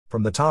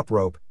From the top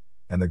rope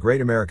and the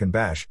Great American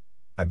Bash,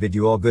 I bid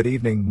you all good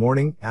evening,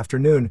 morning,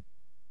 afternoon,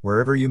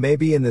 wherever you may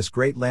be in this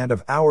great land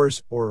of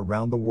ours or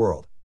around the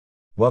world.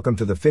 Welcome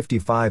to the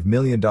 $55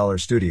 million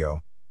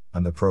studio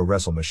on the Pro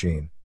Wrestle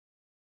Machine.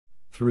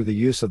 Through the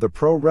use of the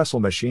Pro Wrestle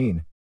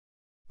Machine.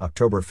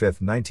 October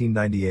 5,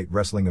 1998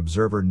 Wrestling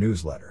Observer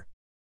Newsletter.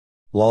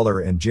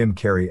 Lawler and Jim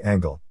Carrey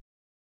angle.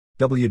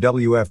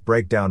 WWF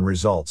breakdown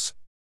results.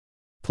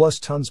 Plus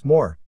tons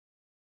more.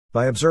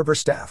 By Observer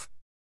staff.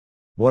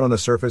 What on the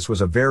surface was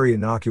a very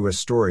innocuous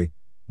story,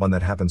 one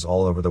that happens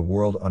all over the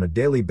world on a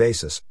daily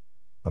basis,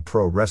 a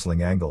pro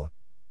wrestling angle,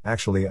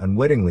 actually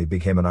unwittingly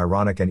became an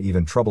ironic and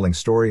even troubling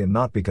story, and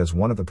not because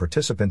one of the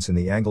participants in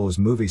the angle was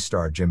movie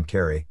star Jim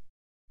Carrey.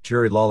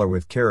 Jerry Lawler,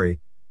 with Carrey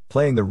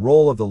playing the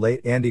role of the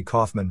late Andy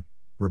Kaufman,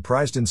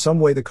 reprised in some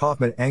way the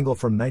Kaufman angle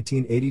from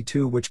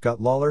 1982, which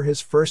got Lawler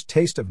his first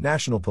taste of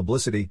national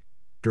publicity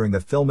during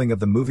the filming of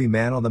the movie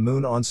Man on the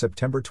Moon on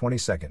September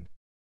 22.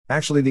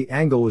 Actually, the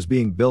angle was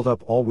being built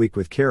up all week,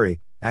 with Carrey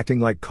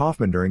acting like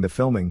Kaufman during the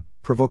filming,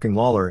 provoking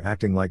Lawler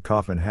acting like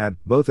Kaufman had,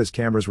 both as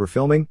cameras were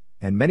filming,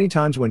 and many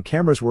times when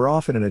cameras were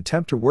off, in an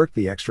attempt to work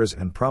the extras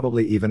and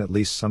probably even at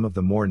least some of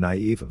the more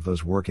naive of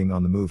those working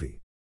on the movie.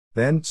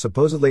 Then,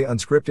 supposedly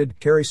unscripted,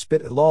 Carrey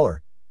spit at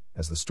Lawler.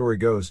 As the story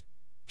goes,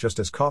 just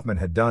as Kaufman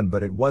had done,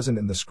 but it wasn't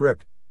in the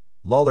script.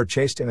 Lawler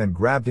chased him and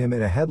grabbed him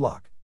in a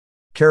headlock.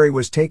 Carrey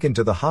was taken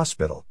to the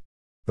hospital.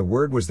 The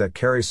word was that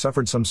Carrey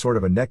suffered some sort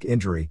of a neck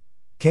injury,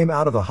 came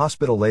out of the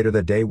hospital later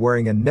that day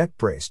wearing a neck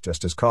brace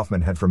just as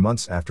Kaufman had for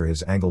months after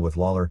his angle with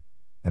Lawler,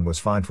 and was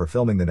fine for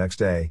filming the next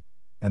day,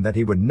 and that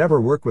he would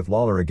never work with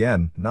Lawler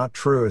again. Not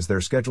true, as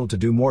they're scheduled to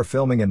do more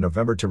filming in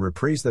November to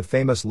reprise the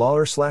famous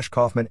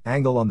Lawler/Kaufman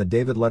angle on the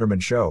David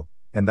Letterman show,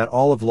 and that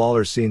all of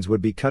Lawler's scenes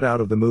would be cut out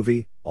of the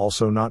movie.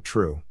 Also not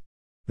true.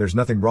 There's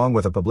nothing wrong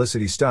with a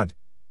publicity stunt,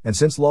 and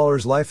since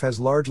Lawler's life has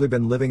largely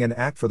been living an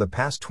act for the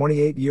past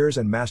 28 years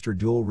and mastered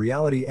dual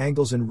reality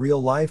angles in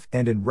real life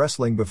and in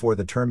wrestling before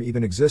the term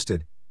even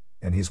existed,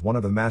 and he's one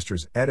of the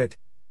masters at it,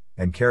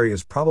 and Carrey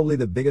is probably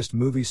the biggest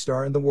movie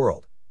star in the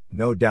world,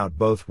 no doubt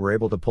both were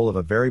able to pull off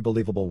a very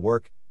believable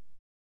work.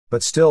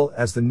 But still,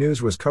 as the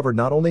news was covered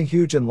not only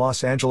huge in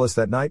Los Angeles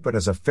that night but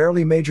as a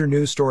fairly major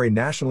news story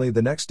nationally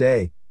the next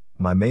day,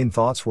 my main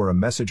thoughts were a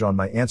message on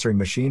my answering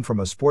machine from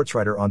a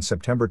sportswriter on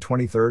September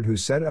 23 who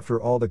said after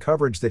all the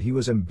coverage that he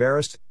was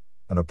embarrassed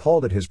and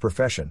appalled at his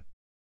profession.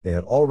 They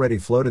had already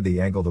floated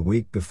the angle the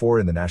week before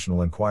in the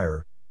National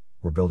Enquirer,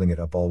 were building it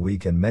up all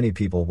week, and many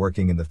people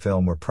working in the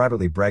film were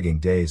privately bragging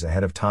days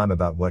ahead of time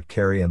about what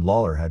Carrey and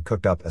Lawler had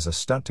cooked up as a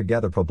stunt to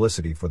gather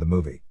publicity for the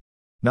movie.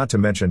 Not to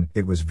mention,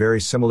 it was very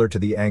similar to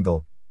the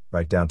angle,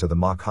 right down to the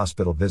mock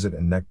hospital visit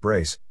and neck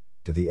brace,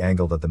 to the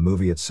angle that the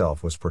movie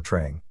itself was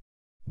portraying.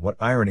 What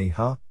irony,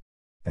 huh?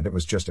 And it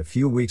was just a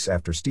few weeks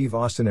after Steve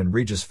Austin and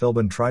Regis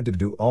Philbin tried to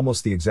do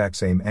almost the exact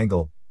same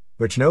angle,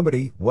 which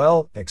nobody,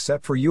 well,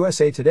 except for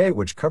USA Today,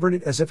 which covered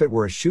it as if it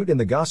were a shoot in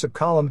the gossip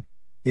column,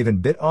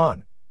 even bit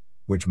on,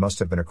 which must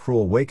have been a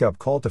cruel wake-up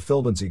call to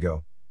Philbin's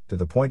ego, to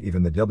the point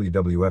even the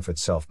WWF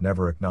itself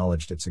never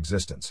acknowledged its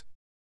existence.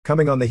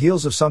 Coming on the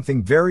heels of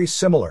something very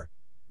similar,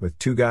 with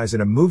two guys in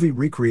a movie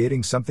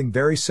recreating something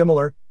very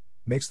similar,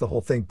 makes the whole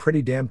thing pretty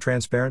damn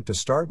transparent to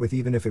start with,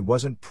 even if it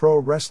wasn't pro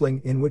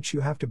wrestling, in which you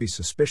have to be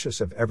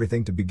suspicious of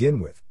everything to begin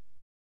with.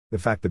 The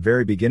fact the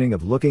very beginning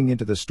of looking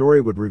into the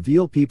story would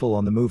reveal people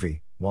on the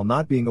movie, while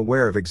not being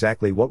aware of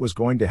exactly what was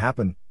going to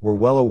happen, were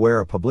well aware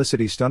a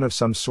publicity stunt of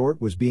some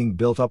sort was being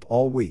built up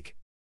all week.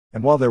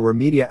 And while there were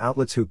media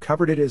outlets who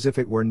covered it as if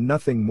it were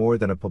nothing more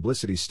than a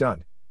publicity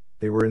stunt,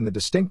 they were in the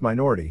distinct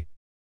minority.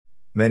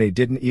 Many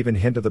didn't even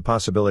hint of the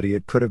possibility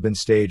it could have been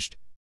staged.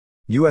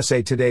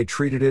 USA Today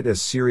treated it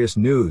as serious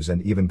news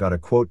and even got a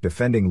quote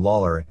defending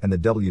Lawler and the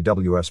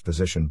WWF's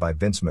position by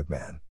Vince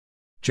McMahon.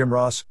 Jim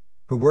Ross,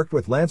 who worked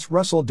with Lance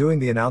Russell doing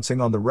the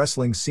announcing on the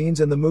wrestling scenes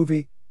in the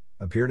movie,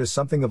 appeared as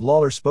something of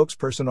Lawler's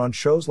spokesperson on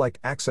shows like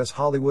Access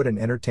Hollywood and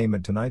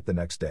Entertainment Tonight the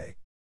next day.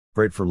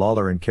 Great for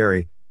Lawler and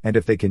Carrey, and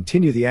if they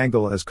continue the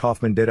angle as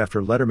Kaufman did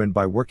after Letterman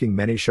by working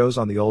many shows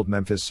on the old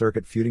Memphis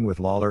circuit, feuding with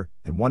Lawler,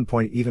 at one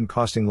point even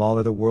costing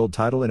Lawler the world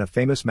title in a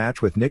famous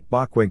match with Nick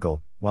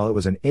Bockwinkel, while it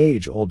was an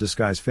age-old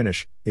disguise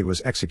finish, it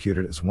was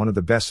executed as one of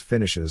the best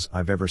finishes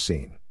I've ever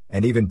seen,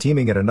 and even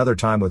teaming at another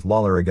time with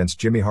Lawler against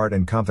Jimmy Hart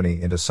and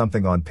company into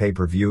something on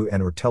pay-per-view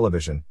and or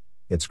television,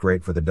 it's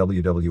great for the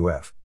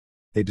WWF.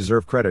 They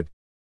deserve credit.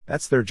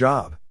 That's their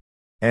job.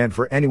 And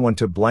for anyone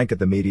to blanket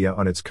the media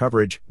on its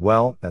coverage,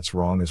 well, that's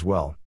wrong as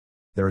well.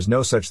 There is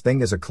no such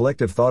thing as a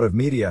collective thought of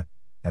media,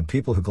 and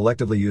people who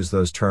collectively use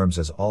those terms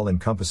as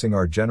all-encompassing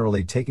are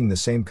generally taking the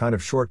same kind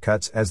of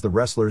shortcuts as the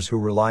wrestlers who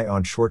rely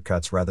on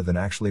shortcuts rather than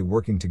actually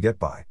working to get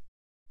by.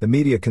 The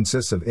media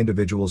consists of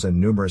individuals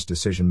and numerous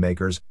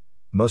decision-makers,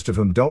 most of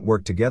whom don't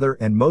work together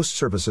and most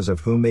services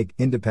of whom make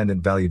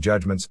independent value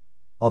judgments,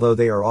 although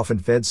they are often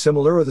fed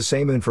similar or the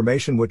same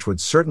information, which would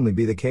certainly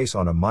be the case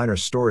on a minor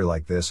story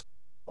like this,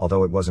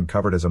 although it wasn't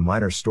covered as a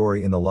minor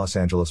story in the Los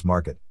Angeles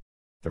market.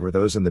 There were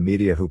those in the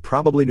media who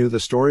probably knew the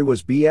story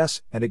was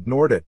BS and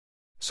ignored it.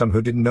 Some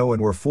who didn't know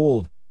and were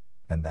fooled.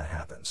 And that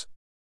happens.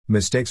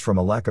 Mistakes from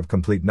a lack of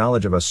complete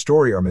knowledge of a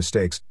story are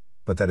mistakes,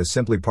 but that is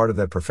simply part of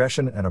that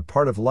profession and a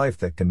part of life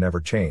that can never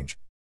change.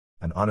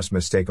 An honest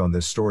mistake on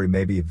this story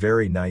may be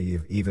very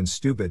naive, even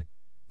stupid,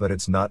 but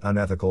it's not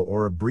unethical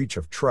or a breach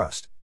of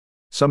trust.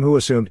 Some who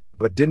assumed,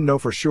 but didn't know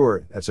for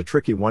sure, that's a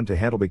tricky one to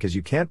handle because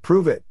you can't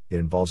prove it. It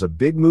involves a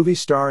big movie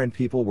star and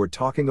people were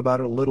talking about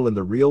it a little in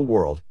the real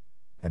world,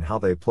 and how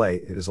they play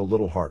it is a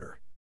little harder.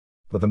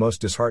 But the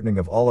most disheartening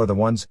of all are the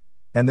ones,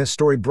 and this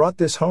story brought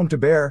this home to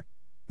bear,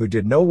 who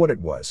did know what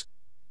it was,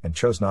 and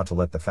chose not to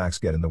let the facts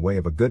get in the way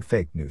of a good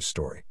fake news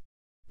story.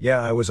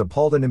 Yeah, I was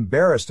appalled and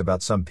embarrassed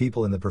about some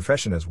people in the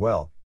profession as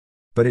well.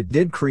 But it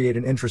did create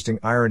an interesting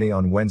irony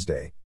on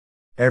Wednesday.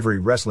 Every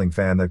wrestling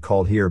fan that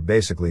called here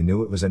basically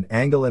knew it was an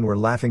angle and were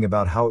laughing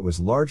about how it was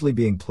largely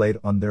being played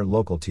on their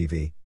local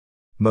TV.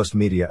 Most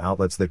media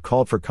outlets that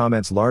called for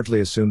comments largely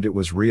assumed it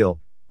was real,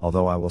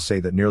 although I will say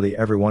that nearly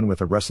everyone with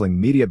a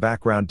wrestling media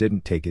background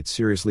didn't take it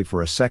seriously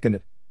for a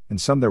second, and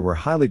some there were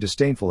highly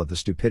disdainful of the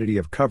stupidity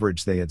of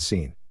coverage they had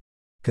seen.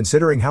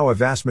 Considering how a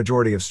vast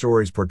majority of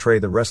stories portray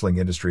the wrestling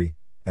industry,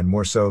 and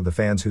more so the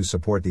fans who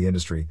support the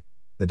industry,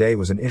 the day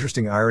was an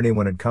interesting irony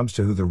when it comes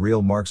to who the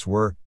real marks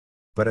were.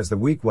 But as the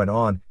week went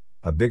on,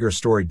 a bigger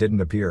story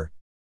didn't appear.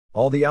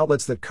 All the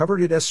outlets that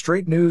covered it as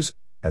straight news,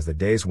 as the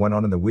days went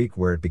on in the week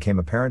where it became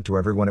apparent to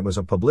everyone it was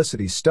a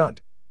publicity stunt,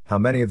 how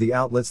many of the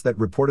outlets that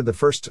reported the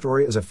first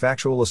story as a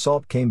factual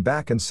assault came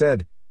back and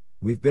said,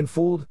 "We've been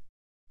fooled."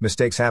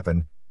 Mistakes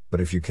happen, but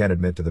if you can't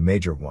admit to the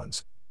major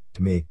ones,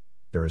 to me,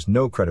 there is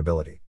no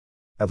credibility.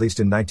 At least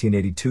in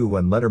 1982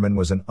 when Letterman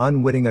was an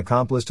unwitting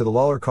accomplice to the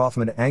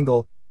Lawler-Kaufman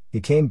angle,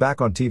 he came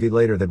back on TV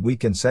later that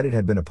week and said it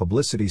had been a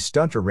publicity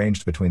stunt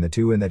arranged between the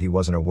two and that he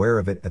wasn't aware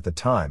of it at the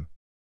time.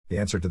 The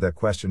answer to that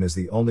question is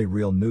the only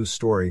real news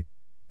story,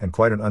 and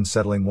quite an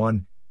unsettling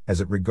one, as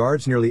it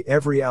regards nearly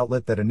every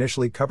outlet that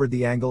initially covered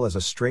the angle as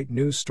a straight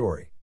news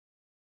story.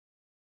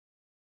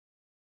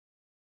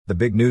 The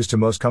big news to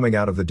most coming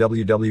out of the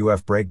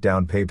WWF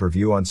Breakdown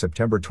pay-per-view on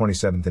September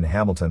 27 in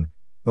Hamilton,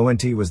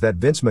 ONT, was that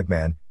Vince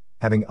McMahon,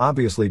 having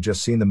obviously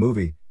just seen the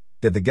movie,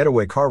 did the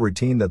getaway car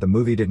routine that the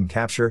movie didn't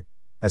capture,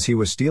 as he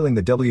was stealing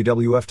the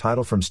WWF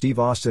title from Steve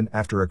Austin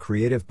after a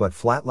creative but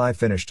flat-lie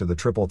finish to the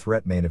Triple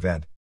Threat main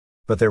event.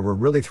 But there were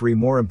really three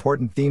more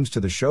important themes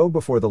to the show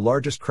before the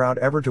largest crowd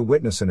ever to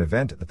witness an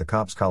event at the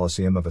Copps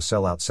Coliseum of a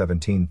sellout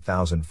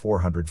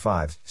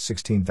 17,405,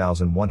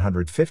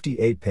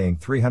 16,158 paying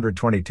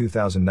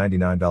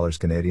 $322,099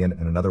 Canadian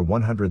and another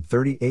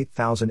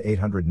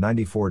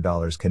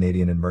 $138,894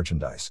 Canadian in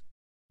merchandise.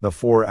 The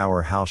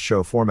 4-hour house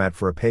show format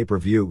for a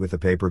pay-per-view, with the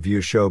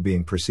pay-per-view show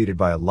being preceded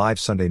by a live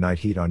Sunday Night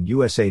Heat on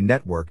USA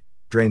Network,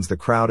 drains the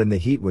crowd, and the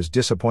Heat was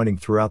disappointing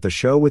throughout the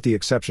show with the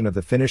exception of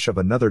the finish of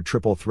another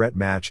triple threat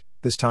match,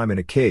 this time in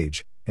a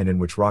cage, and in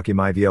which Rocky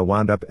Maivia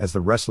wound up as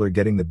the wrestler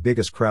getting the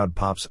biggest crowd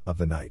pops of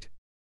the night.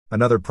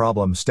 Another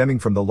problem stemming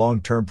from the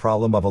long-term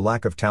problem of a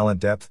lack of talent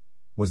depth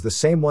was the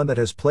same one that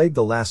has plagued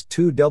the last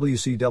two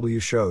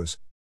WCW shows.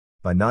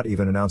 By not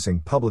even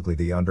announcing publicly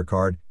the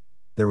undercard,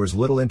 there was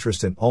little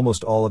interest in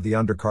almost all of the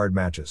undercard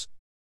matches.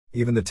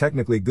 Even the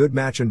technically good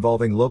match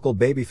involving local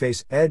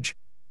babyface Edge,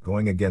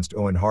 going against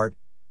Owen Hart,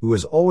 who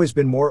has always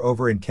been more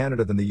over in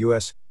Canada than the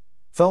US,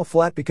 fell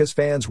flat because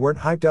fans weren't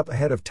hyped up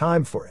ahead of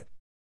time for it.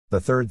 The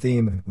third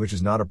theme, which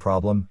is not a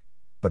problem,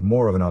 but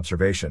more of an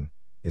observation,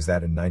 is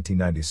that in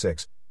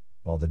 1996,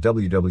 while the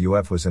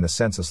WWF was in a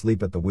sense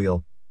asleep at the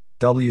wheel,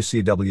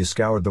 WCW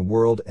scoured the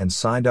world and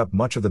signed up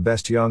much of the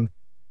best young,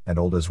 and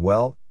old as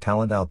well,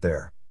 talent out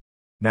there.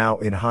 Now,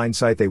 in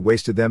hindsight, they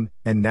wasted them,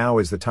 and now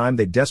is the time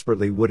they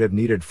desperately would have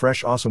needed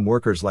fresh, awesome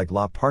workers like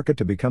La Parka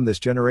to become this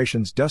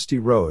generation's Dusty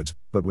Rhodes,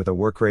 but with a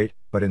work rate,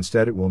 but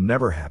instead it will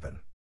never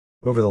happen.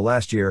 Over the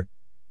last year,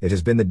 it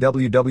has been the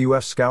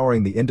WWF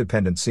scouring the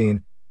independent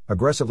scene,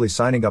 aggressively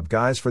signing up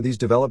guys for these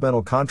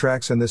developmental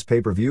contracts, and this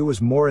pay-per-view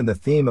was more in the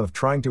theme of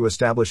trying to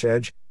establish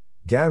Edge,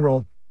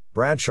 Gangrel,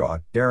 Bradshaw,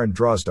 Darren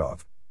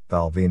Drozdov,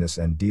 Val Venus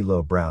and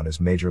D'Lo Brown as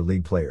major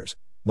league players,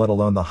 let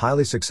alone the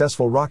highly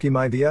successful Rocky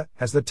Maivia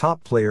as the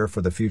top player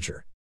for the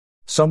future.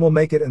 Some will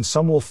make it and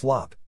some will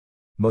flop.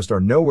 Most are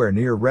nowhere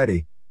near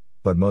ready,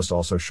 but most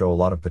also show a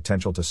lot of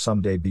potential to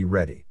someday be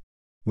ready.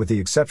 With the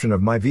exception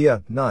of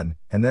Maivia, none,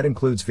 and that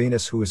includes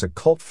Venus, who is a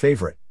cult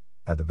favorite,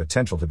 had the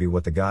potential to be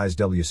what the guys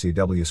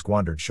WCW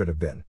squandered should have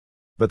been.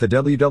 But the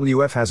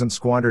WWF hasn't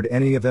squandered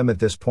any of them at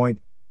this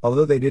point,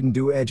 although they didn't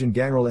do Edge and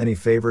Gangrel any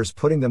favors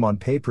putting them on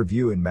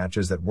pay-per-view in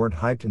matches that weren't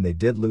hyped, and they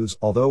did lose,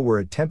 although were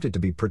attempted to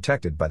be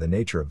protected by the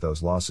nature of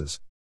those losses.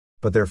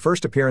 But their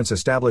first appearance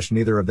established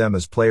neither of them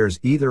as players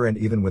either, and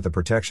even with the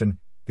protection,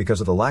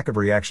 because of the lack of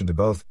reaction to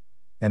both,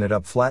 ended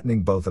up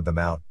flattening both of them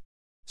out.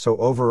 So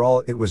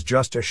overall it was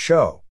just a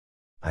show.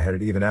 I had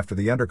it even after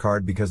the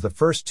undercard because the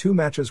first two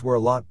matches were a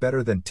lot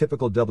better than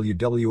typical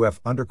WWF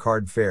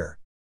undercard fare.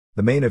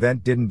 The main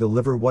event didn't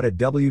deliver what a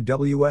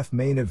WWF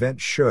main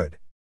event should.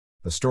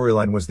 The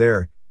storyline was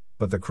there,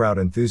 but the crowd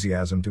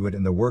enthusiasm to it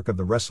and the work of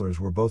the wrestlers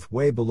were both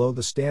way below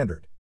the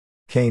standard.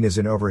 Kane is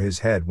in over his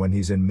head when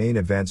he's in main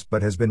events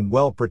but has been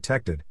well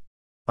protected.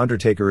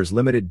 Undertaker is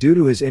limited due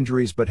to his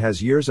injuries but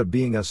has years of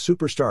being a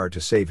superstar to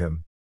save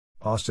him.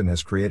 Austin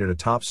has created a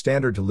top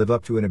standard to live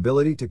up to an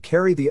ability to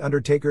carry the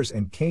Undertakers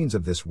and Kanes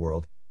of this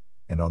world,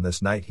 and on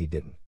this night he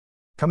didn't.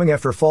 Coming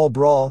after Fall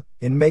Brawl,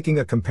 in making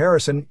a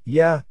comparison,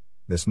 yeah,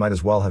 this might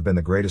as well have been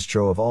the greatest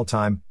show of all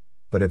time,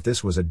 but if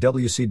this was a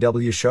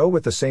WCW show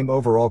with the same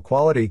overall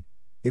quality,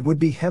 it would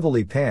be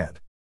heavily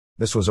panned.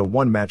 This was a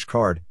one-match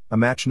card, a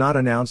match not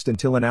announced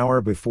until an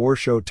hour before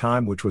show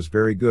time, which was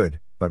very good,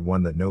 but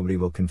one that nobody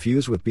will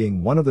confuse with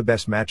being one of the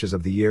best matches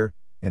of the year,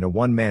 in a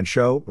one-man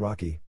show,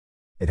 Rocky.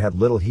 It had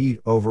little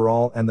heat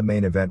overall and the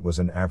main event was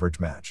an average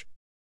match.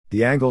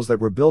 The angles that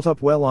were built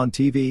up well on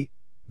TV,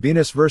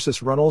 Venus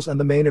vs. Runnels and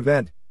the main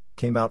event,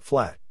 came out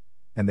flat,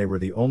 and they were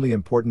the only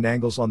important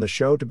angles on the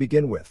show to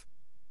begin with.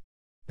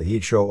 The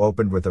Heat show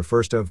opened with the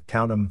first of,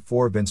 count 'em,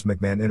 4 Vince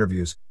McMahon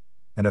interviews,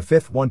 and a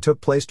fifth one took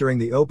place during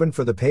the open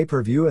for the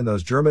pay-per-view, and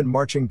those German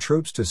marching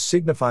troops to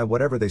signify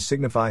whatever they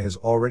signify has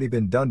already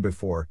been done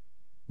before,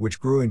 which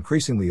grew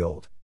increasingly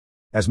old.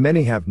 As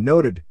many have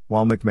noted,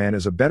 while McMahon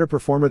is a better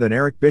performer than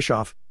Eric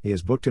Bischoff, he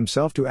has booked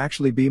himself to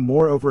actually be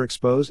more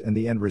overexposed, and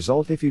the end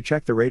result, if you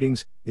check the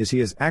ratings, is he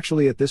is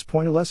actually at this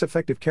point a less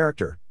effective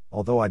character,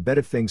 although I bet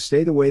if things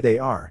stay the way they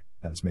are,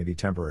 that's maybe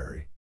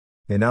temporary.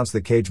 He announced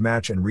the cage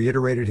match and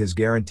reiterated his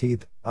guarantee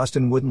that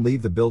Austin wouldn't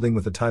leave the building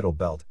with the title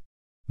belt.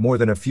 More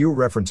than a few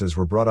references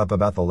were brought up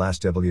about the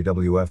last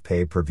WWF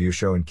pay-per-view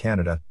show in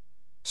Canada,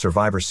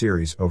 Survivor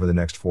Series, over the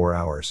next 4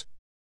 hours.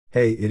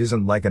 Hey, it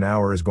isn't like an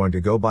hour is going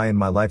to go by in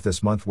my life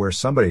this month where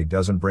somebody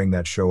doesn't bring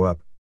that show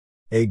up.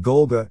 A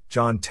Golga,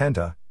 John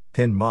Tenta,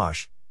 pinned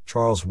Mosh,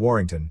 Charles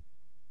Warrington,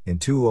 in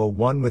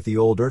 201 with the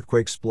old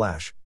earthquake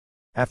splash.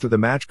 After the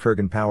match,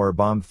 Kurgan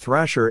power-bombed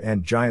Thrasher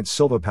and Giant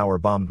Silva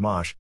power-bombed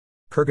Mosh.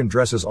 Kurgan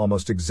dresses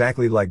almost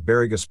exactly like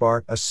Barry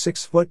Gaspar, a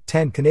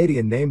 6'10"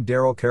 Canadian named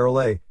Daryl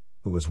Carrey,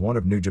 who was one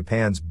of New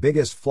Japan's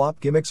biggest flop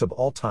gimmicks of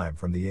all time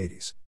from the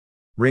 80s.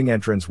 Ring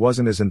entrance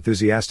wasn't as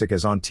enthusiastic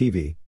as on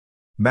TV.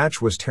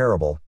 Match was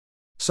terrible.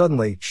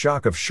 Suddenly,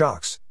 shock of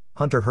shocks,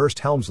 Hunter Hearst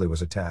Helmsley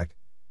was attacked,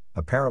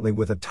 apparently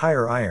with a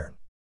tire iron.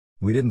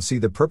 We didn't see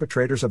the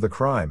perpetrators of the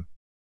crime.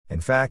 In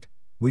fact,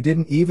 we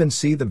didn't even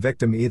see the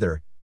victim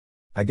either.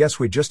 I guess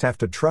we just have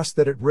to trust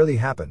that it really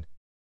happened.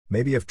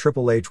 Maybe if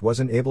Triple H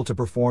wasn't able to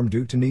perform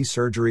due to knee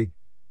surgery,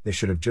 they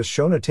should have just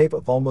shown a tape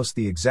of almost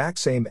the exact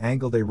same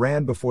angle they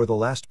ran before the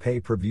last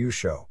pay-per-view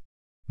show.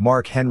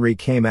 Mark Henry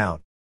came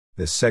out.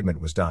 This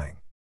segment was dying.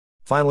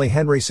 Finally,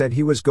 Henry said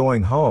he was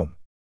going home.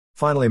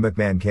 Finally,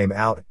 McMahon came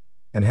out,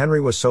 and Henry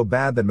was so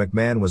bad that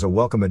McMahon was a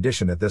welcome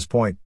addition at this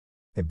point.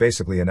 It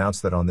basically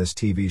announced that on this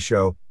TV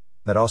show,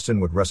 that Austin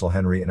would wrestle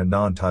Henry in a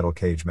non-title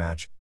cage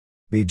match.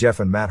 Jeff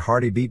and Matt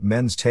Hardy beat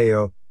men's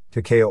Takeo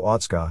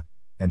Otsuka,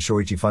 and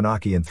Shoichi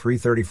Funaki in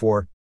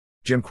 334.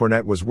 Jim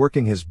Cornette was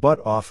working his butt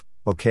off,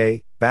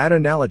 okay, bad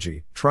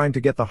analogy, trying to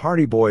get the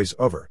Hardy Boys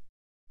over.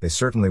 They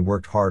certainly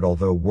worked hard,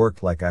 although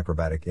worked like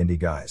acrobatic indie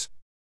guys.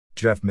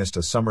 Jeff missed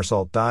a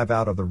somersault dive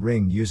out of the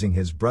ring using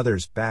his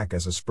brother's back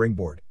as a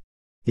springboard.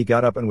 He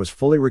got up and was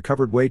fully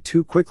recovered way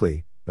too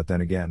quickly, but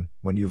then again,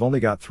 when you've only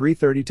got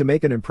 330 to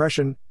make an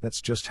impression, that's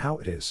just how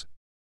it is.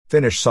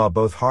 Finish saw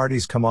both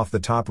Hardys come off the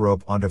top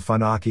rope onto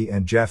Funaki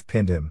and Jeff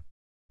pinned him.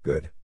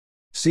 Good.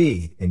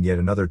 See, in yet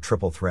another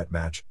triple threat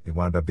match, it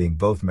wound up being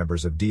both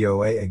members of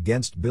DOA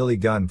against Billy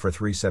Gunn for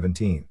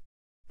 317.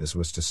 This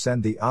was to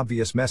send the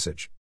obvious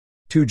message.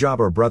 Two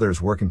jobber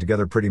brothers working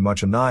together pretty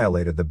much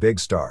annihilated the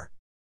big star.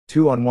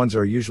 2-on-1s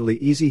are usually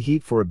easy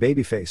heat for a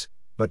babyface,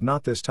 but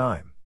not this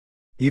time.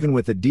 Even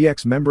with the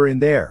DX member in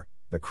there,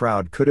 the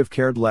crowd could have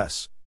cared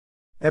less.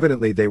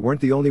 Evidently they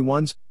weren't the only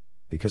ones,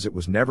 because it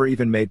was never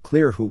even made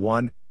clear who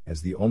won,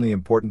 as the only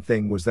important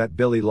thing was that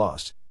Billy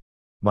lost.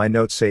 My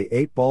notes say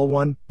 8-ball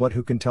won, but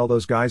who can tell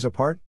those guys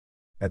apart?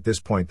 At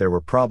this point there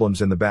were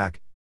problems in the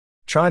back.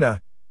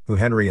 Chyna, who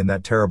Henry in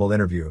that terrible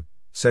interview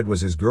said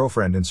was his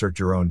girlfriend, insert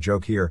your own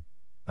joke here,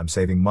 I'm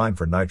saving mine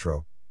for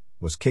Nitro,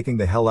 was kicking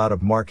the hell out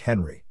of Mark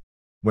Henry.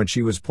 When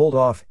she was pulled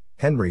off,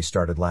 Henry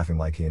started laughing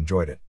like he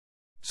enjoyed it.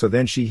 So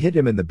then she hit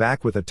him in the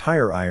back with a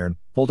tire iron,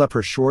 pulled up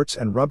her shorts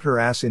and rubbed her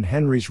ass in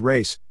Henry's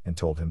race, and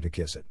told him to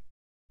kiss it.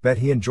 Bet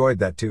he enjoyed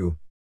that too.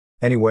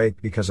 Anyway,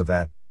 because of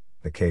that,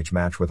 the cage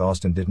match with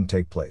Austin didn't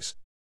take place.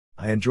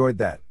 I enjoyed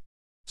that.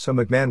 So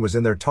McMahon was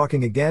in there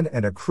talking again,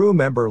 and a crew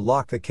member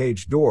locked the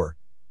cage door,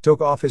 took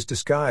off his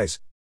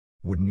disguise.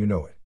 Wouldn't you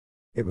know it?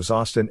 It was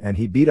Austin, and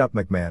he beat up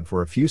McMahon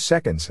for a few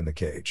seconds in the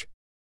cage.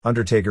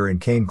 Undertaker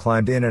and Kane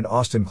climbed in and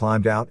Austin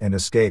climbed out and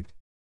escaped.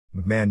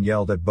 McMahon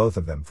yelled at both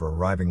of them for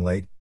arriving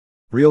late.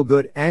 Real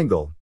good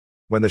angle.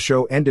 When the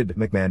show ended,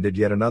 McMahon did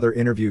yet another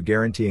interview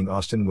guaranteeing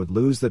Austin would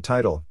lose the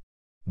title.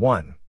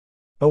 1.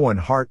 Owen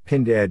Hart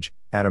pinned Edge,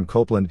 Adam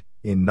Copeland,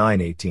 in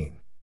 9:18.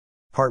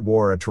 Hart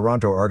wore a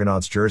Toronto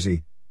Argonauts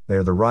jersey, they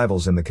are the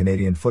rivals in the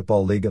Canadian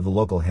Football League of the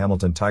local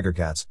Hamilton Tiger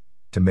Cats,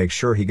 to make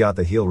sure he got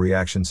the heel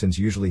reaction, since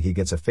usually he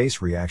gets a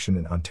face reaction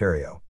in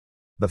Ontario.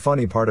 The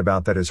funny part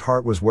about that is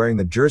Hart was wearing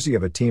the jersey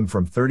of a team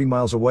from 30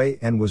 miles away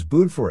and was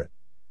booed for it,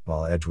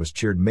 while Edge was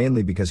cheered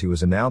mainly because he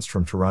was announced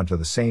from Toronto,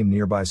 the same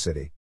nearby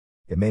city.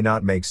 It may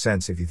not make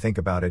sense if you think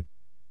about it,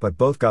 but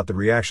both got the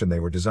reaction they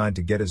were designed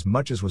to get as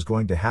much as was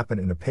going to happen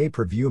in a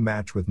pay-per-view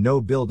match with no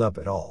build-up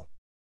at all.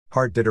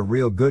 Hart did a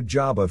real good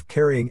job of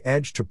carrying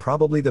Edge to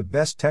probably the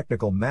best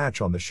technical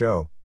match on the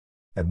show.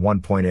 At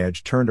one point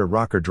Edge turned a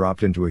rocker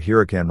dropped into a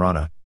Hurricane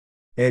Rana.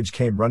 Edge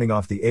came running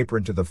off the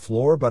apron to the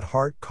floor but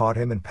Hart caught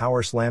him and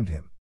power slammed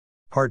him.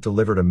 Hart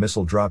delivered a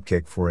missile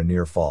dropkick for a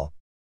near fall.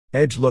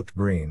 Edge looked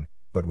green,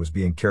 but was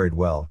being carried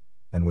well,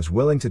 and was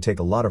willing to take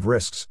a lot of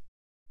risks.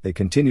 They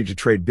continued to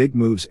trade big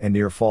moves and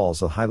near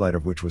falls, the highlight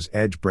of which was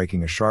Edge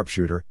breaking a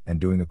sharpshooter and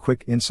doing a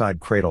quick inside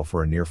cradle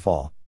for a near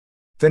fall.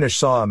 Finish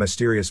saw a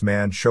mysterious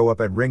man show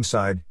up at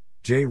ringside,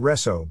 Jay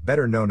Resso,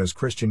 better known as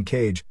Christian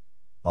Cage,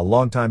 a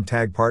longtime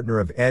tag partner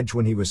of Edge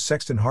when he was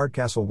Sexton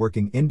Hardcastle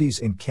working indies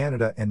in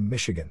Canada and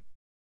Michigan.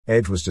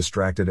 Edge was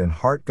distracted and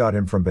Hart got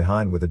him from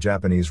behind with a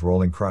Japanese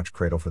rolling crotch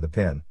cradle for the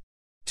pin.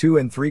 2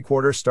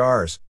 3/4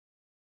 stars.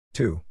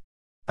 2.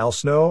 Al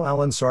Snow,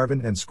 Alan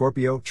Sarvin and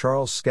Scorpio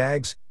Charles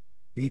Skaggs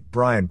beat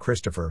Brian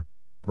Christopher,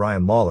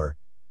 Brian Lawler,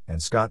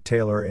 and Scott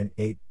Taylor in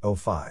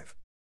 8:05.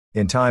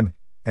 In time,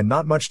 and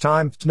not much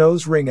time,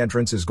 Snow's ring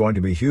entrance is going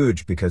to be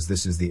huge because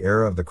this is the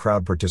era of the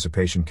crowd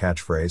participation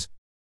catchphrase.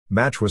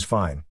 Match was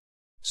fine.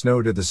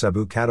 Snow did the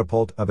Sabu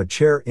catapult of a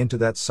chair into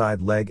that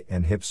side leg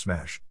and hip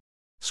smash.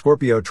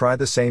 Scorpio tried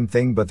the same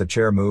thing but the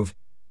chair moved,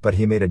 but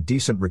he made a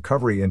decent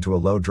recovery into a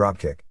low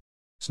dropkick.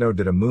 Snow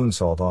did a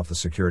moonsault off the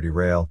security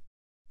rail.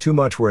 Too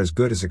much were as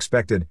good as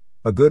expected,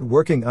 a good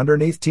working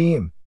underneath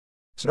team.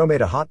 Snow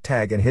made a hot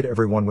tag and hit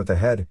everyone with the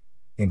head,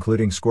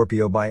 including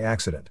Scorpio by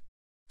accident.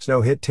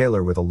 Snow hit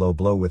Taylor with a low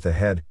blow with the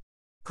head.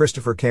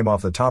 Christopher came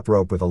off the top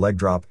rope with a leg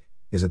drop.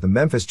 Is it the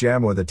Memphis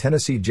Jam or the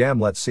Tennessee Jam?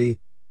 Let's see.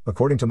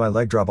 According to my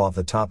leg drop off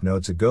the top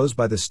notes it goes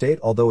by the state,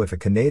 although if a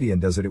Canadian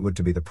does it would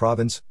to be the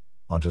province.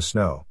 Onto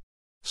Snow.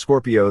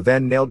 Scorpio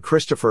then nailed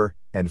Christopher,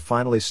 and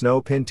finally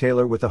Snow pinned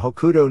Taylor with a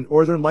Hokuto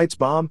Northern Lights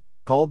bomb,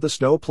 called the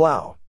Snow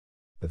Plow.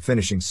 The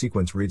finishing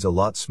sequence reads a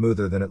lot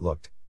smoother than it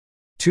looked.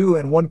 2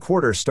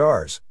 1/4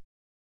 stars.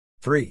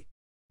 3.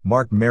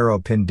 Mark Marrow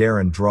pinned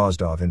Darren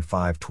Drozdov in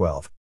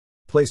 5:12.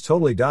 Place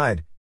totally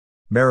died.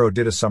 Marrow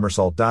did a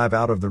somersault dive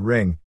out of the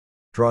ring.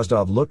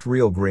 Drozdov looked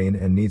real green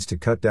and needs to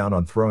cut down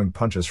on throwing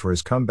punches for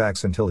his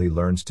comebacks until he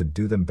learns to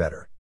do them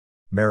better.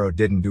 Marrow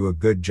didn't do a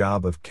good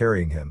job of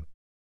carrying him.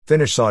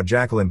 Finish saw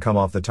Jacqueline come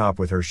off the top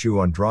with her shoe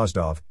on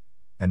Drozdov,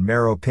 and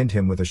Marrow pinned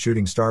him with a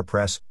shooting star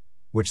press,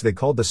 which they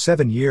called the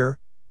 7-year,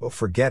 oh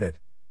forget it,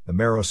 the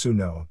Marrow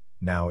Suno,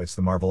 now it's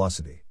the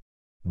Marvelosity.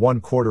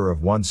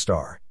 1/4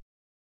 star.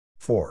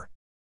 4.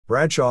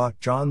 Bradshaw,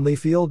 John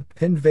Leafield,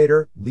 pinned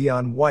Vader,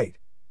 Leon White,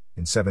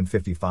 in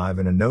 7:55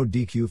 in a no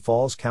DQ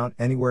falls count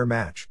anywhere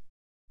match.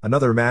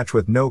 Another match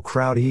with no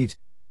crowd heat,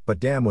 but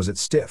damn was it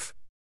stiff.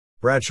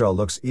 Bradshaw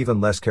looks even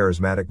less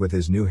charismatic with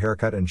his new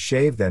haircut and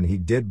shave than he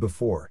did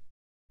before.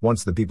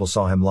 Once the people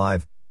saw him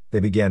live, they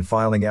began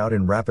filing out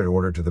in rapid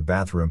order to the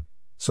bathroom,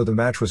 so the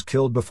match was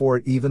killed before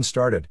it even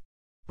started.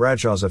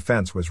 Bradshaw's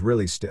offense was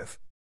really stiff.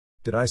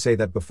 Did I say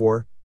that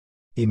before?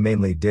 He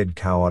mainly did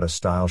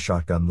Kawada-style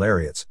shotgun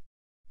lariats.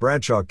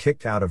 Bradshaw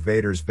kicked out of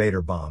Vader's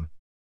Vader bomb.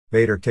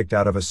 Vader kicked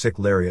out of a sick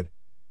lariat,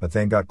 but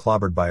then got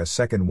clobbered by a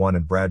second one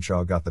and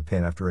Bradshaw got the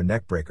pin after a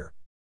neckbreaker.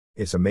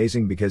 It's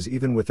amazing because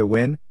even with the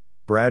win,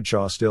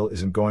 Bradshaw still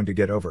isn't going to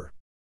get over.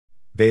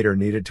 Vader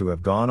needed to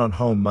have gone on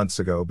home months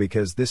ago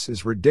because this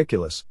is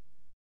ridiculous.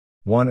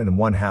 1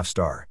 1/2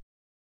 star.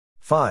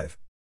 5.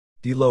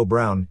 D'Lo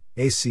Brown,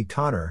 A.C.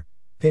 Connor,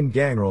 pinned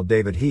Gangrel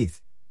David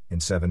Heath, in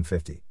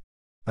 7:50.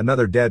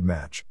 Another dead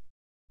match.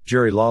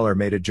 Jerry Lawler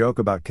made a joke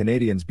about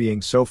Canadians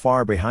being so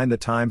far behind the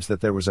times that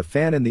there was a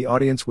fan in the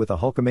audience with a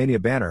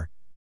Hulkamania banner.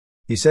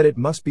 He said it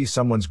must be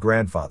someone's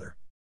grandfather.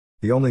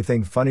 The only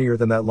thing funnier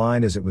than that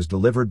line is it was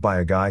delivered by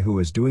a guy who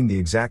is doing the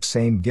exact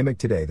same gimmick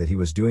today that he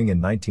was doing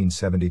in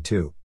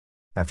 1972.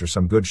 After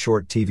some good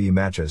short TV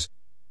matches,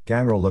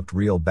 Gangrel looked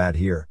real bad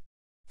here.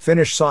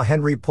 Finish saw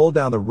Henry pull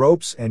down the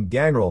ropes and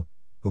Gangrel,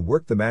 who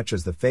worked the match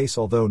as the face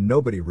although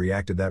nobody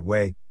reacted that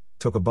way,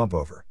 took a bump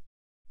over.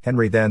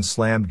 Henry then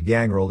slammed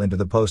Gangrel into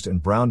the post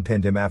and Brown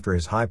pinned him after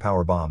his high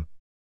power bomb.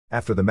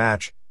 After the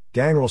match,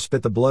 Gangrel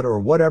spit the blood or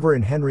whatever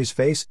in Henry's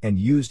face and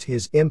used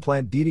his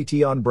implant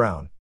DDT on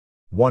Brown.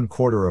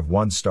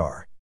 1/4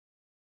 star.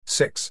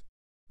 6.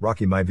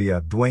 Rocky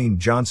Maivia, Dwayne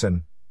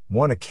Johnson,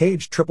 won a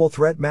cage triple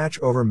threat match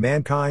over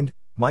Mankind,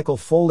 Michael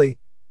Foley,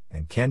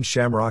 and Ken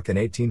Shamrock in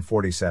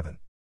 1847.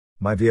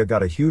 Maivia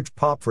got a huge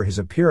pop for his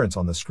appearance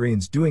on the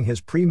screens doing his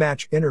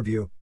pre-match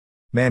interview.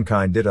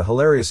 Mankind did a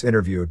hilarious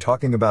interview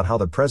talking about how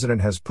the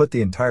president has put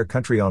the entire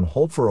country on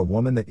hold for a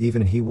woman that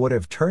even he would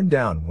have turned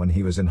down when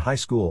he was in high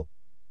school,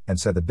 and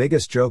said the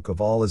biggest joke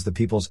of all is the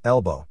people's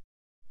elbow.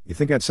 You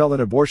think I'd sell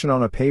an abortion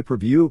on a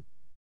pay-per-view?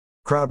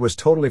 Crowd was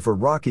totally for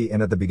Rocky,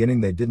 and at the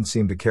beginning they didn't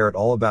seem to care at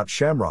all about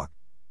Shamrock,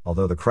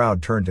 although the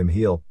crowd turned him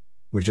heel,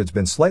 which it's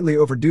been slightly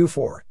overdue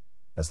for,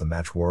 as the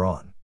match wore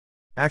on.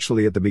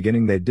 Actually at the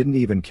beginning they didn't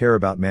even care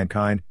about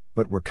Mankind,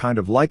 but were kind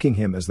of liking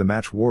him as the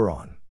match wore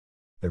on.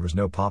 There was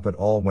no pop at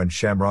all when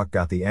Shamrock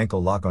got the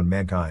ankle lock on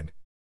Mankind.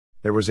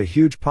 There was a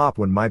huge pop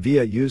when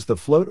Maivia used the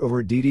float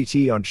over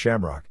DDT on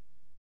Shamrock.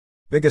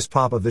 Biggest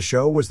pop of the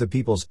show was the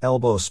People's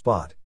Elbow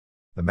spot.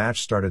 The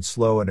match started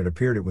slow and it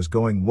appeared it was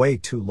going way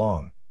too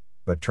long,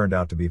 but turned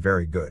out to be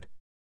very good.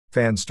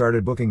 Fans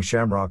started booking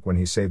Shamrock when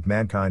he saved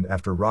Mankind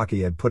after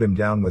Rocky had put him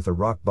down with the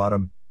rock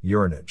bottom,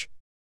 urinage.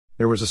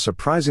 There was a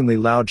surprisingly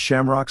loud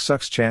Shamrock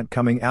sucks chant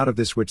coming out of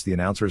this, which the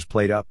announcers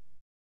played up.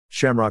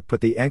 Shamrock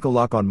put the ankle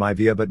lock on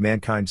Maivia, but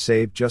Mankind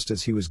saved just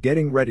as he was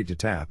getting ready to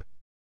tap.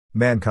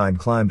 Mankind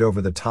climbed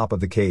over the top of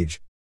the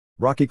cage.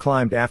 Rocky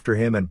climbed after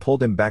him and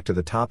pulled him back to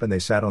the top, and they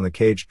sat on the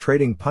cage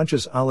trading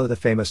punches a la the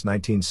famous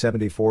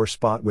 1974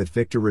 spot with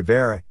Victor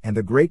Rivera and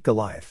the Great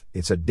Goliath.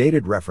 It's a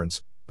dated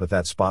reference, but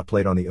that spot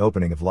played on the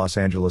opening of Los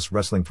Angeles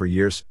wrestling for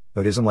years,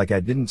 but isn't like I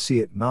didn't see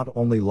it not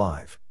only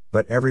live,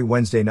 but every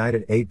Wednesday night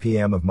at 8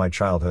 p.m. of my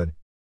childhood.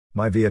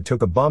 Maivia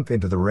took a bump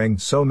into the ring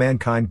so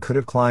Mankind could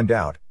have climbed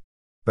out.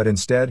 But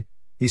instead,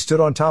 he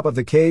stood on top of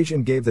the cage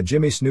and gave the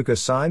Jimmy Snuka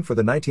sign for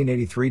the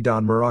 1983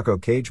 Don Morocco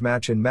cage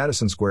match in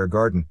Madison Square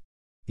Garden.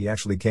 He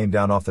actually came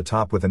down off the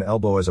top with an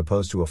elbow as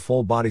opposed to a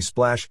full body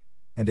splash,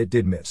 and it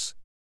did miss.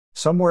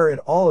 Somewhere in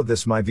all of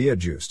this Maivia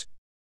juiced.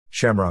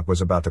 Shamrock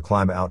was about to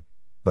climb out,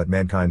 but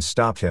Mankind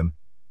stopped him,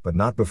 but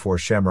not before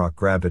Shamrock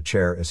grabbed a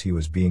chair as he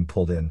was being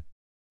pulled in.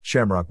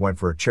 Shamrock went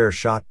for a chair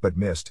shot but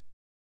missed.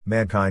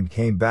 Mankind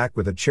came back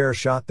with a chair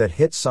shot that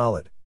hit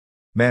solid.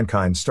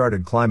 Mankind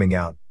started climbing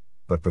out,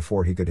 but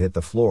before he could hit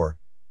the floor,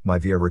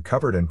 Maivia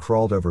recovered and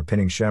crawled over,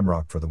 pinning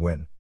Shamrock for the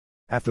win.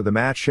 After the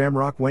match,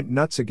 Shamrock went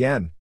nuts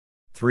again.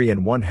 3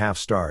 1/2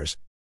 stars.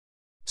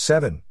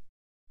 7.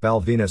 Val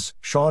Venus,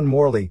 Sean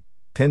Morley,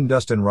 pinned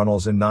Dustin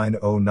Runnels in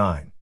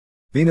 9:09.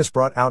 Venus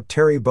brought out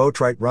Terry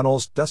Boatwright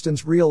Runnels,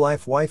 Dustin's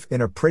real-life wife, in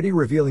a pretty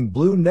revealing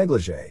blue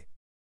negligee.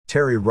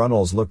 Terry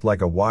Runnels looked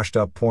like a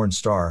washed-up porn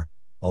star,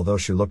 although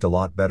she looked a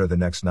lot better the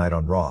next night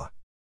on Raw.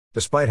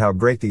 Despite how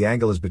great the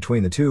angle is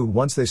between the two,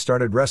 once they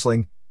started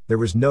wrestling, there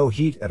was no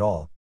heat at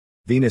all.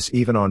 Venus,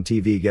 even on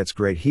TV, gets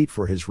great heat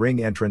for his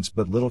ring entrance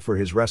but little for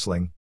his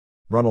wrestling.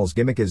 Runnels'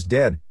 gimmick is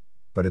dead,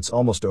 but it's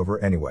almost over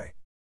anyway.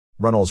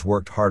 Runnels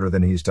worked harder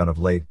than he's done of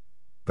late,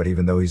 but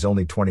even though he's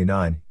only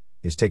 29,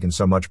 he's taken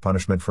so much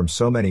punishment from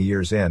so many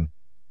years in,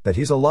 that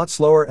he's a lot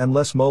slower and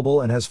less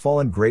mobile and has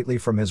fallen greatly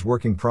from his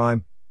working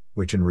prime,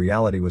 which in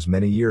reality was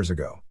many years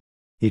ago.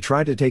 He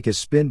tried to take his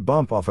spin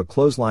bump off a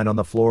clothesline on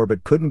the floor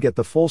but couldn't get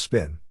the full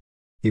spin.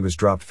 He was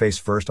dropped face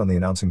first on the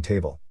announcing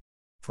table.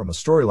 From a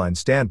storyline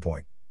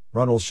standpoint,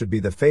 Runnels should be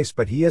the face,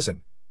 but he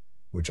isn't,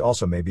 which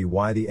also may be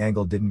why the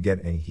angle didn't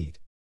get any heat.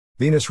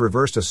 Venus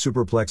reversed a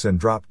superplex and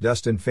dropped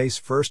Dustin face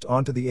first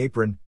onto the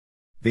apron.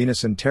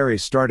 Venus and Terry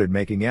started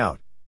making out.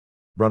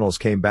 Runnels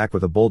came back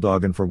with a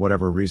bulldog, and for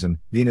whatever reason,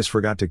 Venus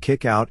forgot to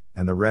kick out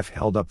and the ref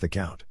held up the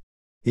count.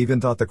 Even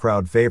thought the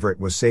crowd favorite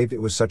was saved.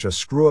 It was such a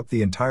screw-up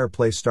the entire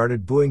place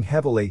started booing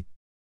heavily.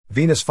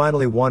 Venus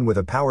finally won with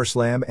a power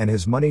slam and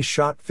his money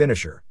shot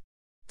finisher.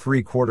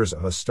 3/4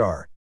 of a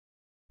star.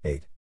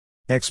 8.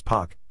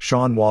 X-Pac,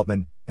 Sean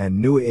Waltman,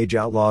 and New Age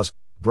Outlaws,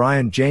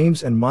 Brian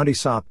James and Monty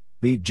Sopp,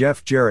 beat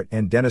Jeff Jarrett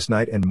and Dennis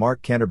Knight and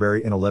Mark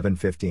Canterbury in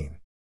 11:15.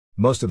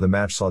 Most of the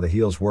match saw the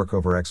heels work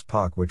over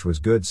X-Pac, which was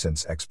good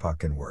since X-Pac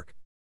can work.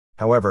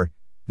 However,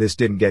 this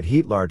didn't get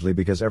heat largely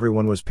because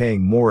everyone was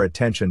paying more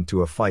attention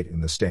to a fight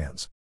in the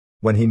stands.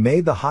 When he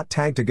made the hot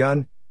tag to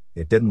Gunn,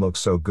 it didn't look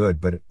so good,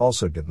 but it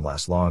also didn't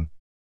last long.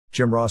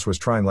 Jim Ross was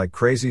trying like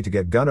crazy to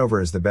get Gunn over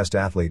as the best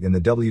athlete in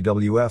the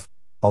WWF,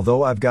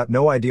 although I've got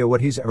no idea what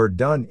he's ever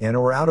done in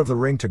or out of the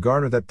ring to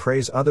garner that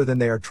praise other than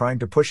they are trying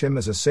to push him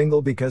as a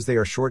single because they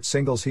are short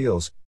singles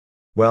heels.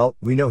 Well,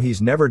 we know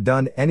he's never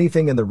done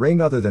anything in the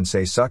ring other than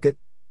say suck it,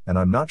 and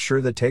I'm not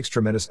sure that takes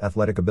tremendous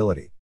athletic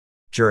ability.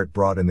 Jarrett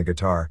brought in the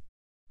guitar.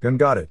 Gunn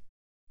got it.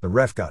 The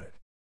ref got it.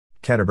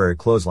 Canterbury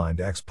clotheslined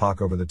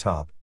X-Pac over the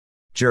top.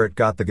 Jarrett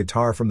got the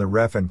guitar from the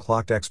ref and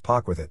clocked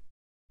X-Pac with it.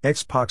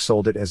 X-Pac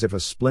sold it as if a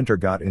splinter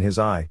got in his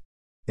eye.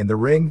 In the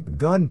ring,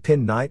 Gunn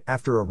pinned Knight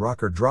after a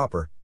rocker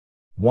dropper.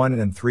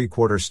 1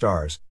 3/4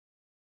 stars.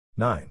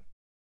 9.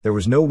 There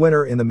was no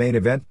winner in the main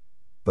event,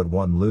 but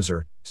one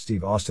loser,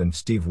 Steve Austin,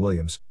 Steve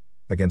Williams,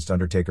 against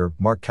Undertaker,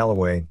 Mark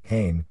Calloway,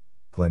 Kane,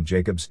 Glenn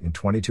Jacobs in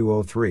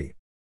 22:03.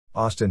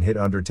 Austin hit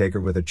Undertaker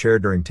with a chair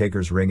during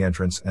Taker's ring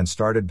entrance and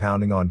started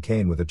pounding on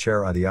Kane with a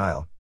chair on the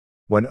aisle.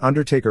 When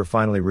Undertaker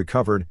finally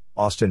recovered,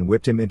 Austin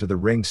whipped him into the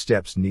ring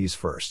steps knees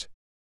first.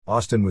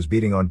 Austin was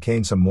beating on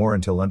Kane some more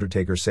until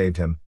Undertaker saved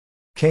him.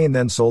 Kane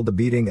then sold the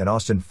beating and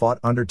Austin fought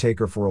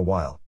Undertaker for a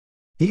while.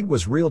 Heat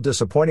was real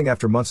disappointing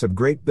after months of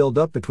great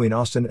build-up between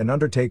Austin and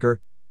Undertaker,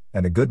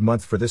 and a good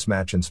month for this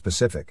match in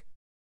specific.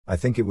 I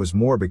think it was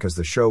more because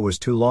the show was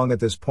too long at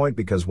this point,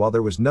 because while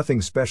there was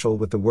nothing special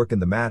with the work in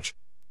the match,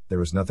 there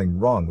was nothing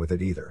wrong with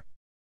it either.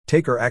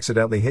 Taker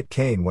accidentally hit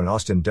Kane when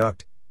Austin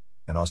ducked,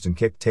 and Austin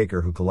kicked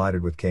Taker, who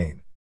collided with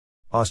Kane.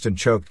 Austin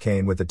choked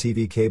Kane with the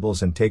TV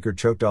cables and Taker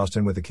choked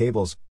Austin with the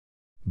cables.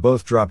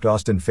 Both dropped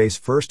Austin face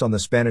first on the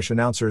Spanish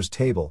announcer's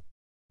table.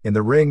 In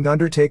the ring,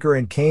 Undertaker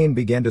and Kane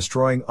began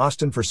destroying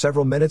Austin for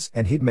several minutes,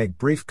 and he'd make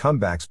brief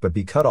comebacks but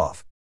be cut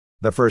off.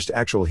 The first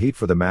actual heat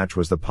for the match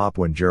was the pop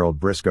when Gerald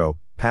Briscoe,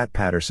 Pat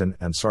Patterson,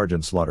 and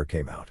Sergeant Slaughter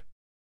came out.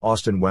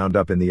 Austin wound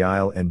up in the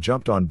aisle and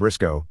jumped on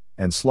Briscoe,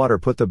 and Slaughter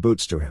put the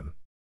boots to him.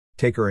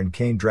 Taker and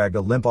Kane dragged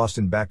a limp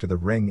Austin back to the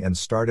ring and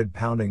started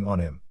pounding on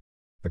him.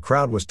 The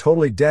crowd was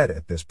totally dead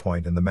at this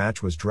point and the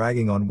match was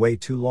dragging on way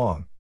too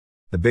long.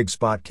 The big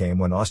spot came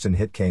when Austin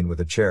hit Kane with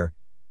a chair,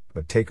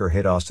 but Taker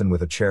hit Austin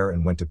with a chair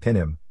and went to pin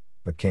him,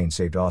 but Kane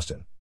saved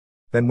Austin.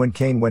 Then when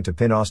Kane went to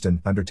pin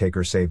Austin,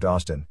 Undertaker saved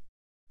Austin.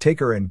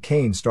 Taker and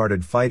Kane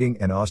started fighting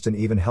and Austin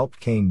even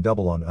helped Kane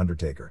double on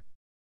Undertaker.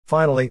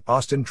 Finally,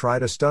 Austin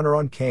tried a stunner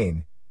on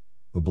Kane,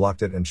 who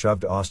blocked it and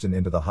shoved Austin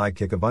into the high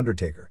kick of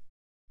Undertaker.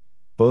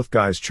 Both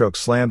guys choke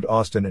slammed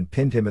Austin and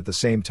pinned him at the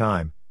same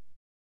time.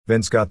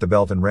 Vince got the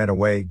belt and ran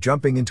away,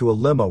 jumping into a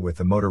limo with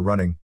the motor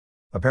running.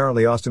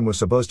 Apparently Austin was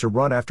supposed to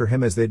run after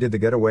him as they did the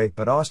getaway,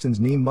 but Austin's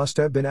knee must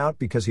have been out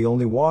because he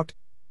only walked,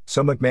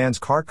 so McMahon's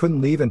car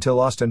couldn't leave until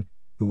Austin,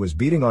 who was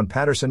beating on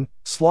Patterson,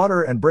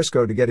 Slaughter and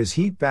Briscoe to get his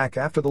heat back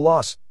after the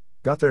loss,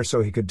 got there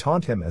so he could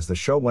taunt him as the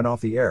show went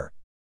off the air.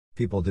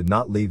 People did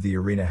not leave the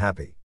arena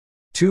happy.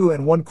 2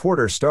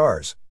 1/4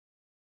 stars.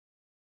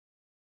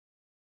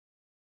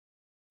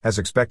 As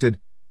expected,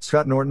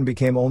 Scott Norton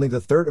became only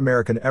the third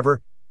American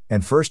ever,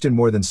 and first in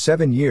more than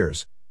 7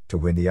 years, to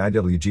win the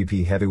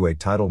IWGP Heavyweight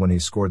title when he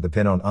scored the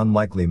pin on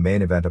unlikely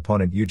main event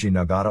opponent Yuji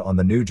Nagata on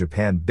the New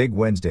Japan Big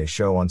Wednesday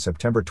show on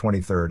September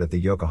 23 at the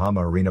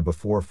Yokohama Arena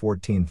before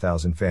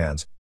 14,000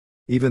 fans.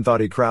 Even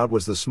thought crowd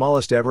was the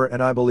smallest ever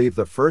and I believe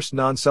the first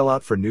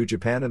non-sellout for New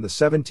Japan in the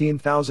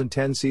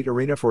 17,010-seat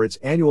arena for its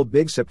annual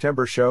Big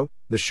September show.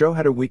 The show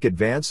had a week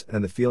advance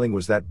and the feeling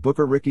was that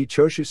Booker Ricky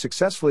Choshu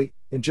successfully,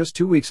 in just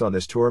 2 weeks on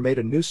this tour, made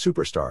a new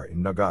superstar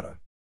in Nagata.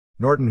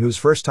 Norton, whose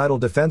first title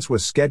defense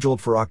was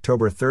scheduled for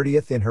October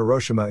 30th in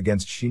Hiroshima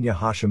against Shinya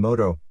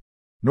Hashimoto.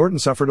 Norton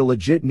suffered a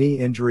legit knee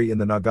injury in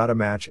the Nagata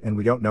match and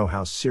we don't know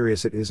how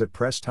serious it is at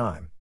press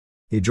time.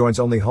 He joins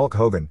only Hulk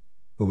Hogan,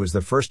 who was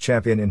the first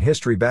champion in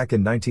history back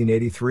in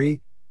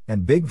 1983,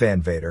 and Big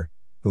Van Vader,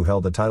 who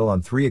held the title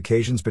on 3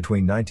 occasions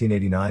between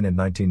 1989 and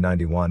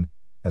 1991,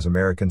 as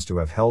Americans to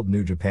have held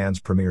New Japan's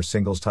premier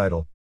singles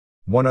title.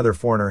 One other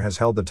foreigner has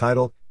held the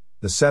title,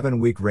 the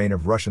 7-week reign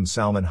of Russian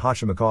Salman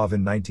Hashimikov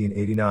in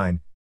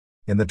 1989.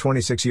 In the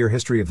 26-year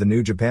history of the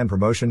New Japan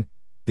promotion,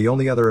 the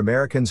only other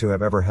Americans who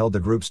have ever held the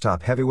group's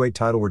top heavyweight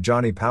title were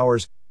Johnny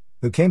Powers,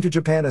 who came to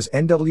Japan as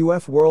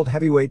NWF World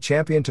Heavyweight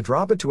Champion to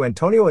drop it to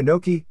Antonio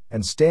Inoki,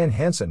 and Stan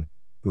Hansen,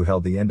 who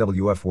held the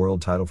NWF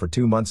World title for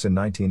 2 months in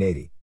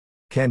 1980.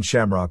 Ken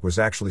Shamrock was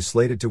actually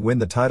slated to win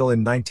the title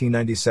in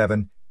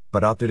 1997,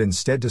 but opted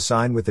instead to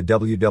sign with the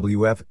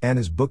WWF and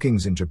his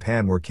bookings in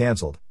Japan were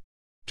cancelled.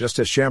 Just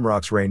as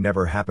Shamrock's reign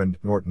never happened,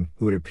 Norton,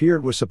 who it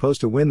appeared was supposed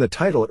to win the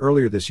title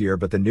earlier this year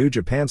but the New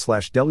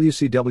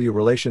Japan/WCW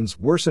relations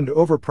worsened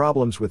over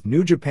problems with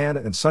New Japan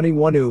and Sonny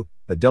Wanu,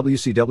 the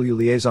WCW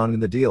liaison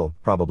in the deal,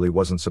 probably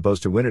wasn't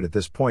supposed to win it at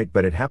this point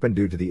but it happened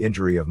due to the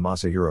injury of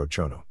Masahiro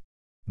Chono.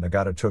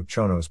 Nagata took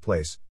Chono's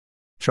place.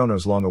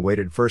 Chono's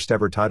long-awaited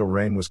first-ever title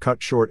reign was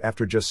cut short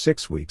after just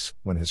 6 weeks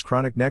when his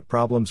chronic neck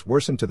problems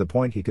worsened to the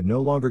point he could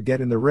no longer get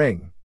in the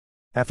ring.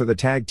 After the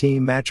tag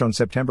team match on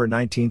September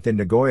 19 in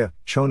Nagoya,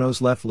 Chono's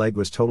left leg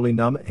was totally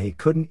numb and he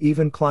couldn't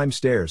even climb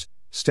stairs,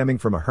 stemming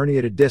from a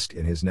herniated disc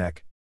in his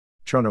neck.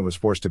 Chono was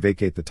forced to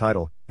vacate the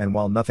title, and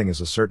while nothing is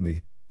a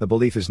certainty, the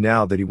belief is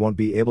now that he won't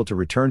be able to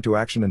return to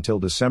action until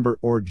December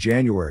or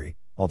January,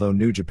 although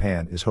New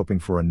Japan is hoping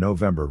for a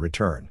November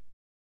return.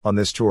 On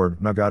this tour,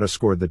 Nagata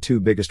scored the 2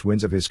 biggest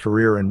wins of his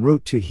career en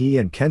route to he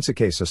and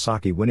Kensuke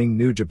Sasaki winning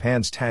New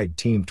Japan's tag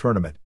team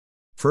tournament.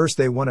 First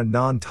they won a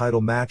non-title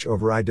match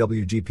over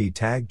IWGP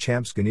Tag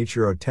Champs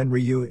Genichiro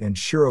Tenryu and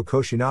Shiro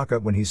Koshinaka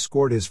when he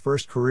scored his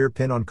first career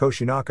pin on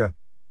Koshinaka,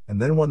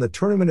 and then won the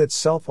tournament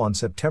itself on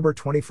September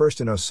 21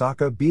 in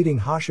Osaka,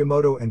 beating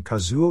Hashimoto and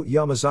Kazuo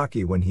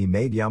Yamazaki when he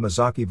made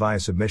Yamazaki via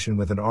submission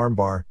with an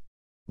armbar.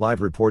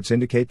 Live reports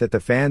indicate that the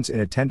fans in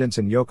attendance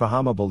in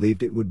Yokohama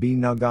believed it would be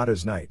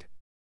Nagata's night.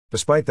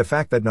 Despite the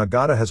fact that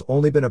Nagata has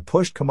only been a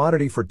pushed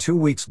commodity for 2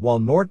 weeks while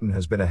Norton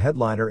has been a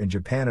headliner in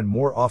Japan and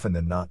more often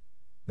than not,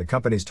 the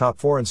company's top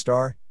foreign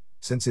star,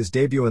 since his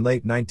debut in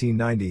late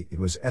 1990, it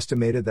was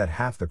estimated that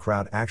half the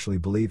crowd actually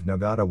believed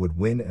Nagata would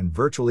win and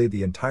virtually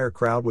the entire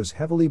crowd was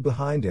heavily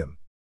behind him.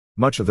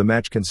 Much of the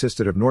match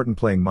consisted of Norton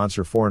playing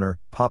Monster Foreigner,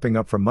 popping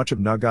up from much of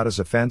Nagata's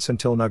offense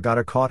until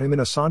Nagata caught him in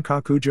a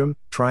Sankakujum,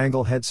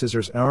 triangle head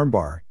scissors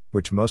armbar,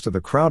 which most of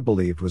the crowd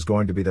believed was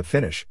going to be the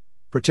finish,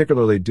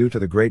 particularly due to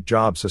the great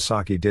job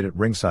Sasaki did at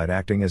ringside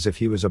acting as if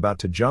he was about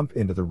to jump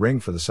into the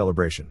ring for the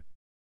celebration.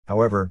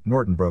 However,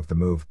 Norton broke the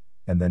move,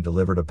 and then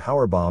delivered a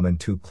powerbomb and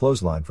 2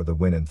 clothesline for the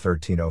win in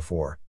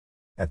 13:04.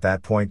 At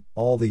that point,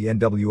 all the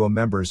NWO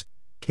members,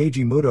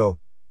 Keiji Muto,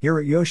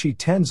 Hiroyoshi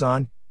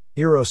Tenzan,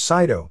 Hiro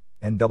Saito,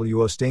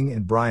 NWO Sting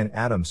and Bryan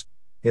Adams,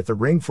 hit the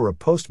ring for a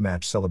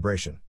post-match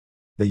celebration.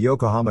 The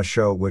Yokohama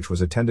show, which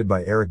was attended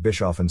by Eric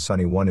Bischoff and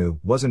Sonny Wanu,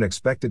 wasn't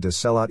expected to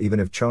sell out even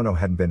if Chono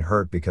hadn't been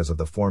hurt because of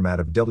the format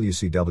of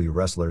WCW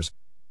wrestlers,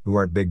 who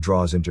aren't big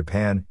draws in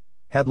Japan,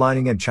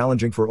 headlining and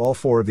challenging for all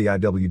 4 of the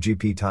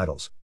IWGP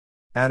titles.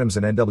 Adams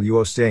and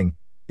NWO Sting.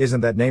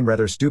 Isn't that name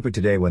rather stupid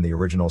today when the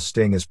original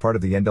Sting is part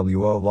of the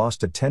NWO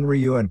lost to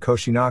Tenryu and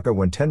Koshinaka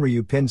when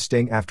Tenryu pinned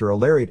Sting after a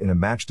lariat in a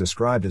match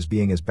described as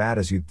being as bad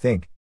as you'd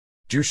think?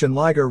 Jushin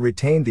Liger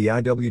retained the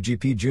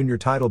IWGP Junior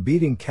title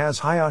beating Kaz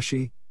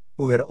Hayashi,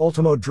 who had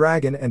Ultimo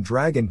Dragon and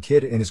Dragon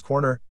Kid in his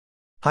corner.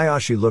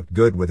 Hayashi looked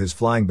good with his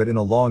flying, but in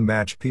a long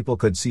match people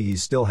could see he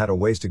still had a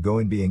ways to go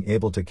in being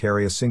able to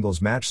carry a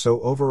singles match, so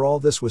overall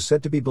this was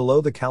said to be below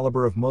the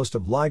caliber of most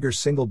of Liger's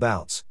single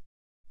bouts.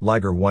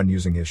 Liger won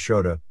using his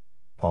Shota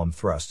palm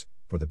thrust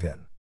for the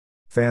pin.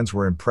 Fans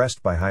were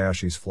impressed by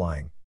Hayashi's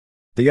flying.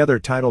 The other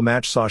title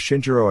match saw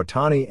Shinjiro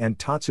Otani and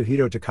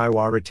Tatsuhito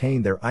Takaiwa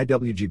retain their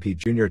IWGP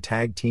Junior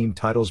Tag Team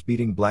titles,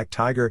 beating Black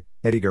Tiger,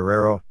 Eddie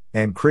Guerrero,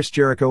 and Chris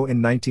Jericho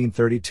in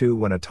 1932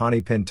 when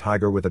Otani pinned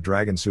Tiger with a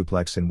dragon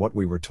suplex in what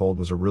we were told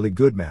was a really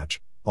good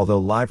match, although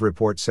live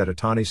reports said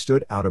Otani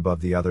stood out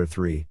above the other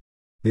three.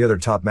 The other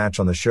top match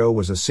on the show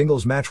was a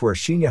singles match where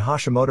Shinya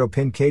Hashimoto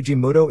pinned Keiji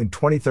Muto in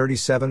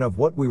 2037 of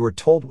what we were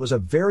told was a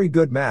very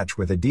good match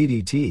with a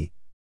DDT.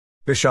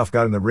 Bischoff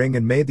got in the ring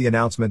and made the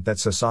announcement that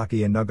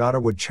Sasaki and Nagata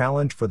would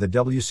challenge for the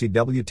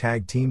WCW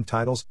Tag Team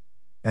titles,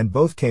 and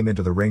both came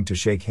into the ring to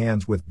shake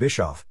hands with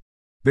Bischoff.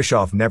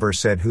 Bischoff never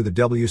said who the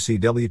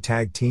WCW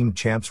Tag Team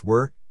champs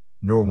were,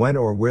 nor when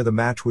or where the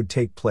match would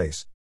take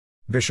place.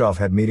 Bischoff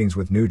had meetings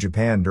with New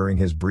Japan during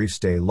his brief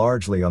stay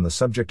largely on the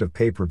subject of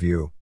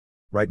pay-per-view.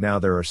 Right now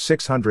there are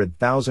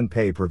 600,000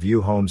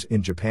 pay-per-view homes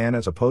in Japan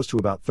as opposed to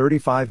about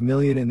 35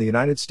 million in the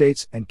United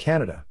States and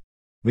Canada.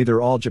 Neither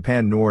All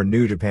Japan nor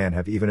New Japan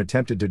have even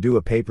attempted to do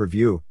a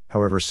pay-per-view,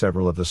 however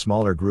several of the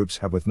smaller groups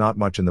have with not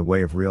much in the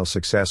way of real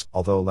success,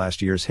 although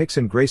last year's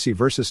Hickson Gracie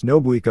vs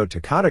Nobuhiko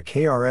Takada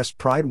KRS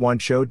Pride 1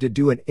 show did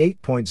do an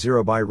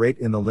 8.0 buy rate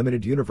in the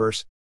limited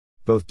universe.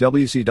 Both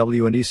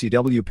WCW and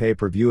ECW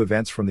pay-per-view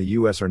events from the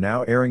US are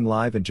now airing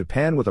live in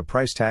Japan with a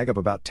price tag of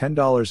about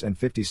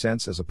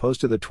 $10.50 as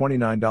opposed to the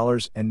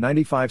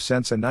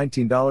 $29.95 and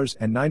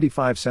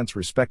 $19.95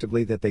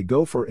 respectively that they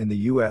go for in the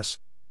US.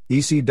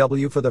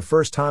 ECW for the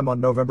first time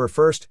on November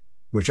 1st,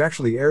 which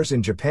actually airs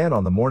in Japan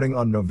on the morning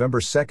on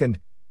November 2nd,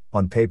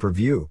 on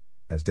pay-per-view,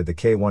 as did the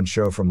K1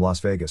 show from Las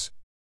Vegas.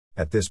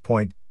 At this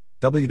point,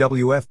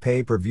 WWF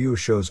pay-per-view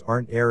shows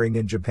aren't airing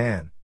in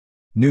Japan.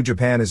 New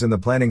Japan is in the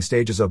planning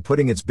stages of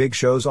putting its big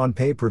shows on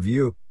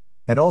pay-per-view,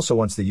 and also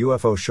wants the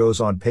UFO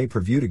shows on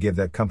pay-per-view to give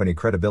that company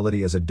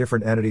credibility as a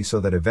different entity so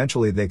that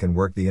eventually they can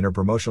work the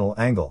interpromotional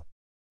angle.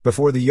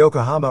 Before the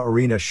Yokohama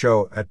Arena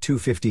show at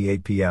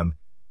 2:58 p.m.,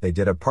 they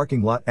did a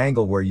parking lot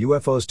angle where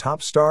UFO's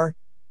top star,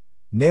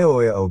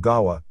 Naoya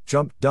Ogawa,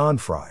 jumped Don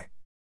Fry.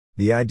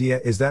 The idea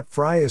is that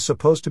Fry is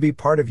supposed to be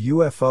part of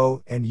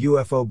UFO, and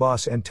UFO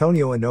boss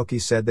Antonio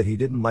Inoki said that he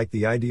didn't like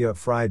the idea of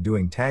Fry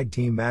doing tag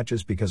team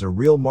matches because a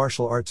real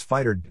martial arts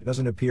fighter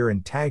doesn't appear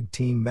in tag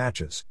team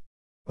matches.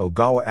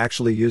 Ogawa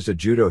actually used a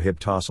judo hip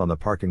toss on the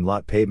parking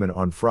lot pavement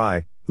on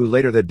Fry, who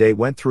later that day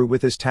went through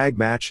with his tag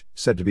match,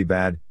 said to be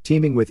bad,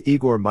 teaming with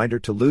Igor Minder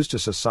to lose to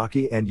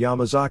Sasaki and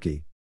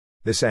Yamazaki.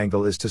 This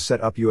angle is to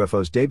set up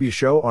UFO's debut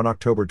show on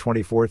October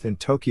 24th in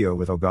Tokyo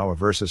with Ogawa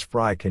vs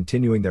Fry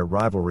continuing their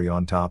rivalry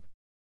on top.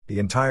 The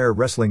entire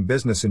wrestling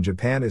business in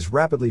Japan is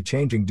rapidly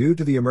changing due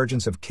to the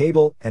emergence of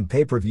cable, and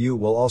pay-per-view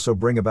will also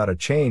bring about a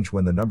change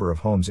when the number of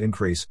homes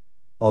increase,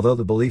 although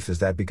the belief is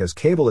that because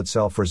cable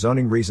itself for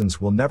zoning reasons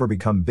will never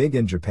become big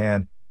in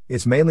Japan,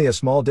 it's mainly a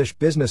small dish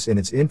business in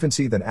its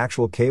infancy than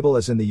actual cable,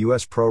 as in the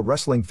US pro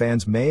wrestling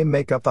fans may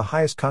make up the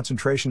highest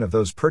concentration of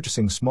those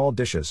purchasing small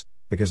dishes,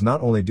 because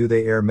not only do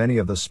they air many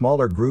of the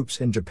smaller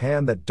groups in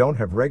Japan that don't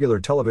have regular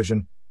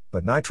television,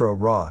 but Nitro,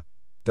 Raw,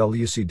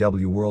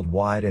 WCW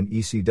Worldwide and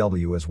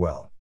ECW as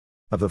well.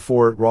 Of the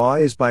four, Raw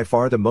is by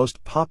far the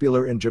most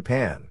popular in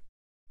Japan.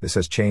 This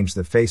has changed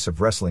the face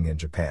of wrestling in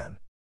Japan.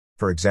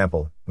 For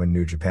example, when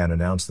New Japan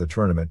announced the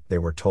tournament, they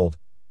were told,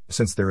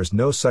 since there is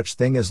no such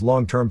thing as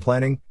long-term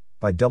planning,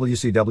 by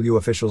WCW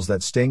officials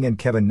that Sting and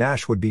Kevin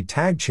Nash would be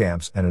tag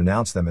champs and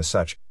announced them as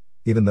such,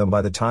 even though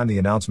by the time the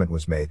announcement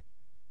was made,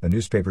 the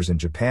newspapers in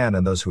Japan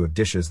and those who have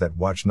dishes that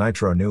watch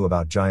Nitro knew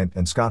about Giant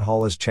and Scott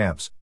Hall as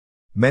champs.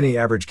 Many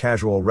average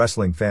casual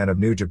wrestling fan of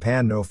New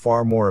Japan know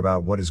far more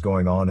about what is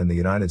going on in the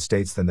United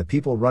States than the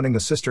people running the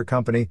sister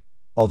company,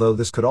 although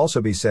this could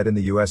also be said in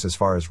the US as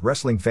far as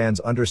wrestling fans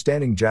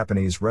understanding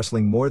Japanese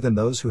wrestling more than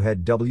those who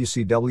had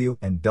WCW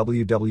and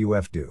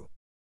WWF do.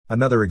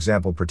 Another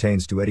example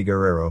pertains to Eddie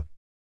Guerrero.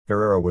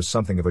 Guerrero was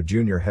something of a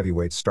junior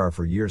heavyweight star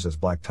for years as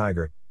Black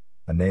Tiger,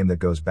 a name that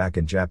goes back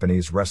in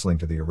Japanese wrestling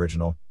to the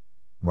original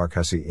Mark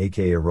Hussey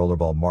aka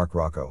Rollerball Mark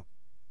Rocco,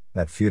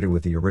 that feuded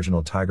with the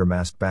original Tiger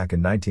Mask back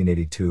in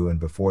 1982 and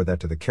before that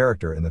to the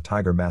character in the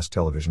Tiger Mask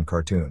television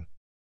cartoon.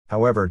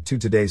 However, to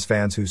today's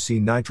fans who see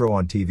Nitro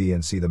on TV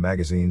and see the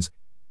magazines,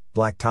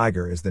 Black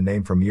Tiger is the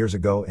name from years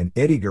ago and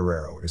Eddie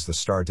Guerrero is the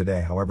star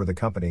today. However, the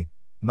company,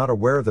 not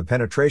aware of the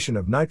penetration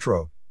of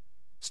Nitro,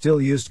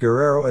 still used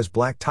Guerrero as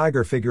Black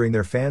Tiger, figuring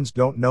their fans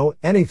don't know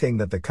anything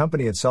that the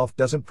company itself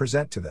doesn't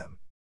present to them.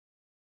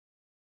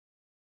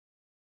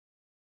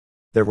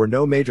 There were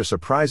no major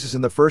surprises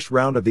in the first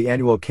round of the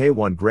annual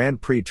K1 Grand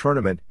Prix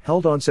tournament,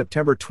 held on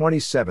September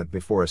 27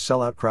 before a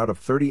sellout crowd of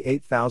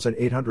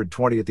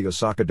 38,820 at the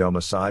Osaka Dome,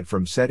 aside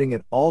from setting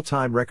an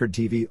all-time record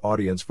TV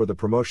audience for the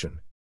promotion.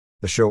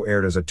 The show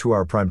aired as a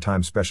 2-hour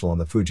primetime special on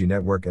the Fuji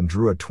network and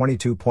drew a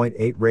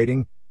 22.8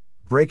 rating,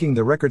 breaking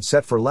the record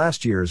set for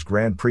last year's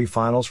Grand Prix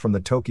finals from the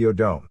Tokyo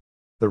Dome.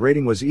 The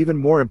rating was even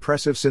more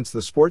impressive since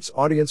the sports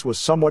audience was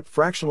somewhat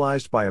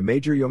fractionalized by a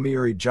major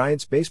Yomiuri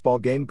Giants baseball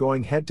game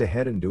going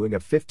head-to-head and doing a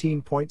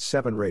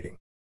 15.7 rating.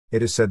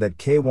 It is said that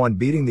K1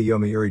 beating the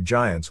Yomiuri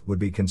Giants would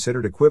be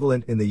considered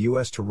equivalent in the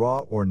US to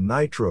Raw or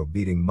Nitro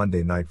beating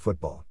Monday Night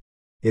Football.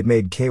 It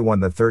made K1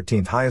 the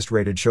 13th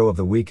highest-rated show of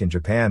the week in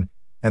Japan,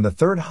 and the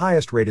third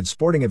highest-rated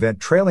sporting event,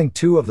 trailing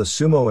two of the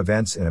sumo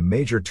events in a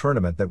major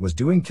tournament that was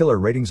doing killer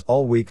ratings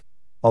all week,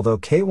 although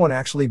K1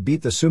 actually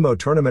beat the sumo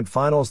tournament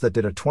finals that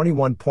did a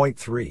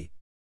 21.3.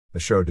 The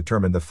show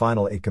determined the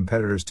final 8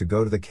 competitors to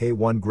go to the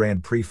K1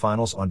 Grand Prix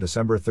finals on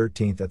December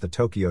 13th at the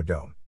Tokyo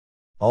Dome.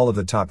 All of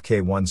the top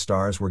K1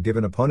 stars were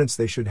given opponents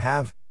they should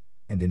have,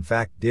 and in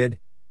fact did,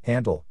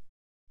 handle.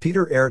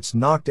 Peter Aerts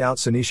knocked out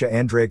Sinisa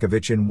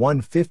Andrejkovic in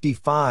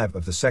 1:55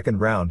 of the second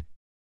round.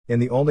 In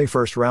the only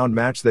first-round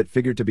match that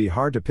figured to be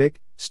hard to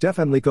pick,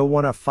 Stefan Liko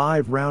won a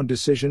 5-round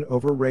decision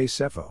over Ray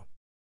Sefo.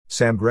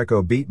 Sam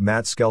Greco beat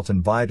Matt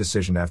Skelton via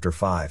decision after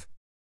 5.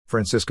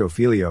 Francisco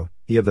Filio,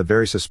 he of the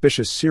very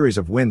suspicious series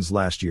of wins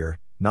last year,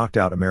 knocked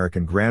out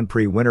American Grand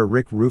Prix winner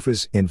Rick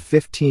Rufus in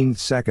 15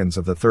 seconds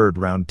of the third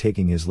round,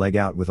 taking his leg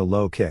out with a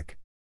low kick.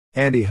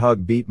 Andy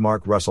Hug beat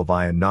Mark Russell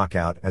via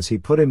knockout as he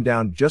put him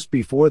down just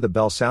before the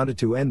bell sounded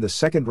to end the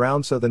second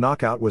round, so the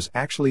knockout was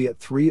actually at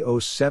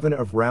 3:07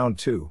 of round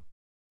 2.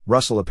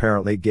 Russell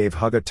apparently gave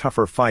Hug a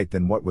tougher fight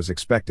than what was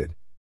expected.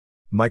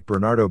 Mike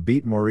Bernardo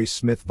beat Maurice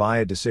Smith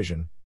via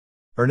decision.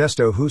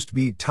 Ernesto Hoost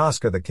beat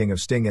Tosca the King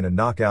of Sting in a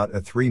knockout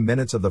at 3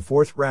 minutes of the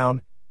fourth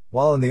round,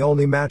 while in the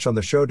only match on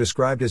the show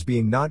described as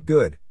being not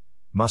good,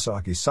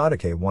 Masaaki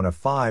Sadake won a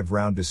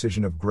 5-round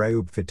decision of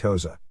Grayub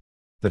Fitoza.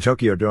 The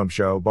Tokyo Dome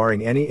show,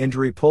 barring any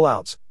injury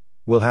pullouts,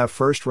 will have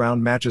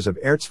first-round matches of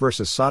Aerts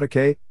vs.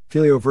 Sadake,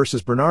 Filio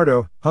vs.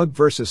 Bernardo, Hug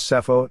vs.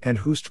 Sefo, and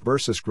Hoost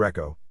vs.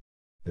 Greco.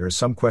 There is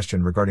some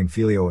question regarding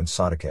Filio and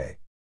Sadake.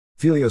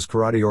 Filio's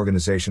karate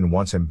organization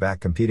wants him back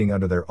competing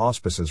under their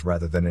auspices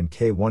rather than in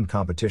K1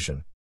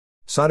 competition.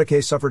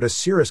 Sadake suffered a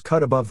serious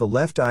cut above the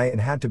left eye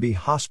and had to be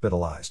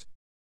hospitalized.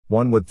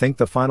 One would think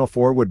the final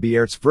 4 would be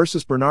Aerts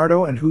vs.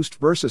 Bernardo and Hoost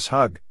vs.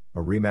 Hug, a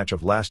rematch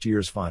of last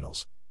year's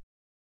finals.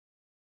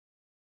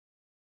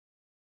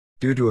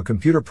 Due to a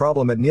computer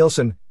problem at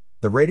Nielsen,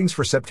 the ratings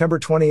for September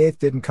 28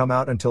 didn't come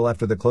out until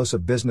after the close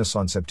of business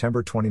on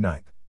September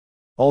 29.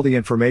 All the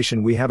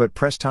information we have at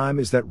press time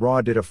is that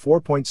Raw did a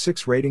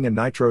 4.6 rating and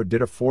Nitro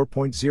did a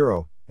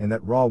 4.0, and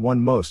that Raw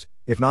won most,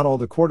 if not all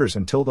the quarters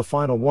until the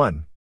final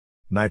one.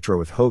 Nitro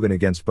with Hogan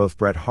against both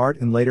Bret Hart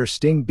and later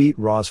Sting beat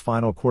Raw's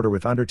final quarter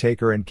with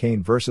Undertaker and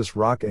Kane vs.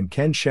 Rock and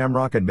Ken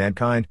Shamrock and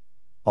Mankind,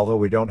 although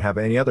we don't have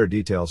any other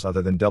details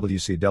other than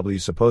WCW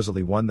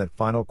supposedly won that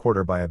final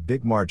quarter by a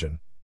big margin.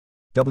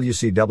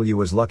 WCW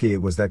was lucky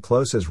it was that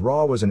close, as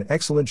Raw was an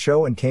excellent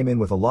show and came in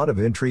with a lot of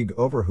intrigue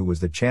over who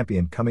was the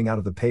champion coming out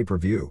of the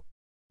pay-per-view.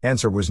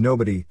 Answer was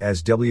nobody,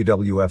 as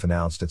WWF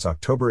announced its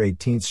October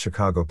 18th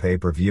Chicago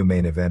pay-per-view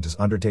main event as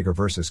Undertaker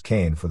vs.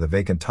 Kane for the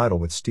vacant title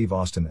with Steve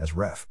Austin as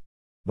ref.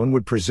 One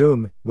would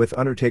presume, with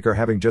Undertaker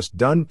having just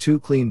done 2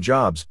 clean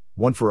jobs,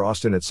 one for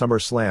Austin at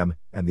SummerSlam,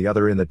 and the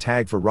other in the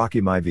tag for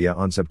Rocky Maivia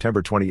on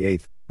September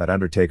 28, that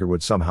Undertaker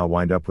would somehow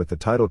wind up with the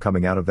title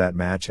coming out of that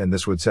match, and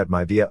this would set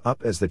Maivia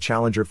up as the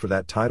challenger for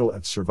that title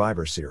at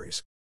Survivor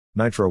Series.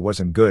 Nitro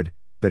wasn't good,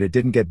 but it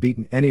didn't get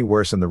beaten any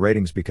worse in the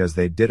ratings because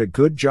they did a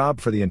good job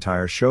for the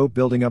entire show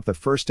building up the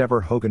first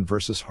ever Hogan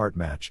vs. Hart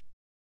match.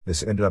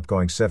 This ended up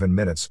going 7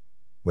 minutes,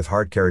 with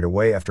Hart carried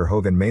away after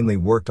Hogan mainly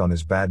worked on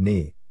his bad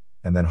knee,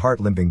 and then Hart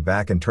limping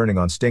back and turning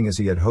on Sting as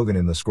he had Hogan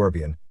in the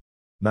Scorpion.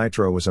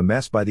 Nitro was a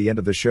mess by the end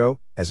of the show,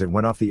 as it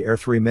went off the air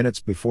 3 minutes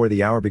before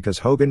the hour because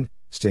Hogan,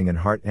 Sting and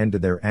Hart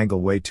ended their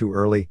angle way too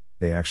early.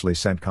 They actually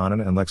sent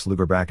Conan and Lex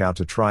Luger back out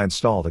to try and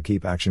stall to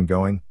keep action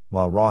going,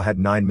 while Raw had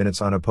 9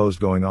 minutes unopposed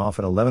going off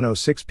at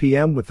 11:06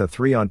 p.m. with the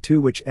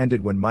 3-on-2 which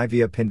ended when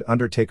Maivia pinned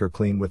Undertaker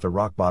clean with the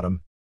rock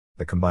bottom.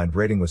 The combined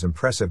rating was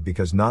impressive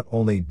because not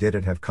only did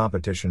it have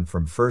competition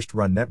from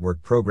first-run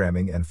network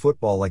programming and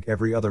football like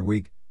every other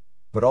week,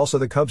 but also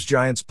the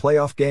Cubs-Giants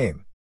playoff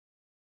game.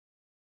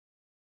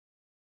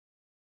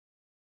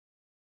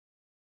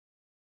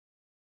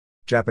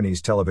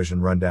 Japanese television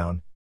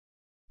rundown.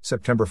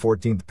 September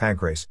 14th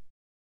Pancrase.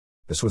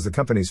 This was the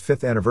company's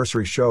 5th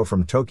anniversary show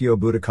from Tokyo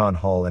Budokan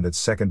Hall and its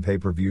second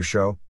pay-per-view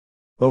show.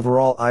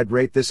 Overall, I'd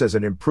rate this as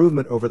an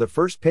improvement over the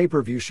first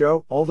pay-per-view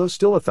show, although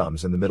still a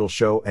thumbs in the middle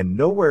show and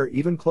nowhere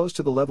even close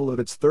to the level of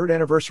its 3rd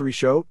anniversary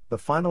show, the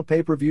final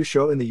pay-per-view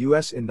show in the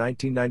US in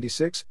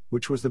 1996,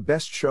 which was the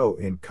best show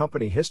in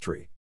company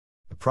history.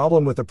 The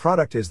problem with the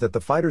product is that the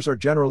fighters are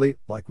generally,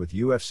 like with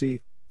UFC,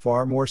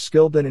 far more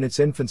skilled than in its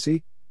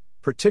infancy,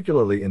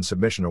 particularly in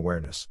submission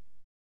awareness.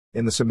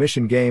 In the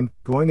submission game,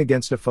 going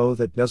against a foe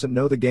that doesn't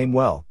know the game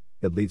well,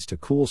 it leads to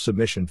cool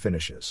submission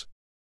finishes.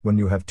 When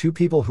you have two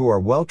people who are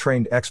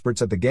well-trained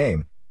experts at the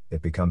game,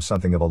 it becomes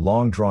something of a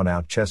long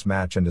drawn-out chess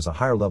match and is a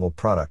higher-level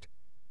product,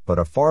 but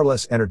a far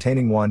less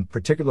entertaining one,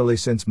 particularly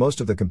since most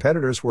of the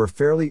competitors were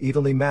fairly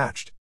evenly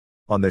matched.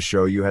 On this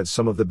show you had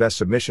some of the best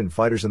submission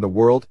fighters in the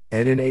world,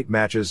 and in 8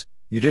 matches,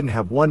 you didn't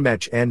have one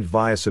match end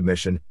via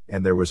submission,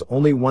 and there was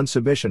only one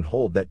submission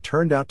hold that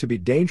turned out to be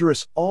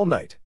dangerous all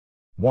night.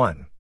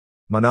 1.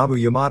 Manabu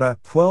Yamada,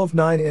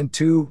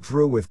 12-9-2,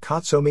 drew with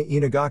Katsuomi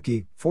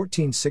Inagaki,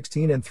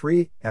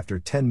 14-16-3, after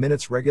 10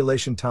 minutes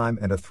regulation time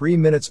and a 3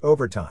 minutes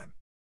overtime.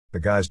 The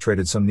guys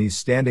traded some knees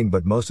standing,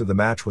 but most of the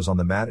match was on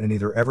the mat and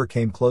neither ever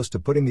came close to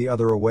putting the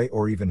other away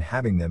or even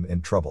having them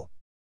in trouble.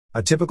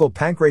 A typical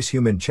pancrase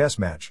human chess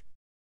match.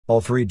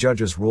 All 3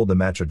 judges ruled the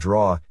match a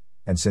draw,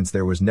 and since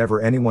there was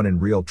never anyone in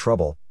real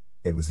trouble,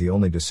 it was the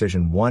only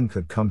decision one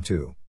could come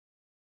to.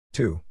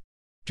 2.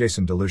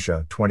 Jason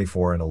DeLucia,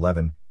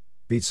 24-11,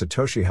 beat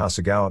Satoshi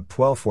Hasegawa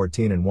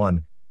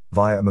 12-14-1,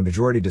 via a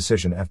majority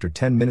decision after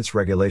 10 minutes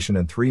regulation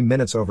and 3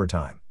 minutes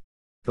overtime.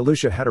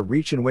 DeLucia had a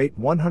reach and weight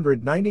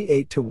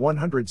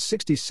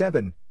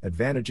 198-167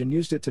 advantage and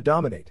used it to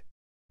dominate.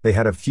 They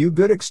had a few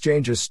good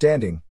exchanges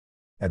standing.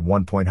 At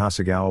one point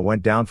Hasegawa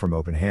went down from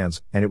open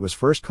hands, and it was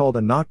first called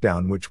a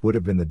knockdown, which would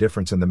have been the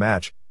difference in the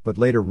match, but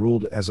later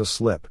ruled as a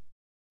slip.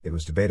 It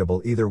was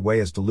debatable either way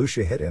as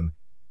DeLucia hit him,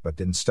 but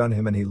didn't stun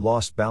him and he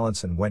lost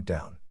balance and went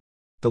down.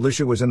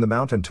 DeLucia was in the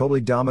mount and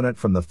totally dominant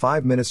from the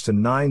 5 minutes to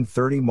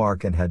 9:30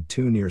 mark and had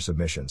 2 near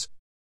submissions.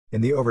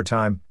 In the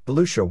overtime,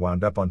 DeLucia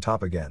wound up on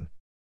top again.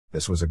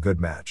 This was a good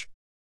match.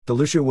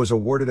 DeLucia was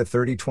awarded a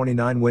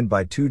 30-29 win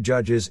by 2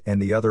 judges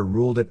and the other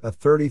ruled it a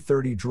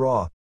 30-30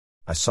 draw.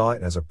 I saw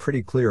it as a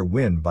pretty clear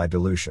win by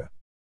DeLucia.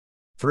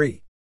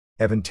 3.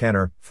 Evan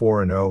Tanner,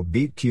 4-0,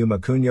 beat Kyuma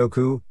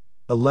Kunyoku,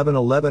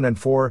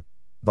 11-11-4,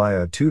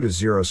 via a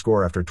 2-0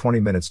 score after 20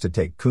 minutes to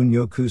take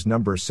Kunyoku's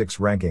number 6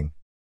 ranking.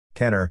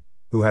 Tanner,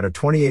 who had a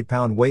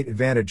 28-pound weight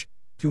advantage,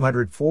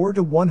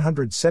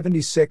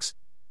 204-176,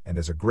 and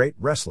is a great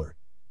wrestler,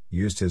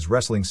 used his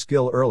wrestling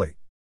skill early.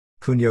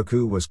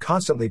 Kunyoku was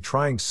constantly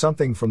trying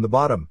something from the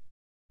bottom.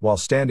 While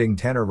standing,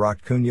 Tanner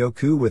rocked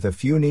Kunyoku with a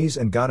few knees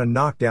and got a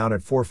knockdown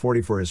at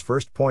 4:40 for his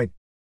first point.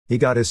 He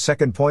got his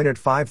second point at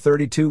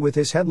 5:32 with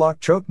his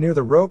headlock choke near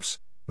the ropes,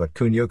 but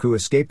Kunyoku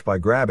escaped by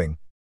grabbing.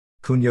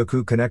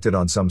 Kunyoku connected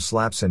on some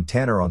slaps and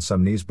Tanner on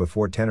some knees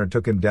before Tanner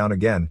took him down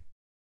again.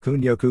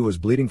 Kunyoku was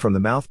bleeding from the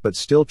mouth but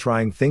still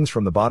trying things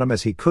from the bottom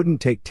as he couldn't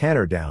take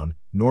Tanner down,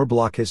 nor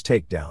block his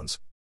takedowns.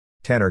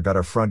 Tanner got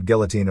a front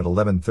guillotine at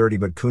 11:30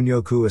 but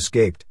Kunyoku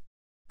escaped.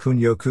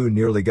 Kunyoku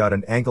nearly got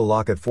an ankle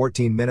lock at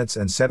 14 minutes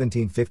and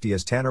 17:50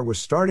 as Tanner was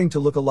starting to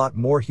look a lot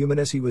more human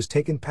as he was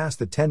taken past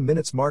the 10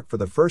 minutes mark for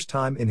the first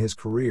time in his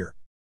career.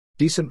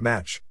 Decent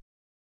match.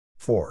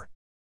 4.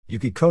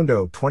 Yuki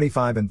Kondo,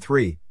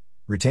 25-3,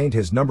 retained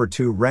his number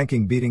 2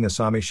 ranking, beating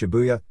Asami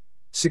Shibuya,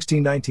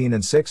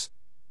 16-19-6,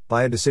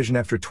 by a decision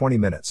after 20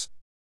 minutes.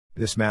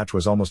 This match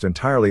was almost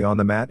entirely on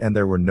the mat and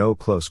there were no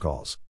close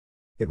calls.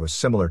 It was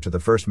similar to the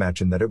first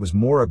match in that it was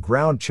more a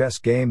ground chess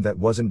game that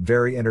wasn't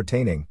very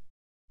entertaining.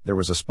 There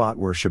was a spot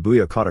where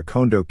Shibuya caught a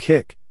Kondo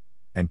kick,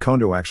 and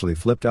Kondo actually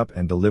flipped up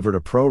and delivered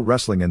a pro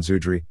wrestling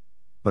enzudri,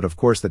 but of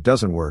course that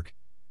doesn't work,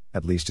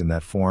 at least in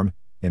that form,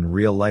 in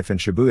real life, and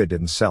Shibuya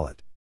didn't sell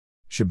it.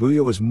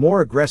 Shibuya was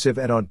more aggressive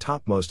and on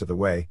top most of the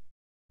way.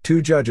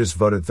 2 judges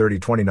voted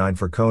 30-29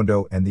 for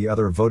Kondo and the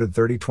other voted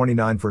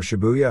 30-29 for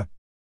Shibuya.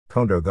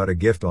 Kondo got a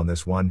gift on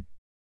this one.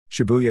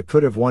 Shibuya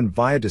could have won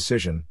via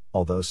decision,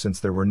 although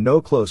since there were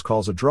no close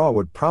calls a draw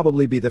would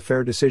probably be the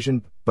fair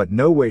decision, but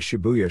no way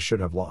Shibuya should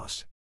have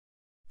lost.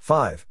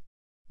 5.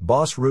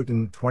 Boss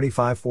Rutan,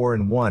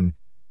 25-4-1,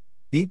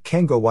 beat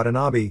Kengo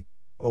Watanabe,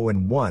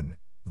 0-1,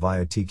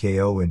 via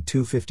TKO in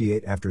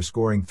 2:58 after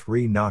scoring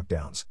 3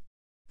 knockdowns.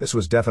 This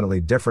was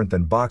definitely different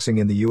than boxing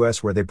in the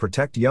US, where they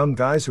protect young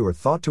guys who are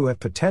thought to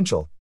have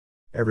potential.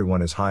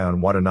 Everyone is high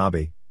on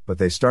Watanabe, but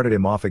they started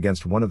him off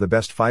against one of the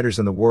best fighters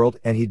in the world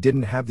and he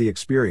didn't have the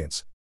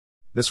experience.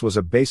 This was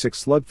a basic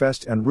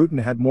slugfest and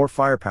Rutan had more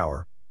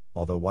firepower,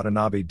 although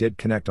Watanabe did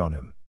connect on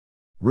him.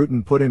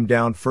 Rutan put him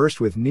down first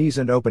with knees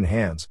and open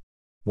hands.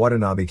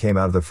 Watanabe came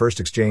out of the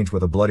first exchange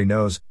with a bloody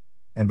nose,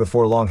 and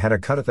before long had a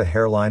cut at the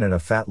hairline and a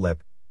fat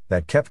lip,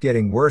 that kept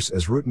getting worse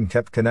as Rutan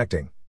kept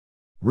connecting.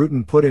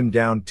 Rutan put him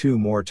down 2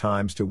 more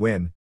times to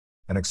win.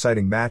 An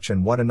exciting match,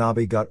 and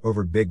Watanabe got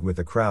over big with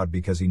the crowd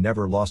because he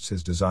never lost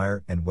his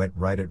desire and went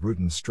right at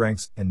Rutan's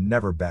strengths and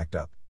never backed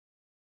up.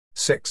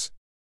 6.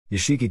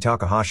 Yoshiki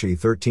Takahashi,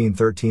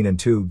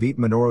 13-13-2, beat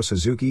Minoru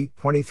Suzuki,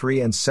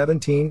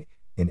 23-17,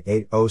 in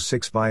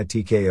 8:06 via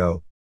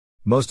TKO.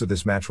 Most of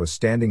this match was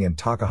standing and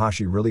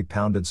Takahashi really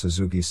pounded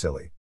Suzuki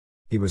silly.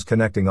 He was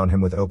connecting on him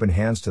with open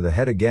hands to the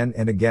head again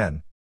and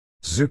again.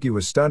 Suzuki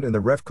was stunned and the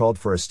ref called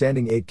for a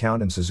standing 8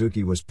 count, and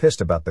Suzuki was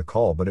pissed about the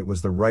call, but it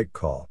was the right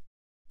call.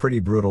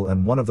 Pretty brutal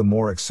and one of the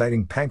more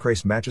exciting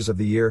pancrase matches of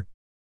the year.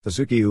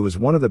 Suzuki, who was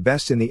one of the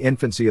best in the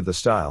infancy of the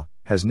style,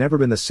 has never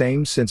been the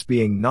same since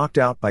being knocked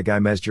out by Guy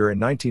Mesger in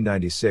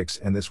 1996,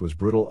 and this was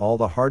brutal, all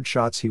the hard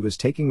shots he was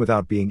taking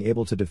without being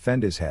able to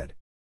defend his head.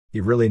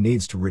 He really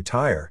needs to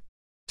retire.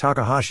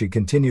 Takahashi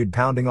continued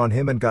pounding on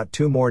him and got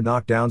 2 more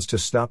knockdowns to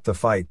stop the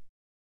fight.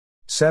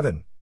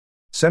 7.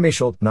 Semi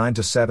Schultz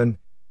 9-7,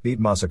 beat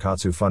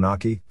Masakatsu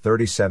Funaki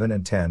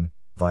 37-10,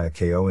 via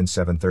KO in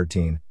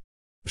 7-13.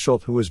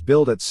 Schultz, who was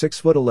billed at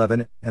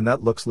 6'11", and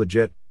that looks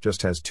legit,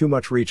 just has too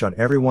much reach on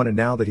everyone, and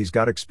now that he's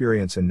got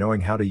experience in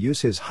knowing how to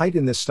use his height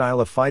in this style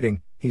of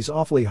fighting, he's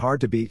awfully hard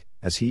to beat,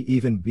 as he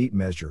even beat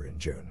Mesger in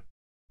June.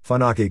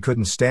 Funaki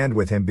couldn't stand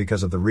with him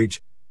because of the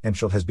reach, and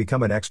Schultz has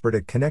become an expert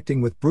at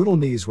connecting with brutal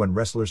knees when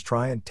wrestlers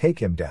try and take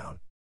him down.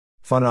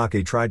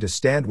 Funaki tried to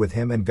stand with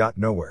him and got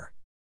nowhere.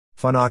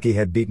 Funaki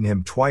had beaten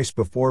him twice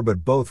before,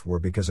 but both were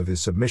because of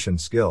his submission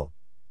skill.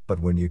 But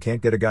when you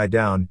can't get a guy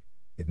down,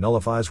 it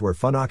nullifies where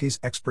Funaki's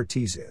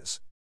expertise is.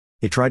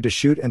 He tried to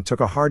shoot and took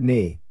a hard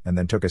knee, and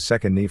then took a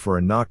second knee for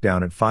a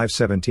knockdown at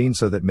 5-17,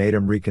 so that made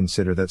him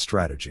reconsider that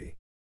strategy.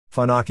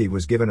 Funaki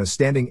was given a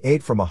standing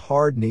 8 from a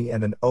hard knee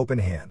and an open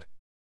hand.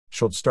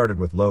 Schultz started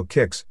with low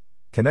kicks,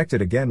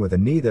 connected again with a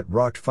knee that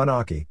rocked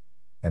Funaki,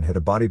 and hit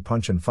a body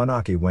punch, and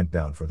Funaki went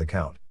down for the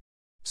count.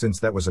 Since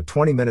that was a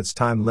 20 minutes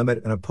time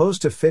limit and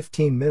opposed to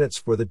 15 minutes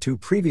for the 2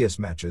 previous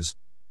matches,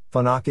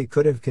 Funaki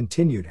could have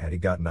continued had he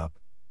gotten up,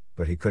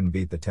 but he couldn't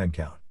beat the 10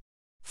 count.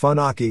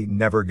 Funaki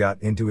never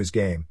got into his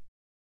game.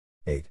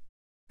 8.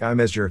 Guy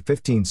Mesger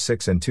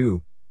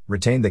 15-6-2,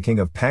 retained the King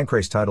of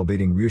Pancrase title,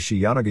 beating Ryushi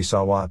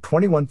Yanagisawa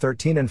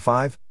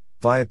 21-13-5,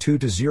 via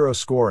 2-0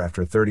 score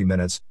after 30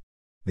 minutes.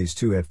 These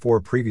two had 4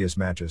 previous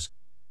matches,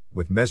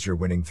 with Mesger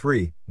winning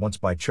 3, once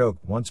by choke,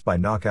 once by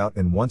knockout,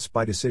 and once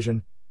by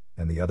decision,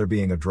 and the other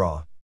being a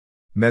draw.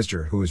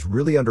 Mesger, who is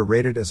really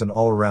underrated as an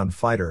all-around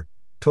fighter,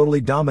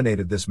 totally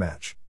dominated this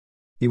match.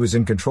 He was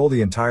in control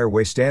the entire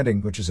way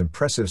standing, which is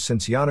impressive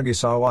since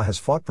Yanagisawa has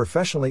fought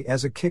professionally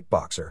as a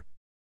kickboxer.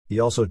 He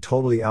also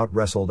totally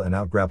out-wrestled and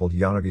out-grappled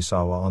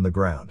Yanagisawa on the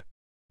ground.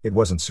 It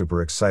wasn't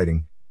super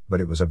exciting, but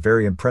it was a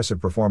very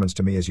impressive performance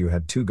to me, as you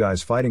had 2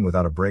 guys fighting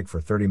without a break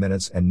for 30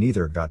 minutes and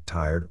neither got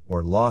tired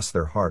or lost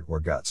their heart or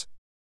guts.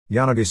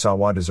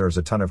 Yanagisawa deserves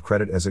a ton of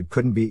credit, as it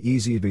couldn't be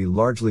easy to be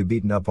largely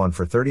beaten up on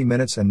for 30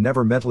 minutes and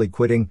never mentally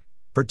quitting,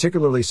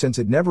 particularly since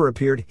it never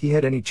appeared he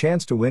had any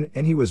chance to win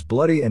and he was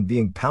bloody and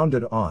being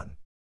pounded on.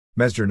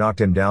 Mesger knocked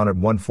him down at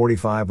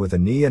 145 with a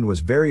knee and was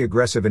very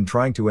aggressive in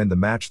trying to end the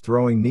match,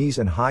 throwing knees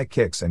and high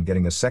kicks and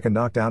getting a second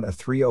knockdown at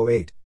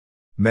 308.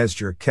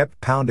 Mesger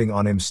kept pounding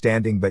on him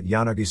standing, but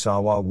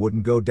Yanagisawa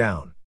wouldn't go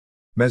down.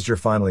 Mesger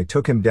finally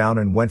took him down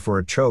and went for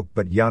a choke,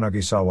 but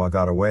Yanagisawa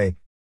got away.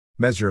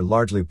 Mesger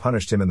largely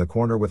punished him in the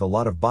corner with a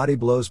lot of body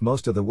blows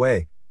most of the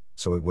way,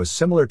 so it was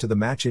similar to the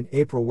match in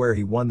April where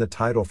he won the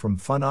title from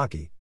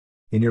Funaki.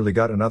 He nearly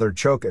got another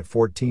choke at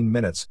 14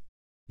 minutes.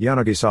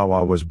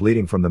 Yanagisawa was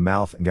bleeding from the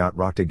mouth and got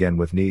rocked again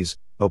with knees,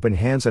 open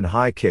hands and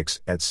high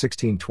kicks at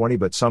 16-20,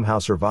 but somehow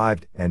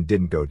survived and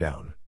didn't go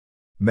down.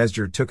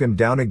 Mesger took him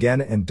down again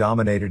and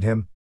dominated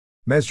him.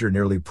 Mesger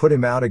nearly put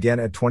him out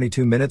again at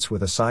 22 minutes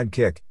with a side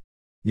kick.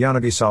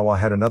 Yanagisawa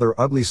had another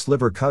ugly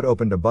sliver cut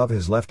opened above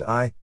his left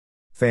eye.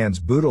 Fans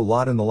booed a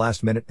lot in the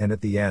last minute and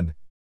at the end.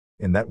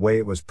 In that way,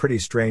 it was pretty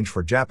strange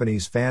for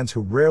Japanese fans,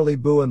 who rarely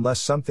boo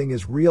unless something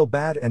is real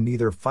bad, and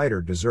neither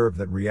fighter deserved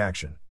that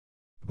reaction.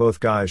 Both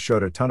guys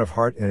showed a ton of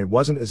heart, and it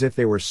wasn't as if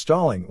they were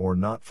stalling or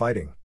not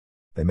fighting.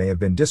 They may have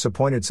been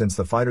disappointed since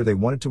the fighter they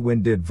wanted to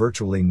win did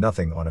virtually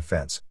nothing on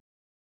offense.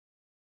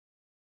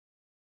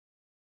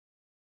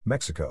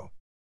 Mexico.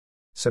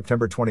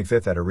 September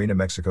 25th at Arena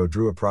Mexico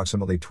drew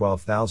approximately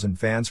 12,000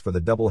 fans for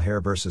the double hair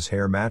versus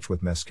hair match,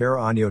 with Mezquera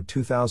Año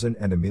 2000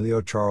 and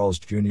Emilio Charles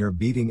Jr.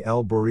 beating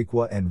El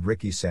Boricua and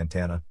Ricky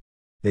Santana.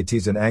 They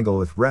teased an angle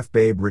with ref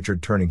Babe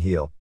Richard turning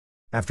heel.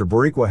 After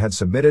Boricua had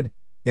submitted,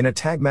 in a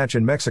tag match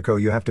in Mexico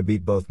you have to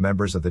beat both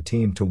members of the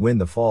team to win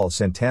the fall.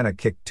 Santana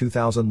kicked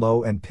 2000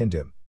 low and pinned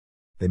him.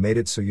 They made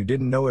it so you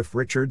didn't know if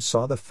Richard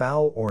saw the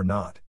foul or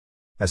not.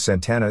 As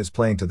Santana is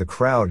playing to the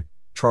crowd,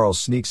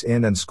 Charles sneaks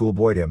in and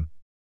schoolboyed him.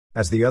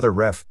 As the other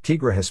ref,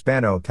 Tigre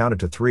Hispano, counted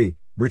to 3,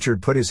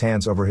 Richard put his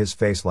hands over his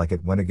face like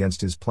it went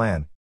against his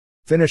plan.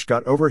 Finish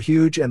got over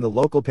huge, and the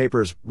local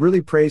papers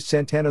really praised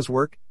Santana's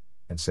work,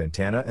 and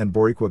Santana and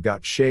Boricua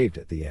got shaved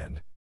at the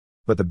end.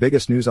 But the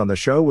biggest news on the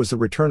show was the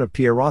return of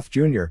Pierroth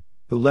Jr.,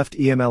 who left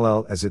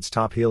EMLL as its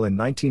top heel in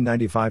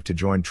 1995 to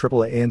join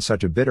AAA in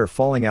such a bitter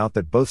falling out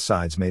that both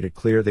sides made it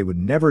clear they would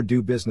never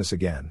do business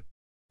again.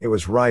 It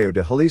was Rayo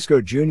de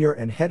Jalisco Jr.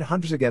 and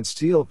Headhunters against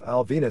Steel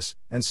Alvinas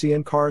and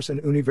Cien Cars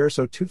and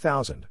Universo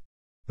 2000.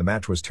 The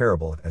match was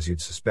terrible, as you'd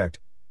suspect,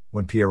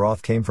 when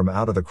Pierroth came from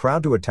out of the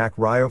crowd to attack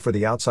Rayo for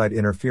the outside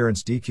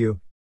interference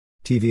DQ.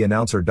 TV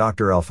announcer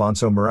Dr.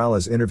 Alfonso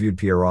Morales interviewed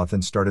Pierroth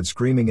and started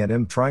screaming at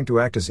him, trying to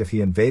act as if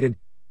he invaded,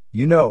 the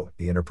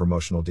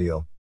interpromotional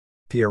deal.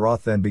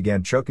 Pierroth then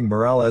began choking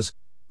Morales,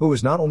 who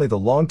was not only the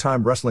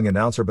longtime wrestling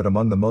announcer but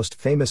among the most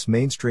famous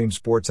mainstream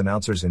sports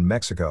announcers in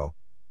Mexico,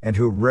 and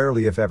who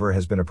rarely if ever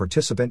has been a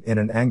participant in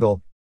an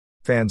angle.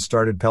 Fans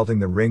started pelting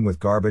the ring with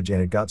garbage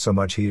and it got so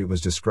much heat it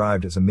was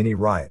described as a mini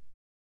riot.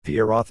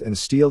 Pierroth and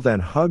Steele then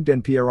hugged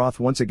and Pierroth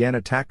once again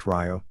attacked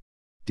Rayo.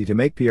 To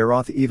make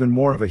Pierroth even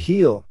more of a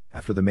heel,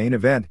 after the main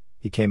event,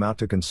 he came out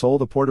to console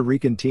the Puerto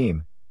Rican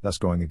team, thus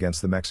going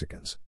against the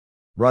Mexicans.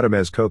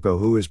 Radamés Coco,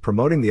 who is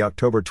promoting the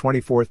October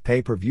 24th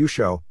pay-per-view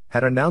show,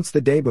 had announced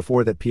the day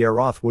before that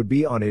Pierroth would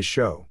be on his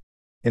show.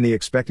 In the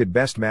expected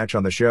best match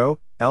on the show,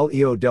 El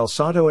Hijo del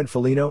Santo and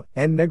Felino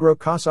and Negro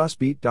Casas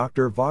beat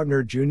Dr.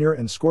 Wagner Jr.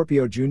 and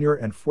Scorpio Jr.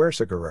 and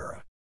Fuerza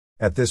Guerrera.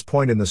 At this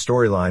point in the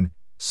storyline,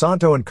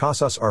 Santo and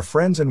Casas are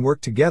friends and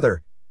work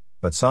together,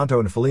 but Santo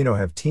and Felino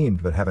have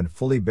teamed but haven't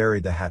fully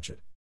buried the hatchet.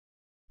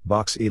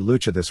 Box y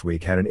Lucha this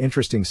week had an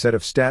interesting set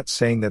of stats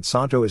saying that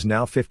Santo is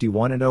now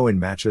 51-0 in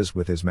matches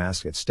with his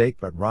mask at stake,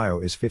 but Rayo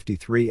is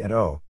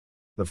 53-0.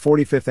 The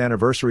 45th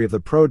anniversary of the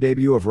pro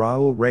debut of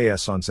Raul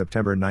Reyes on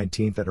September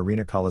 19th at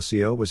Arena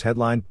Coliseo was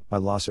headlined by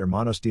Los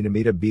Hermanos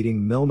Dinamita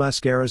beating Mil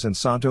Mascaras and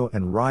Santo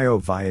and Rayo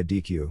via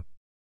DQ.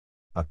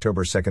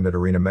 October 2nd at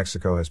Arena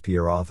Mexico has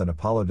Pierroth and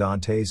Apollo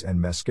Dantes and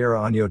Mascara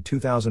Año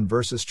 2000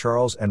 vs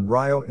Charles and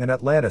Rayo and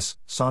Atlantis,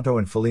 Santo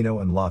and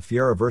Felino and La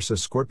Fiera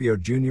vs Scorpio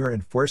Jr.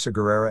 and Fuerza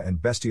Guerrera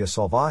and Bestia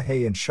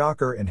Salvaje and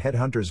Shocker and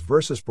Headhunters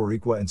vs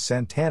Boricua and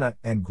Santana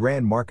and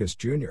Gran Marcus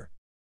Jr.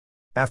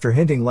 After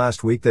hinting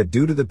last week that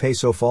due to the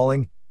peso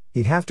falling,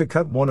 he'd have to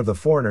cut one of the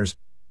foreigners,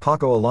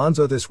 Paco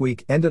Alonso this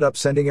week ended up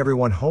sending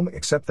everyone home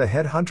except the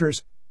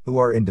Headhunters, who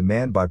are in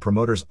demand by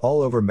promoters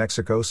all over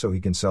Mexico so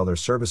he can sell their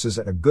services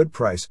at a good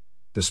price,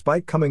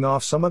 despite coming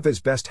off some of his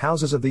best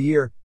houses of the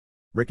year.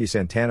 Ricky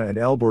Santana and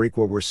El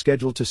Boricua were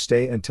scheduled to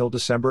stay until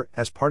December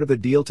as part of the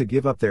deal to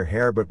give up their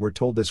hair, but were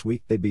told this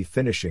week they'd be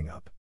finishing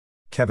up.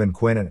 Kevin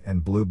Quinn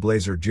and Blue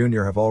Blazer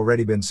Jr. have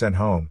already been sent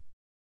home.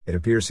 It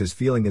appears his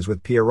feeling is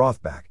with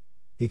Pierroth back.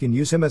 He can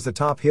use him as the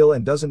top heel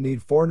and doesn't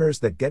need foreigners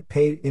that get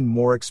paid in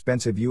more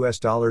expensive US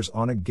dollars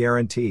on a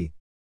guarantee.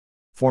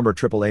 Former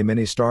AAA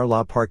mini-star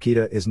La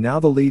Parquita is now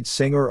the lead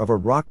singer of a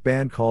rock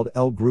band called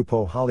El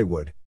Grupo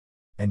Hollywood.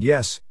 And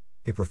yes,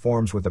 he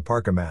performs with the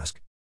parka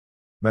mask.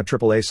 My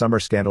AAA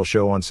Summer Scandal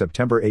show on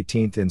September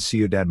 18th in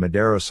Ciudad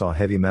Madero saw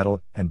Heavy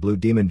Metal and Blue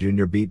Demon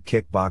Jr. beat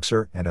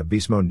Kickboxer and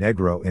Abismo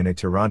Negro in a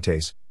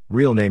Tirantes,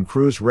 real name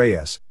Cruz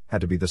Reyes,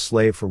 had to be the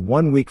slave for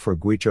 1 week for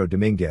Guicho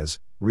Dominguez,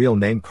 real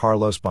name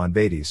Carlos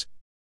Bonvades.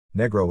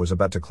 Negro was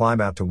about to climb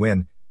out to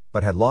win,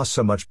 but had lost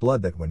so much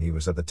blood that when he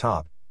was at the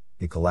top,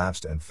 he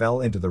collapsed and fell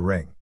into the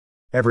ring.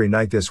 Every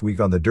night this week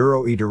on the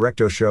Duro y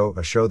Directo show,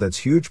 a show that's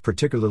huge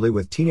particularly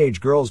with teenage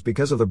girls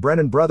because of the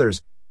Brennan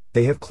brothers,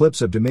 they have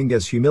clips of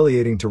Dominguez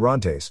humiliating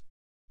Tirantes.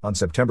 On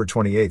September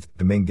 28th,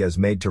 Dominguez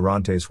made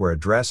Tirantes wear a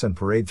dress and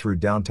parade through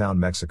downtown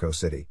Mexico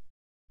City.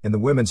 In the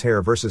women's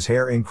hair versus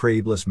hair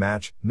Increíbles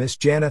match, Miss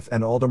Janeth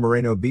and Alda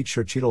Moreno beat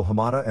Xochitl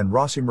Hamada and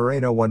Rossi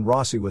Moreno when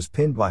Rossi was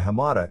pinned by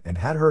Hamada and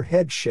had her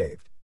head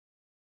shaved.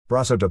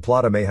 Brazo de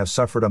Plata may have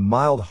suffered a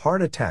mild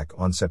heart attack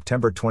on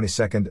September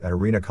 22nd at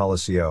Arena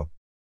Coliseo.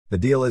 The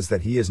deal is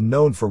that he is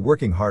known for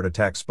working heart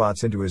attack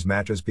spots into his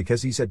matches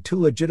because he's had 2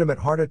 legitimate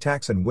heart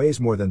attacks and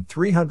weighs more than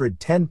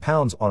 310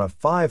 pounds on a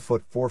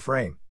 5'4"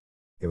 frame.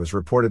 It was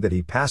reported that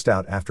he passed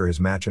out after his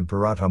match and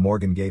Pirata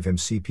Morgan gave him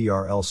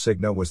CPR. El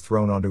Signo was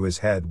thrown onto his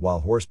head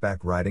while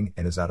horseback riding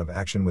and is out of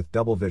action with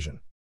double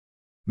vision.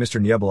 Mr.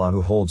 Niebla,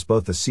 who holds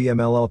both the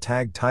CMLL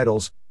tag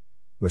titles,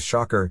 with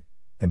Shocker,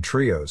 and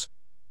Trios,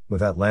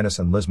 with Atlantis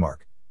and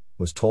Lismark,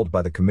 was told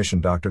by the commission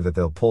doctor that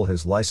they'll pull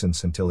his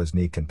license until his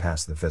knee can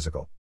pass the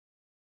physical.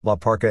 La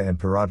Parca and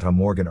Pirata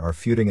Morgan are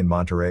feuding in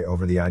Monterrey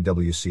over the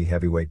IWC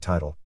heavyweight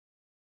title.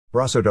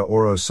 Brazo de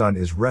Oro's son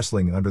is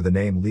wrestling under the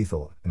name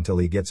Lethal until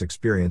he gets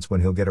experience when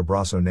he'll get a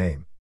Brazo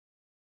name.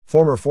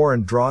 Former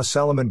foreign draws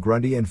Salomon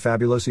Grundy and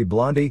Fabulosi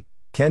Blondie,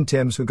 Ken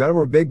Timms, who got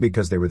over big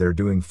because they were there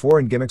doing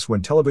foreign gimmicks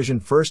when television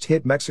first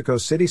hit Mexico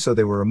City, so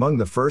they were among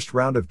the first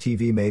round of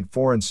TV-made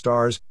foreign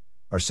stars,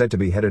 are said to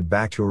be headed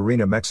back to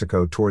Arena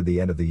Mexico toward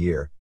the end of the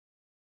year.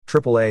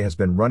 AAA has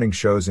been running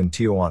shows in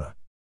Tijuana.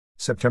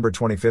 September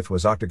 25th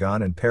was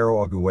Octagon and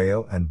Perro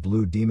Aguayo and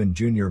Blue Demon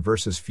Jr.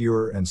 vs.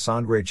 Fuhrer and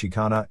Sangre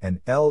Chicana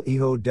and El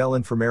Hijo del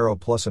Enfermero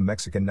plus a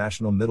Mexican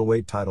national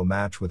middleweight title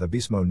match with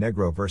Abismo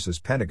Negro vs.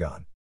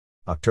 Pentagon.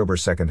 October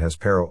 2nd has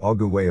Perro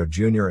Aguayo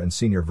Jr. and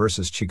Sr.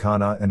 vs.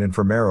 Chicana and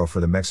Enfermero for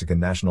the Mexican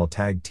national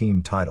tag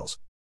team titles.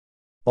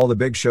 All the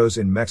big shows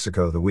in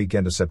Mexico the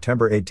weekend of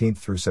September 18th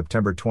through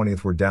September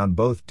 20th were down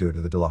both due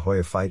to the De La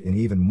Hoya fight and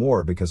even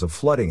more because of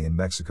flooding in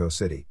Mexico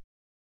City.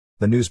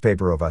 The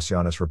newspaper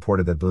Ovaciones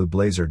reported that Blue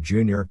Blazer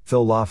Jr.,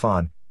 Phil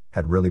Lafon,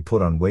 had really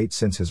put on weight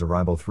since his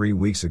arrival 3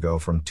 weeks ago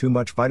from too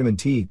much vitamin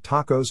T,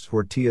 tacos,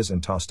 tortillas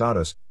and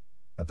tostadas,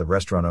 at the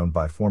restaurant owned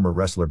by former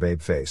wrestler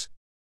Babyface.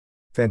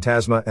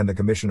 Fantasma and the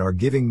commission are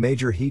giving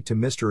major heat to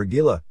Mr.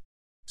 Aguila.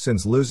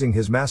 Since losing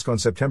his mask on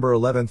September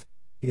 11th,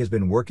 he has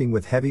been working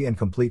with heavy and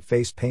complete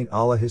face paint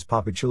a la his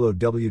Papichulo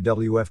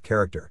WWF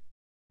character.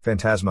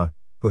 Fantasma,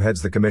 who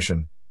heads the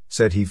commission,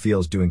 said he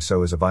feels doing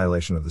so is a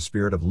violation of the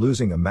spirit of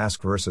losing a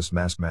mask versus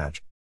mask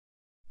match.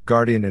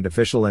 Guardian and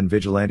Official and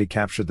Vigilante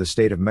captured the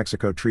State of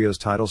Mexico Trios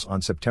titles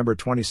on September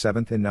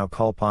 27th in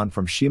Naucalpan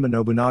from Shima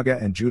Nobunaga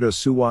and Judo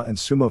Suwa and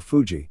Sumo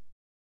Fuji.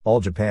 All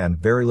Japan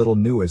very little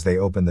new as they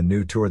open the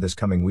new tour this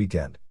coming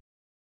weekend.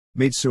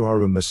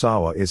 Mitsuharu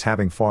Misawa is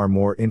having far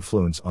more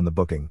influence on the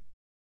booking.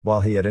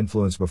 While he had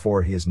influence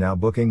before, he is now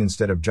booking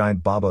instead of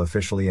Giant Baba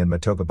officially, and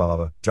Matoka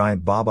Baba,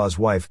 Giant Baba's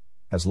wife,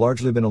 has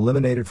largely been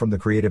eliminated from the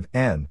creative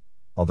end,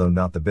 although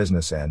not the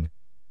business end,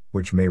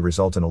 which may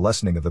result in a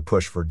lessening of the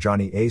push for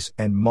Johnny Ace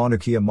and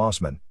Manukia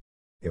Mossman.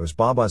 It was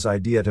Baba's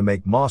idea to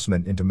make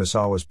Mossman into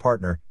Misawa's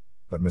partner,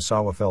 but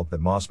Misawa felt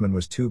that Mossman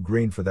was too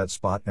green for that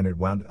spot and it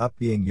wound up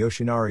being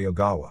Yoshinari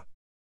Ogawa.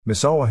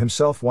 Misawa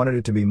himself wanted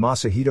it to be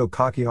Masahito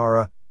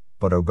Kakihara,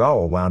 but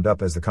Ogawa wound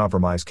up as the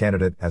compromise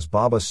candidate, as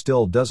Baba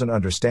still doesn't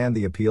understand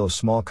the appeal of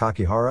small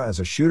Kakihara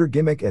as a shooter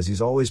gimmick, as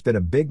he's always been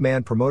a big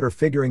man promoter,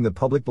 figuring the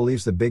public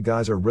believes the big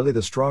guys are really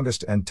the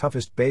strongest and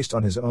toughest based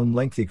on his own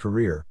lengthy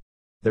career.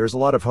 There is a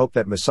lot of hope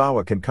that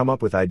Misawa can come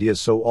up with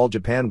ideas so All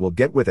Japan will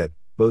get with it,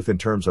 both in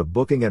terms of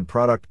booking and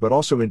product but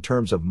also in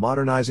terms of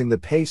modernizing the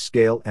pay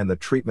scale and the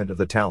treatment of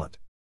the talent.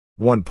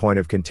 One point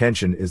of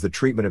contention is the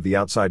treatment of the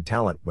outside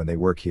talent when they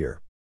work here.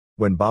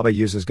 When Baba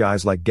uses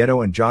guys like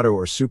Geto and Jado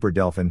or Super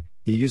Delphin,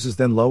 he uses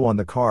them low on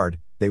the card,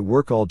 they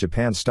work All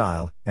Japan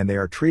style, and they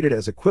are treated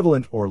as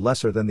equivalent or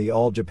lesser than the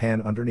All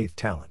Japan underneath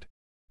talent.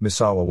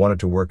 Misawa wanted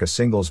to work a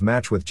singles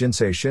match with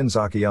Jinsei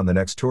Shinzaki on the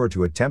next tour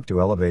to attempt to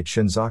elevate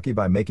Shinzaki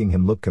by making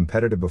him look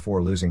competitive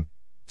before losing,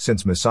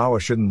 since Misawa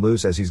shouldn't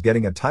lose as he's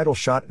getting a title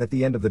shot at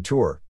the end of the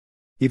tour.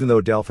 Even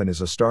though Delphin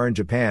is a star in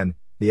Japan,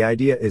 the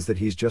idea is that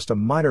he's just a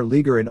minor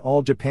leaguer in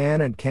All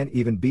Japan and can't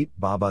even beat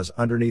Baba's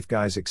underneath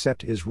guys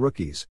except his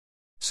rookies.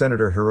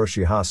 Senator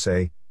Hiroshi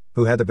Hase,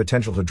 who had the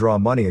potential to draw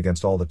money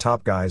against all the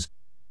top guys,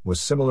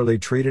 was similarly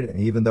treated, and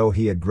even though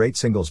he had great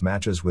singles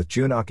matches with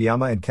Jun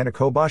Akiyama and Kenta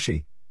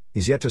Kobashi,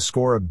 he's yet to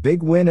score a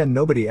big win and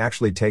nobody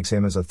actually takes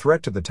him as a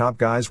threat to the top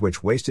guys,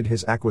 which wasted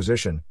his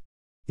acquisition.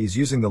 He's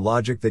using the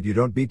logic that you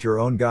don't beat your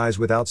own guys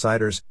with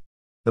outsiders.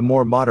 The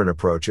more modern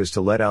approach is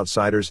to let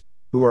outsiders,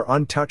 who are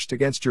untouched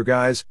against your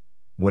guys,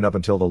 win up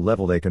until the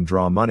level they can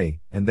draw money,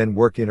 and then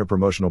work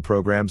interpromotional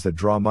programs that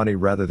draw money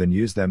rather than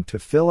use them to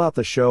fill out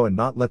the show and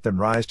not let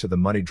them rise to the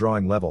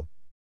money-drawing level.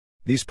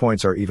 These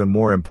points are even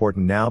more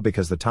important now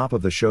because the top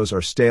of the shows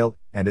are stale,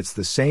 and it's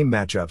the same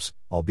matchups,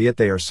 albeit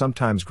they are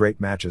sometimes great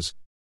matches.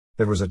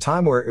 There was a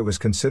time where it was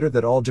considered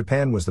that All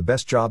Japan was the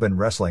best job in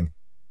wrestling,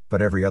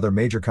 but every other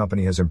major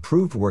company has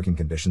improved working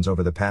conditions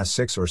over the past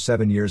 6 or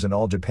 7 years and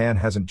All Japan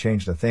hasn't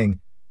changed a thing,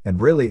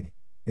 and really,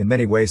 in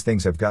many ways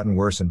things have gotten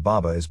worse and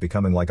Baba is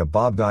becoming like a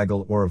Bob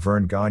Geigel or a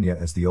Vern Gagne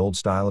as the old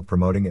style of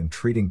promoting and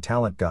treating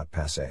talent got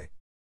passé.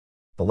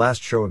 The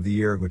last show of the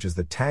year, which is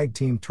the Tag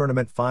Team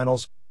Tournament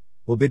Finals,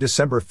 will be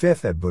December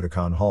 5th at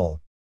Budokan Hall.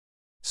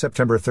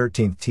 September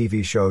 13th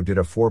TV show did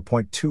a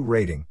 4.2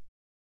 rating.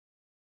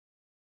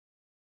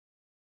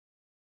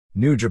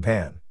 New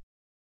Japan.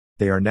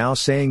 They are now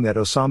saying that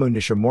Osamu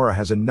Nishimura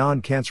has a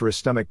non-cancerous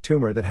stomach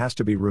tumor that has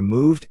to be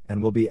removed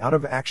and will be out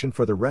of action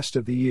for the rest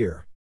of the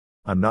year.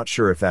 I'm not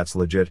sure if that's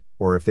legit,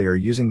 or if they are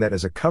using that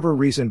as a cover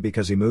reason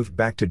because he moved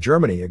back to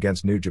Germany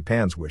against New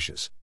Japan's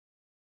wishes.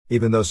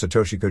 Even though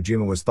Satoshi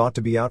Kojima was thought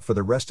to be out for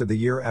the rest of the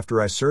year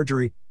after eye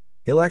surgery,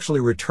 he'll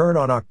actually return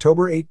on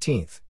October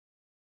 18th.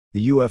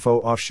 The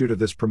UFO offshoot of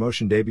this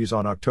promotion debuts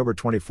on October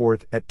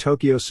 24th at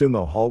Tokyo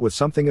Sumo Hall with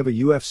something of a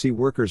UFC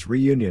workers'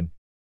 reunion.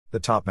 The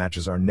top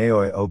matches are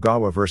Naoya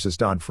Ogawa vs.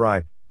 Don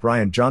Frye,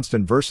 Brian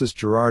Johnston vs.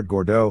 Gerard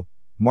Gordeau,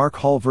 Mark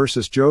Hall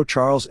vs. Joe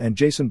Charles, and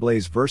Jason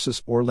Blaze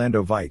vs.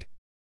 Orlando Vite.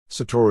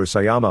 Satoru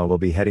Sayama will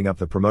be heading up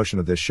the promotion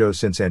of this show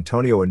since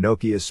Antonio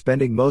Inoki is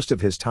spending most of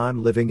his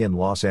time living in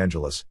Los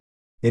Angeles.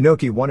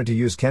 Inoki wanted to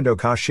use Kendo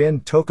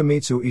Kashin,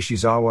 Tokumitsu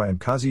Ishizawa and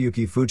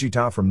Kazuyuki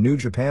Fujita from New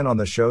Japan on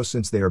the show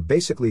since they are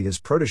basically his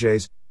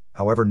protégés.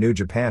 However, New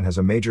Japan has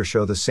a major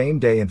show the same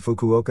day in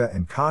Fukuoka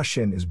and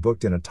Kashin is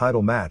booked in a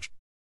title match.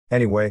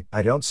 Anyway,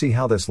 I don't see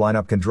how this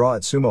lineup can draw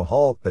at Sumo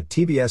Hall, but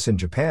TBS in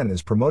Japan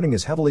is promoting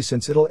as heavily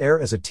since it'll air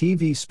as a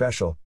TV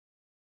special.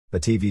 The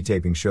TV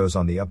taping shows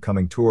on the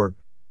upcoming tour,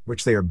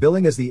 which they are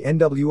billing as the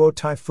NWO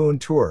Typhoon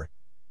Tour,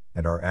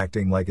 and are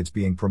acting like it's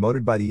being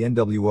promoted by the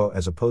NWO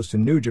as opposed to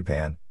New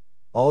Japan.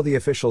 All the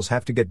officials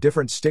have to get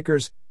different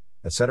stickers,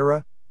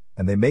 etc.,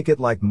 and they make it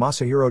like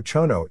Masahiro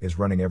Chono is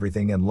running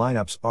everything, and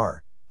lineups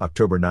are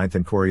October 9th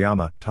in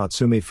Koriyama,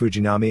 Tatsumi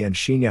Fujinami and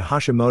Shinya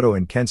Hashimoto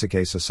and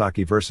Kensuke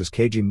Sasaki vs.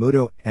 Keiji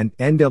Muto and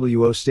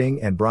NWO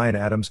Sting and Bryan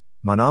Adams,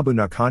 Manabu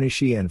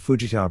Nakanishi and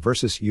Fujita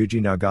vs.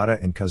 Yuji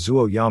Nagata and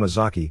Kazuo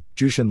Yamazaki,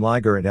 Jushin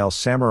Liger and El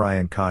Samurai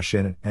and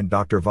Kashin, and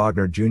Dr.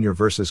 Wagner Jr.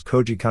 vs.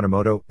 Koji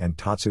Kanemoto and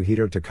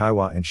Tatsuhito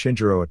Takaiwa and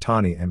Shinjiro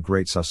Otani and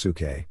Great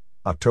Sasuke.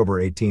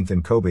 October 18th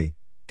in Kobe,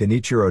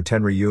 Genichiro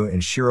Tenryu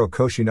and Shiro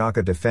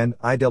Koshinaka defend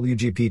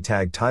IWGP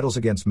tag titles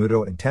against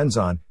Muto and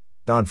Tenzan,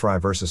 Don Frye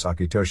vs.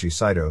 Akitoshi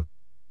Saito,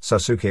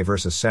 Sasuke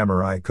vs.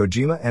 Samurai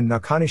Kojima and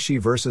Nakanishi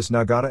vs.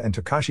 Nagata and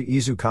Takashi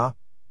Iizuka,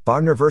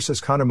 Wagner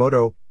vs.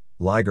 Kanemoto,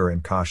 Liger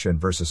and Kashin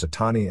vs.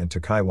 Otani and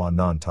Takaiwa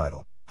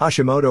non-title,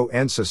 Hashimoto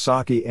and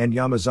Sasaki and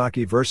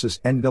Yamazaki vs.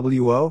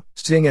 NWO,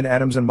 Sting and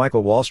Adams and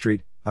Michael Wall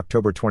Street,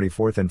 October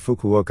 24th in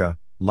Fukuoka,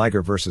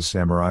 Liger vs.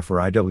 Samurai for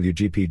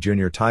IWGP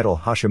Junior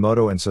title,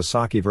 Hashimoto and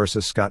Sasaki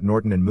vs. Scott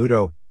Norton and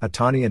Muto,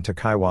 Otani and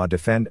Takaiwa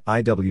defend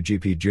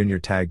IWGP Junior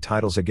tag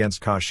titles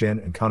against Kashin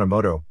and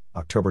Kanemoto,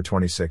 October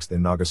 26th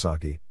in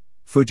Nagasaki.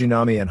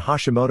 Fujinami and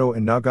Hashimoto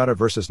and Nagata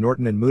vs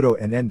Norton and Muto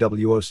and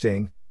NWO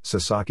Sting,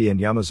 Sasaki and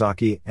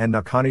Yamazaki and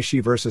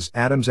Nakanishi vs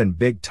Adams and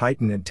Big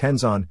Titan and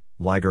Tenzan,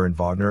 Liger and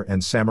Wagner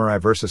and Samurai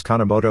vs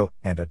Kanemoto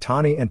and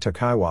Atani and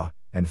Takaiwa,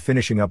 and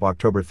finishing up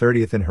October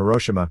 30th in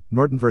Hiroshima,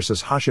 Norton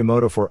vs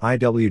Hashimoto for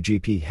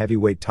IWGP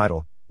Heavyweight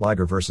title,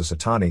 Liger vs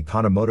Atani,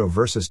 Kanemoto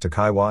vs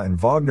Takaiwa and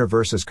Wagner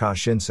vs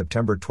Kashin.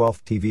 September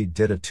 12th TV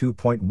did a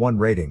 2.1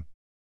 rating.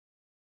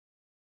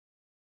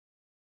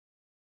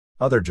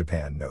 Other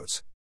Japan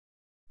notes.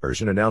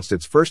 Version announced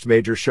its first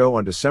major show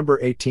on December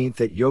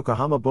 18th at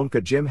Yokohama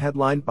Bunka Gym,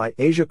 headlined by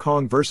Asia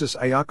Kong vs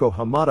Ayako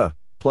Hamada,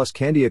 plus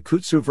Candy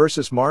Akutsu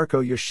vs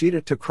Mariko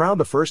Yoshida to crown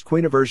the first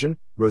queen of version,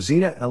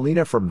 Rosina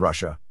Elena from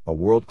Russia, a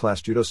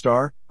world-class judo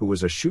star, who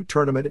was a shoot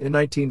tournament in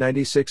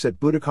 1996 at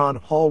Budokan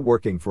Hall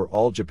working for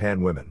All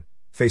Japan Women,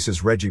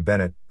 faces Reggie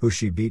Bennett, who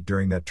she beat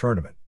during that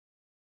tournament.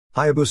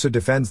 Hayabusa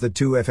defends the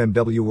two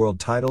FMW World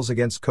titles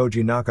against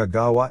Koji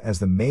Nakagawa as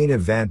the main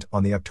event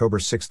on the October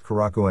 6th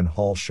Korakuen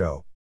Hall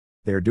show.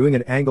 They are doing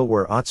an angle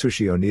where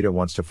Atsushi Onita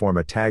wants to form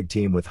a tag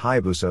team with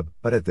Hayabusa,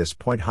 but at this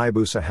point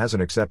Hayabusa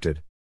hasn't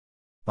accepted.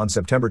 On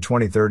September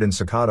 23rd in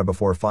Sakata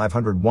before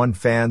 501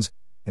 fans,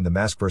 in the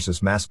Mask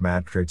vs. Mask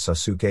match,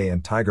 Sasuke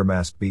and Tiger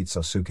Mask beat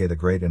Sasuke the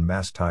Great and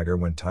Mask Tiger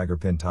when Tiger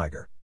pinned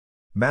Tiger.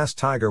 Mask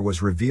Tiger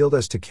was revealed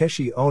as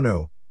Takeshi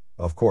Ono,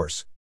 of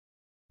course.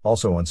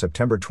 Also on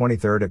September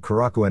 23rd at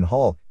Korakuen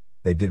Hall,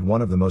 they did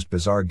one of the most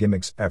bizarre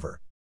gimmicks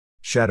ever.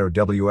 Shadow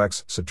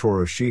WX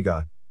Satoru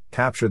Shiga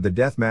captured the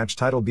deathmatch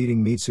title,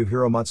 beating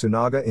Mitsuhiro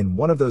Matsunaga in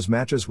one of those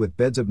matches with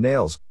beds of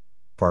nails,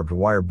 barbed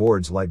wire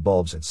boards, light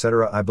bulbs,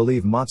 etc. I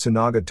believe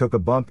Matsunaga took a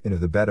bump into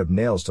the bed of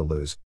nails to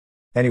lose.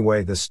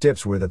 Anyway, the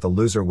stips were that the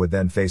loser would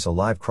then face a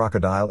live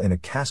crocodile in a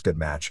casket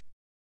match.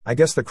 I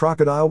guess the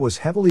crocodile was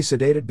heavily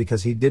sedated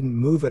because he didn't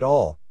move at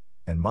all,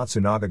 and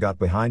Matsunaga got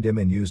behind him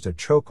and used a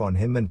choke on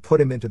him and put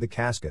him into the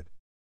casket.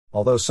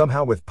 Although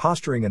somehow with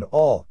posturing and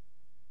all,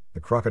 the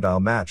crocodile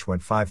match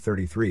went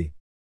 5:33.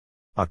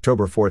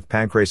 October 4th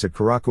Pancrase at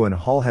Korakuen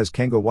Hall has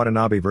Kengo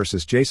Watanabe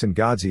vs Jason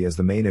Godzi as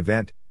the main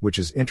event, which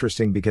is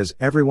interesting because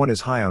everyone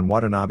is high on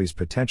Watanabe's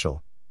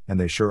potential, and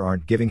they sure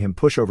aren't giving him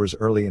pushovers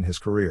early in his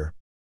career.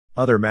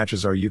 Other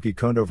matches are Yuki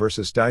Kondo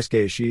vs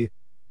Daisuke Ishii,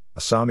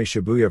 Asami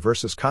Shibuya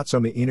vs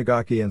Katsumi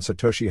Inagaki and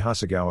Satoshi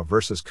Hasegawa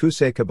vs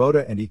Kusei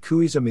Kubota and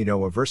Ikuiza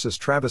Minowa vs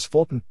Travis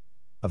Fulton,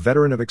 a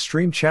veteran of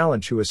Extreme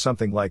Challenge who has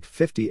something like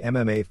 50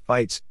 MMA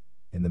fights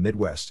in the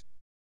Midwest.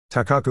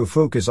 Takaku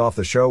Fuke is off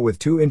the show with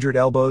 2 injured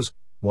elbows,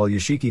 while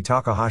Yoshiki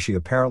Takahashi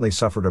apparently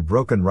suffered a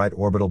broken right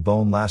orbital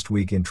bone last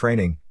week in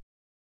training.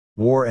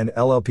 War and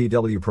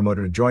LLPW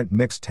promoted a joint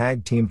mixed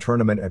tag team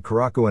tournament at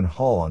Korakuen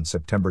Hall on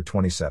September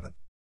 27.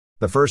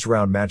 The first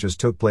round matches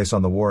took place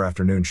on the War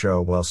afternoon show,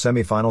 while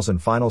semifinals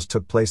and finals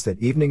took place that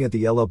evening at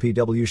the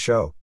LLPW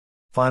show.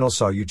 Finals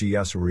saw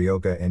Yujiyasu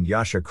Ryoka and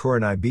Yasha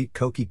Kurenai beat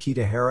Koki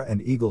Kitahara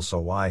and Eagle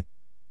Sawai,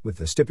 with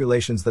the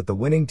stipulations that the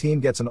winning team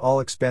gets an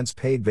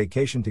all-expense-paid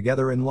vacation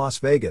together in Las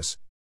Vegas.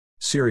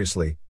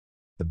 Seriously,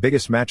 the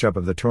biggest matchup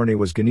of the tourney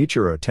was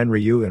Genichiro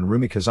Tenryu and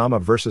Rumi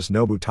Kazama vs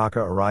Nobutaka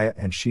Araya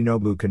and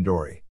Shinobu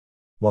Kandori.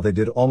 While they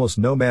did almost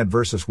no man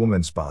versus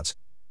woman spots,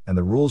 and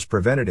the rules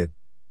prevented it,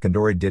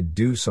 Kandori did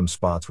do some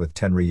spots with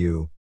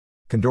Tenryu.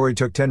 Kandori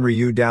took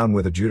Tenryu down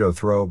with a judo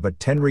throw, but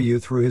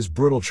Tenryu threw his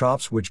brutal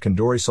chops, which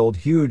Kandori sold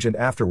huge, and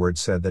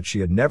afterwards said that she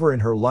had never in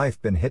her life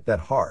been hit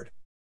that hard.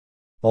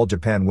 All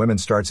Japan Women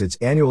starts its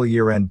annual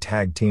year-end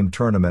tag team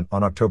tournament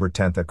on October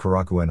 10th at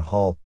Korakuen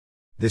Hall.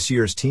 This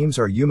year's teams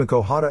are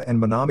Yumiko Hata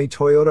and Manami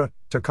Toyota,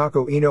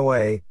 Takako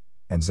Inoue,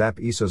 and Zap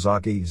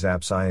Isozaki,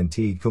 Zap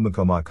T,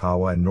 Kumiko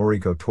Makawa and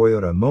Noriko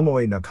Toyota,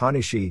 Momoe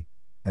Nakanishi,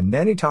 and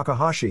Nani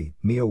Takahashi,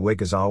 Mio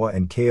Wakezawa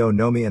and Keo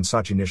Nomi and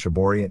Sachi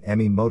Nishibori and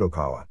Emi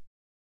Motokawa.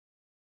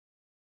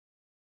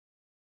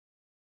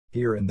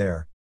 Here and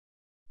there.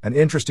 An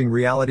interesting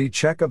reality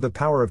check of the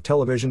power of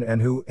television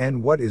and who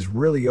and what is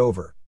really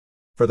over.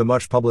 For the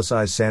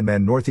much-publicized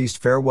Sandman Northeast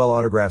farewell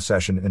autograph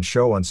session and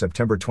show on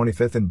September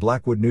 25th in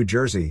Blackwood, New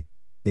Jersey,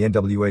 the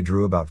NWA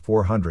drew about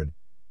 400,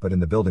 but in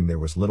the building there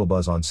was little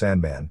buzz on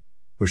Sandman,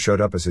 who showed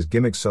up as his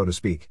gimmick, so to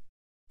speak.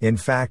 In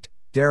fact,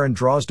 Darren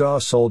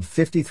Drozdaw sold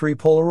 53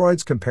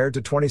 Polaroids compared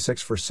to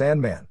 26 for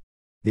Sandman.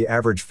 The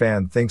average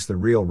fan thinks the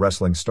real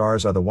wrestling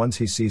stars are the ones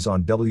he sees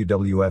on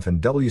WWF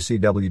and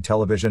WCW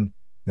television,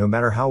 no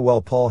matter how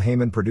well Paul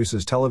Heyman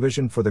produces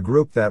television for the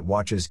group that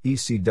watches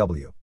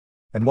ECW.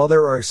 And while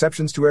there are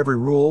exceptions to every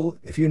rule,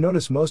 if you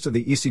notice, most of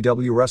the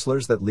ECW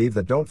wrestlers that leave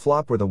that don't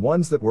flop were the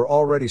ones that were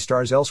already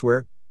stars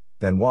elsewhere.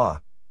 Benoit,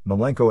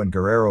 Malenko and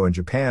Guerrero in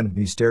Japan,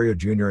 Mysterio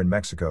Jr. in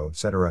Mexico,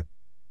 etc.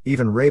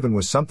 Even Raven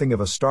was something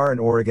of a star in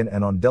Oregon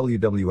and on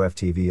WWF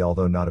TV,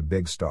 although not a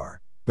big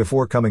star,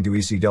 before coming to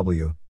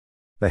ECW.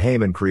 The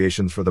Heyman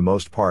creations for the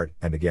most part,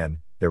 and again,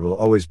 there will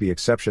always be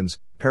exceptions,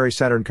 Perry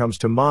Saturn comes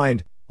to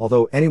mind,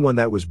 although anyone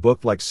that was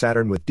booked like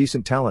Saturn with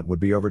decent talent would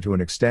be over to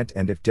an extent,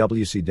 and if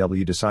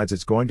WCW decides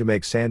it's going to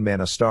make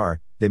Sandman a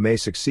star, they may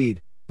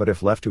succeed, but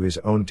if left to his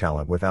own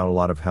talent without a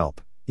lot of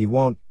help, he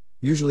won't,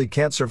 usually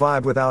can't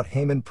survive without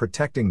Heyman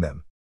protecting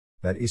them.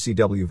 That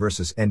ECW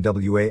vs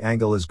NWA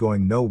angle is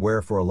going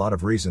nowhere for a lot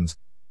of reasons,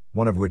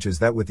 one of which is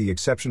that with the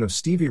exception of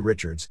Stevie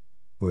Richards,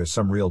 who has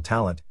some real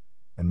talent,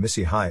 and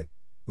Missy Hyatt,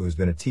 who has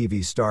been a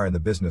TV star in the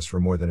business for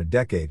more than a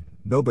decade,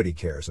 nobody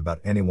cares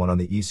about anyone on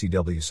the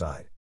ECW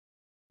side.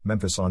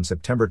 Memphis on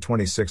September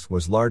 26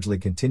 was largely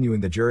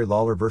continuing the Jerry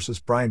Lawler vs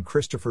Brian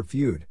Christopher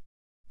feud.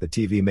 The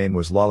TV main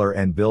was Lawler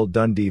and Bill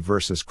Dundee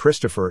vs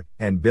Christopher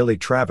and Billy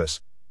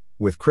Travis,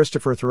 with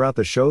Christopher throughout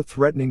the show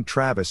threatening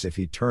Travis if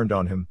he turned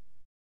on him.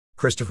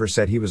 Christopher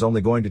said he was only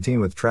going to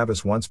team with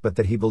Travis once, but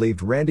that he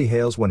believed Randy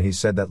Hales when he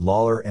said that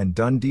Lawler and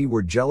Dundee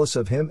were jealous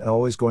of him and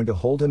always going to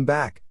hold him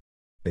back.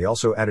 They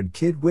also added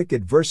Kid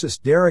Wicked vs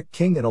Derek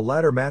King in a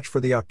ladder match for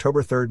the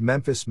October 3rd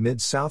Memphis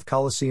Mid-South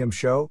Coliseum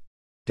show.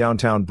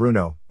 Downtown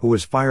Bruno, who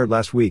was fired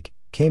last week,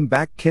 came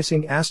back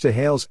kissing ass to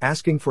Hales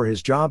asking for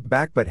his job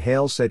back, but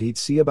Hales said he'd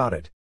see about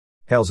it.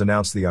 Hales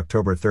announced the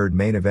October 3rd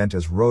main event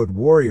as Road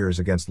Warriors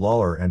against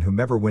Lawler and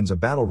whomever wins a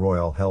battle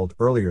royal held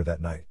earlier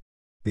that night.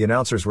 The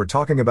announcers were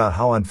talking about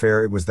how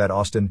unfair it was that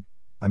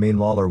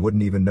Lawler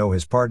wouldn't even know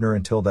his partner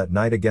until that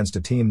night against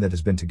a team that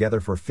has been together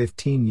for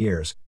 15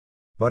 years.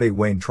 Buddy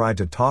Wayne tried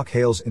to talk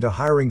Hales into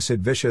hiring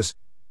Sid Vicious,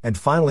 and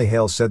finally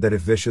Hales said that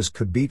if Vicious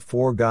could beat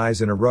 4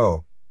 guys in a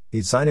row,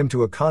 he'd sign him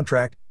to a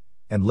contract,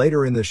 and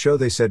later in the show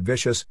they said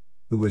Vicious,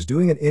 who was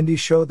doing an indie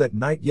show that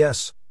night,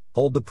 yes,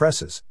 hold the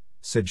presses,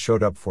 Sid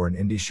showed up for an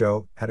indie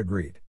show, had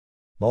agreed.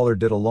 Lawler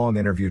did a long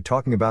interview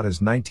talking about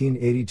his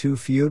 1982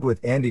 feud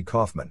with Andy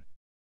Kaufman.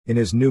 In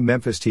his new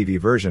Memphis TV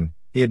version,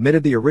 he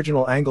admitted the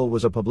original angle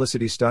was a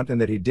publicity stunt and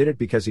that he did it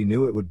because he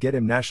knew it would get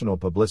him national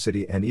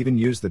publicity, and even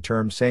used the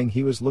term saying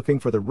he was looking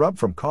for the rub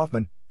from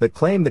Kaufman, but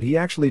claimed that he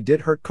actually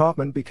did hurt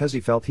Kaufman because he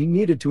felt he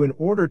needed to in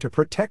order to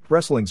protect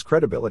wrestling's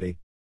credibility.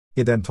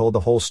 He then told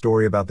the whole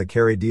story about the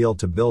Carrey deal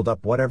to build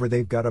up whatever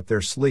they've got up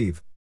their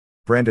sleeve.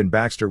 Brandon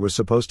Baxter was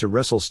supposed to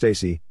wrestle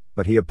Stacy,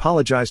 but he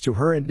apologized to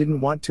her and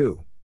didn't want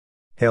to.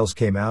 Hales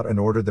came out and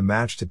ordered the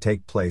match to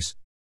take place.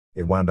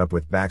 It wound up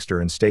with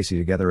Baxter and Stacy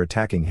together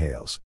attacking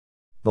Hales.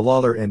 The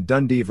Lawler and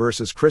Dundee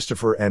vs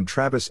Christopher and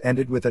Travis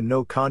ended with a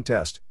no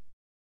contest.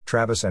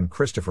 Travis and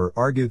Christopher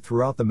argued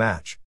throughout the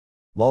match.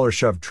 Lawler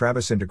shoved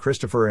Travis into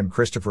Christopher and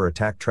Christopher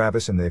attacked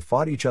Travis, and they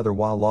fought each other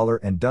while Lawler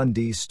and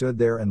Dundee stood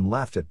there and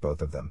laughed at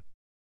both of them.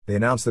 They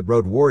announced that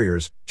Road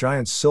Warriors,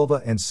 Giants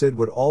Silva and Sid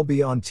would all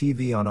be on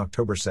TV on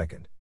October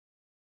 2nd.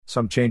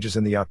 Some changes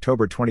in the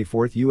October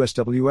 24th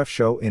USWF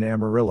show in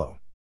Amarillo.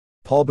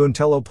 Paul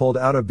Buntello pulled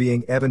out of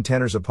being Evan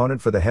Tanner's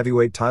opponent for the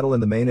heavyweight title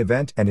in the main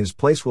event, and his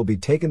place will be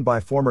taken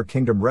by former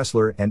Kingdom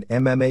wrestler and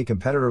MMA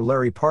competitor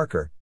Larry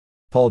Parker.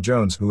 Paul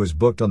Jones, who is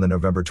booked on the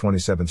November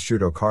 27th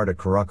Shudo card at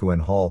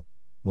Korakuen Hall,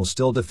 will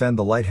still defend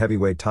the light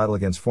heavyweight title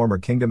against former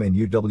Kingdom and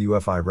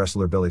UWFI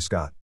wrestler Billy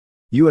Scott.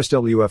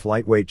 USWF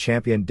lightweight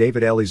champion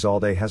David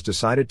Elizalde has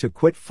decided to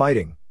quit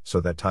fighting, so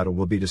that title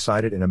will be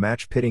decided in a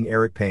match pitting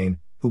Eric Payne,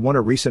 who won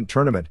a recent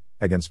tournament,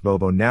 against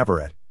Bobo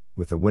Navarrete,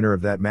 with the winner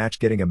of that match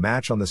getting a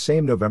match on the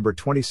same November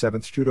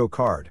 27th Judo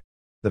card.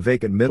 The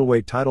vacant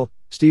middleweight title,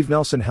 Steve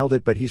Nelson held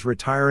it, but he's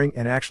retiring,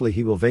 and actually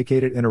he will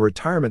vacate it in a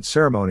retirement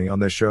ceremony on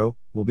this show,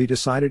 will be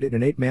decided in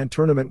an 8-man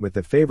tournament, with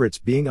the favorites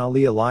being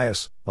Ali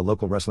Elias, a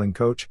local wrestling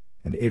coach,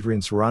 and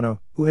Adrian Serrano,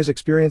 who has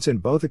experience in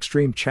both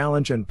Extreme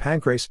Challenge and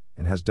Pancrase,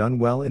 and has done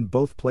well in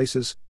both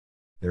places.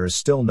 There is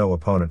still no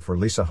opponent for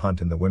Lisa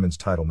Hunt in the women's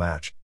title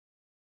match.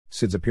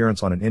 Sid's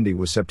appearance on an indie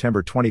was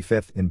September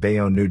 25th in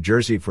Bayonne, New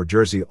Jersey for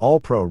Jersey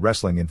All-Pro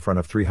Wrestling in front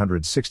of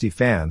 360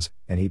 fans,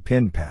 and he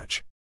pinned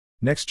Patch.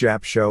 Next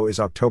Jap show is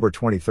October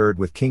 23rd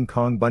with King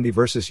Kong Bundy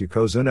vs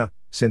Yokozuna,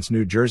 since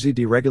New Jersey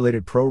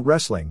deregulated pro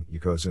wrestling.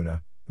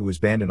 Yokozuna, who was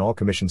banned in all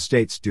commissioned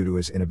states due to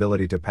his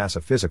inability to pass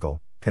a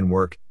physical, can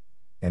work,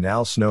 and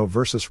Al Snow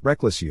vs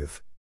Reckless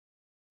Youth.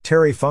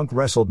 Terry Funk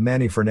wrestled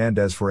Manny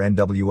Fernandez for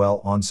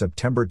NWL on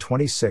September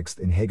 26th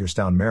in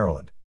Hagerstown,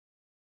 Maryland.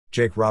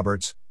 Jake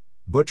Roberts,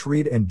 Butch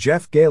Reed and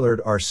Jeff Gaylord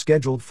are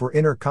scheduled for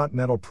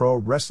Intercontinental Pro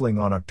Wrestling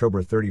on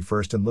October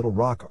 31st in Little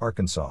Rock,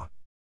 Arkansas.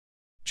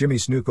 Jimmy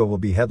Snuka will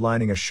be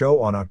headlining a show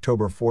on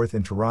October 4th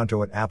in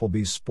Toronto at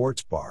Applebee's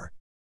Sports Bar.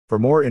 For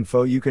more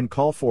info you can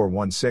call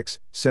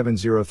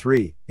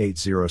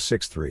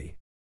 416-703-8063.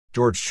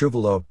 George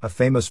Chuvalo, a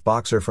famous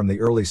boxer from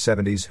the early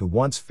 70s who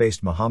once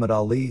faced Muhammad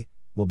Ali,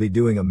 will be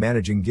doing a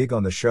managing gig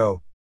on the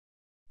show.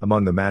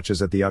 Among the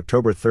matches at the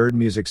October 3rd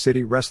Music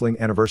City Wrestling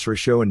Anniversary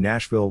Show in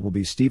Nashville will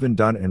be Stephen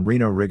Dunn and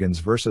Reno Riggins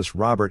vs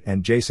Robert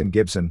and Jason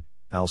Gibson,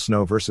 Al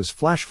Snow vs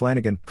Flash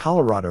Flanagan,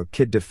 Colorado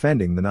Kid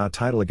defending the NA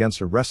title against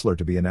a wrestler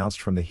to be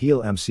announced from the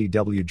heel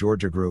MCW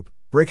Georgia group,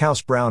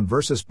 Brickhouse Brown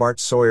vs Bart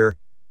Sawyer,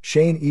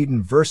 Shane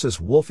Eden vs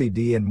Wolfie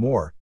D, and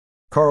more.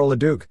 Carl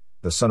LeDuc,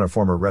 the son of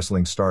former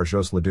wrestling star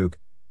Jos LeDuc,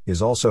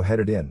 is also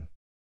headed in.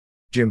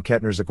 Jim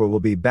Kettner's Aqua will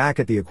be back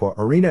at the Aqua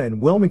Arena in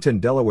Wilmington,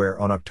 Delaware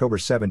on October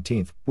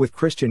 17th, with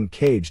Christian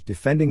Cage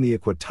defending the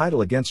Aqua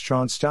title against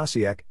Sean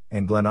Stasiak,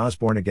 and Glenn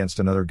Osborne against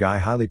another guy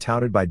highly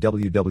touted by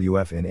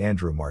WWF in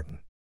Andrew Martin.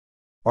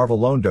 Arva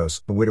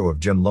Londos, the widow of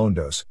Jim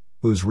Londos,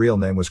 whose real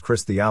name was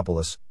Chris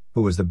Theopolis,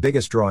 who was the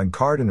biggest drawing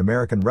card in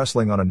American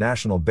wrestling on a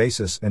national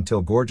basis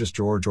until Gorgeous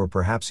George or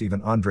perhaps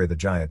even Andre the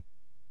Giant,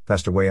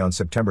 passed away on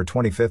September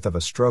 25 of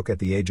a stroke at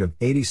the age of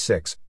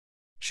 86.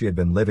 She had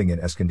been living in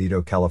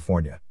Escondido,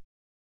 California.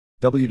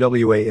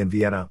 WWA in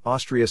Vienna,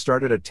 Austria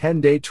started a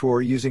 10-day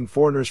tour using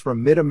foreigners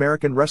from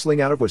Mid-American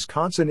Wrestling out of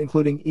Wisconsin,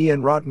 including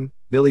Ian Rotten,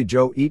 Billy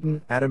Joe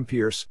Eaton, Adam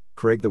Pearce,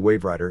 Craig the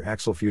Wave Rider,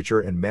 Axel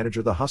Future, and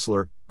manager The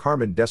Hustler,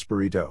 Carmen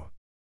Desperito.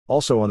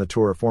 Also on the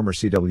tour are former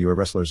CWA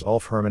wrestlers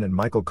Ulf Herman and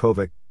Michael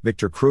Kovac,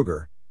 Victor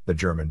Kruger, the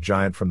German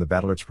giant from the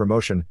Battlers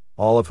promotion,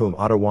 all of whom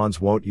Otto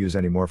Wands won't use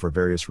anymore for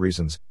various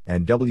reasons,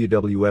 and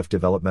WWF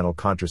developmental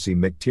controversy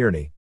Mick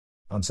Tierney.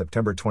 On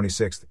September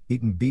 26,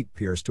 Eaton beat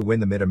Pearce to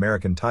win the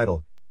Mid-American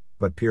title,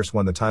 but Pearce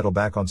won the title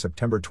back on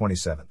September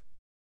 27.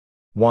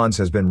 Wands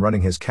has been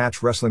running his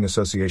Catch Wrestling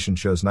Association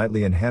shows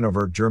nightly in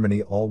Hanover,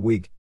 Germany all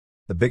week.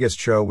 The biggest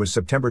show was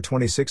September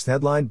 26,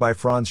 headlined by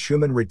Franz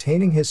Schumann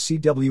retaining his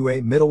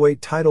CWA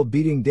middleweight title,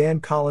 beating Dan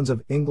Collins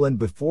of England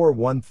before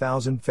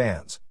 1,000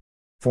 fans.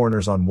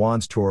 Foreigners on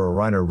Wands' tour are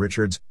Rhino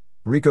Richards,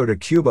 Rico de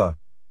Cuba,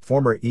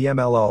 former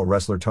EMLL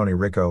wrestler Tony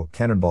Rico,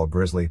 Cannonball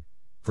Grizzly,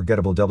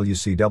 forgettable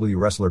WCW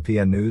wrestler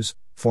PN News,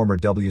 former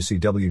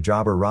WCW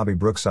jobber Robbie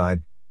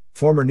Brookside,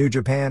 former New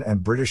Japan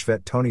and British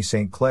vet Tony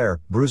St. Clair,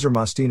 Bruiser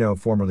Mastino,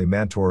 formerly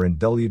Mantor in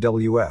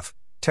WWF,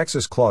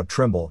 Texas Claude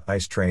Trimble,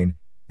 Ice Train,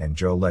 and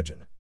Joe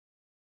Legend.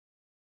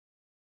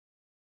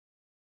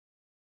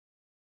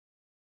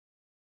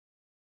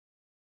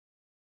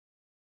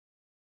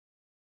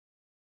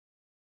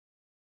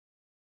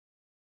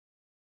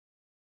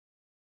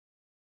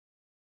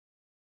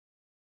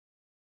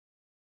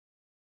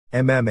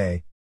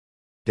 MMA.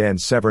 Dan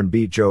Severn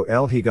beat Joe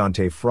El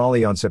Gigante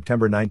Frawley on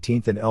September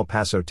 19 in El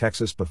Paso,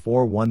 Texas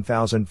before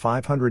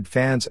 1,500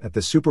 fans at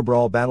the Super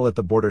Brawl Battle at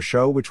the Border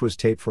show, which was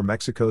taped for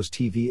Mexico's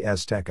TV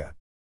Azteca.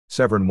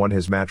 Severn won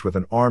his match with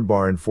an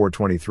armbar in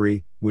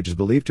 423, which is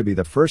believed to be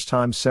the first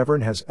time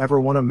Severn has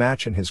ever won a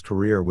match in his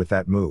career with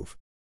that move.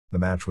 The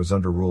match was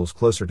under rules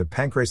closer to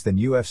Pancrase than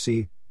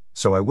UFC,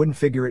 so I wouldn't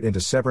figure it into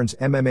Severn's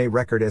MMA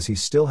record, as he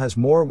still has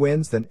more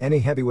wins than any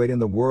heavyweight in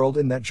the world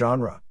in that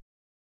genre.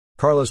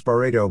 Carlos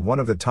Barreto, one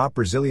of the top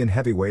Brazilian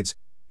heavyweights,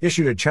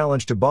 issued a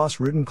challenge to Boss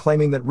Rutten,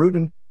 claiming that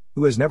Rutten,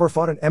 who has never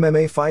fought an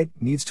MMA fight,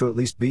 needs to at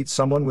least beat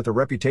someone with a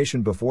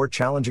reputation before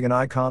challenging an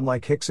icon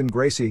like Rickson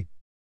Gracie.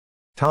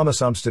 Thomas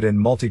Umstead in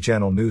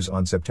Multichannel News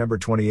on September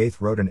 28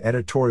 wrote an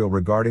editorial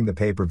regarding the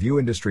pay-per-view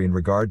industry in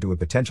regard to a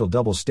potential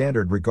double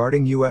standard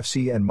regarding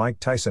UFC and Mike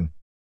Tyson.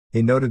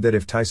 He noted that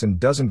if Tyson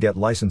doesn't get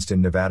licensed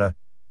in Nevada,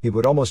 he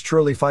would almost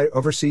surely fight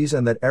overseas,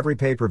 and that every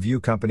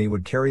pay-per-view company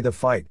would carry the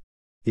fight.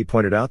 He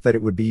pointed out that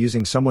it would be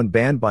using someone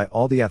banned by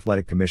all the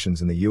athletic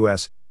commissions in the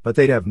U.S., but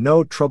they'd have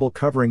no trouble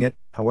covering it.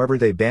 However,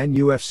 they ban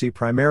UFC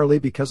primarily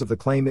because of the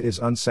claim it is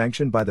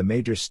unsanctioned by the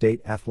major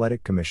state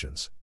athletic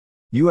commissions.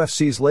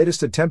 UFC's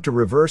latest attempt to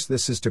reverse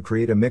this is to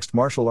create a mixed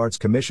martial arts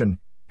commission,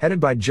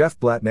 headed by Jeff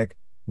Blatnick,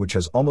 which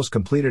has almost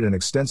completed an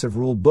extensive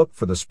rule book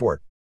for the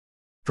sport.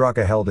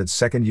 Draka held its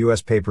second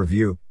U.S.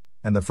 pay-per-view,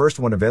 and the first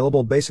one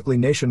available basically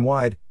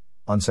nationwide,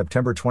 on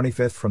September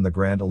 25 from the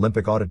Grand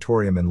Olympic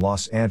Auditorium in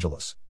Los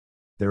Angeles.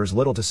 There is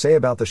little to say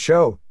about the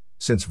show,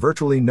 since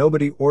virtually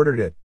nobody ordered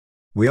it.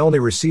 We only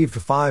received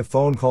 5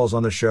 phone calls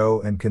on the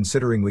show, and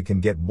considering we can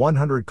get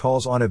 100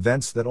 calls on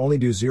events that only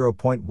do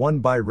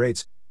 0.1 buy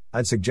rates,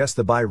 I'd suggest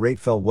the buy rate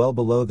fell well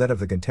below that of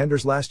the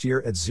contenders last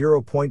year at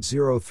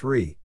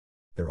 0.03.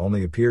 There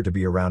only appear to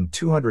be around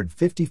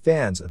 250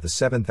 fans at the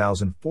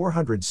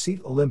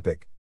 7,400-seat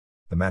Olympic.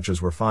 The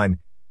matches were fine,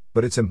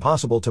 but it's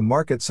impossible to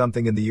market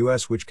something in the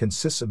US which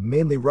consists of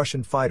mainly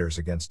Russian fighters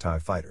against Thai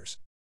fighters.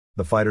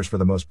 The fighters for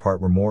the most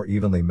part were more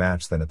evenly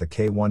matched than at the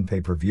K1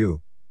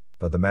 pay-per-view,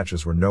 but the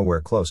matches were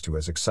nowhere close to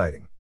as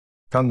exciting.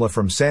 Kung La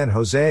from San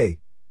Jose,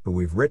 who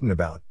we've written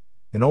about,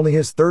 in only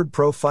his third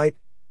pro fight,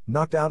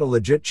 knocked out a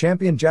legit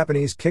champion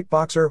Japanese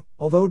kickboxer,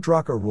 although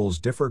Draka rules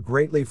differ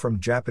greatly from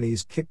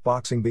Japanese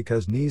kickboxing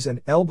because knees and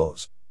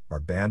elbows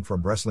are banned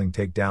from wrestling.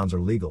 Takedowns are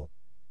legal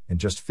in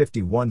just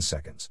 51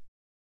 seconds.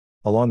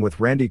 Along with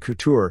Randy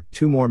Couture,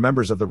 2 more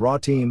members of the Raw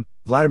team,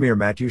 Vladimir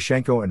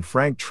Matyushenko and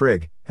Frank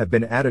Trigg, have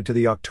been added to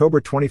the October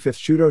 25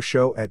 Judo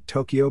show at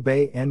Tokyo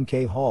Bay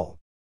NK Hall.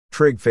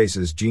 Trigg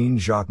faces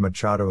Jean-Jacques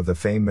Machado of the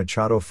famed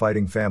Machado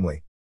fighting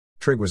family.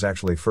 Trigg was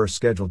actually first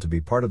scheduled to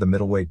be part of the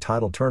middleweight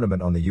title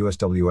tournament on the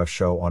USWF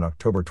show on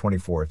October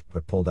 24,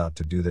 but pulled out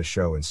to do this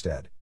show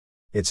instead.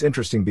 It's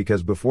interesting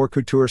because before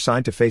Couture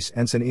signed to face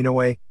Enson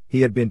Inoue,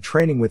 he had been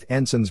training with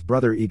Enson's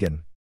brother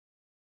Egan.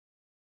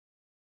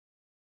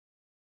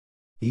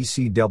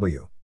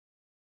 ECW.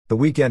 The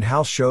weekend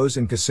house shows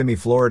in Kissimmee,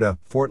 Florida,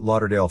 Fort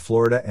Lauderdale,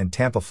 Florida, and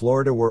Tampa,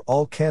 Florida were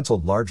all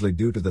canceled largely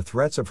due to the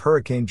threats of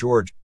Hurricane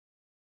George.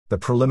 The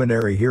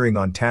preliminary hearing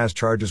on Taz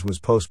charges was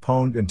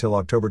postponed until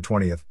October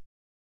 20th.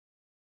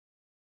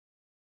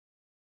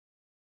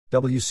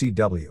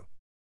 WCW.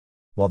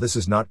 While this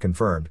is not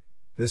confirmed,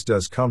 this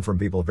does come from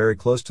people very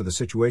close to the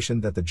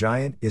situation that the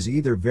Giant is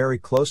either very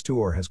close to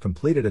or has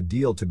completed a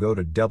deal to go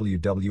to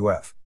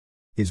WWF.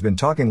 He's been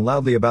talking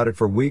loudly about it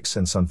for weeks,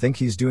 and some think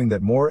he's doing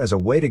that more as a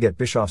way to get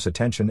Bischoff's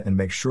attention and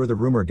make sure the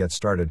rumor gets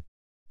started.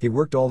 He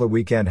worked all the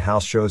weekend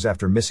house shows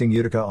after missing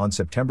Utica on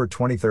September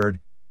 23,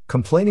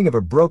 complaining of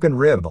a broken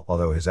rib,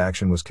 although his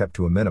action was kept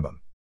to a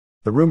minimum.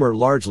 The rumor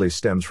largely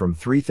stems from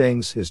three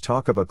things: his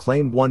talk of a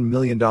claimed $1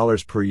 million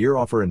per year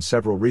offer and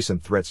several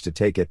recent threats to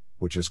take it,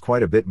 which is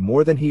quite a bit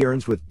more than he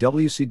earns with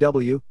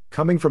WCW,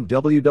 coming from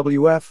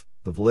WWF,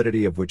 the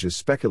validity of which is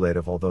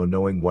speculative, although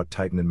knowing what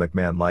Titan and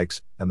McMahon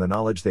likes, and the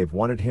knowledge they've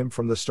wanted him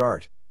from the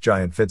start,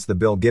 Giant fits the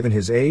bill given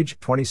his age,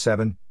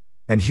 27,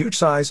 and huge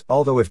size,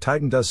 although if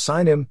Titan does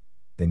sign him,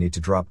 they need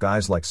to drop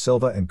guys like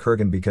Silva and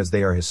Kurgan because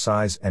they are his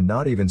size and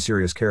not even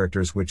serious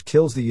characters, which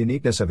kills the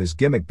uniqueness of his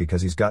gimmick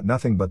because he's got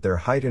nothing but their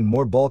height and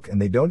more bulk,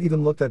 and they don't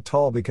even look that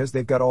tall because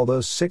they've got all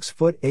those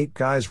 6'8"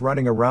 guys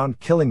running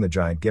around killing the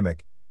Giant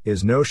gimmick.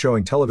 Is no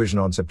showing television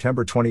on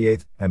September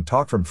 28th, and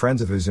talk from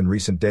friends of his in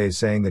recent days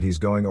saying that he's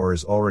going or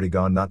is already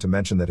gone, not to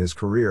mention that his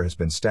career has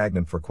been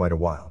stagnant for quite a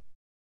while.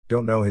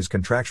 Don't know his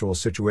contractual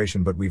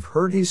situation, but we've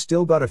heard he's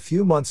still got a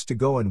few months to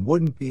go and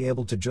wouldn't be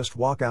able to just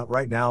walk out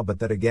right now, but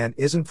that again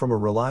isn't from a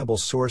reliable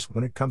source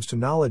when it comes to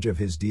knowledge of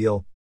his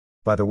deal.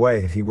 By the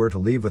way, if he were to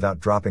leave without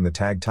dropping the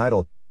tag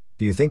title,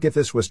 do you think if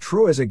this was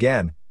true, as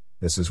again,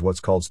 this is what's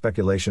called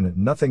speculation,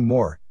 nothing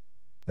more,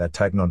 that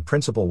Titan on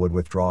principle would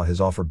withdraw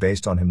his offer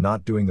based on him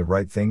not doing the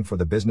right thing for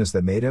the business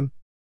that made him?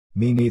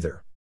 Me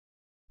neither.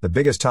 The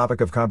biggest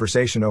topic of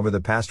conversation over the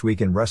past week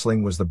in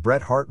wrestling was the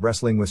Bret Hart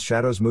Wrestling with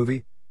Shadows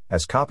movie,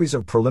 as copies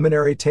of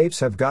preliminary tapes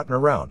have gotten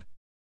around.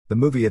 The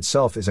movie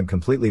itself isn't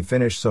completely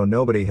finished, so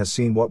nobody has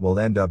seen what will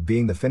end up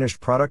being the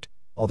finished product,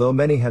 although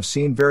many have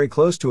seen very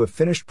close to a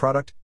finished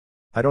product.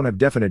 I don't have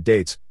definite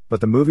dates, but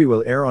the movie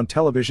will air on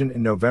television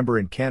in November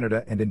in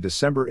Canada and in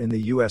December in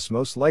the US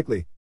most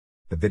likely.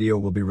 The video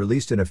will be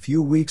released in a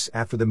few weeks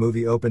after the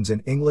movie opens in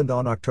England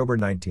on October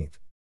 19th.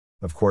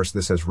 Of course,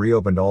 this has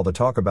reopened all the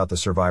talk about the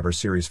Survivor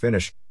Series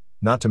finish,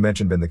 not to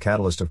mention been the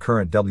catalyst of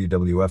current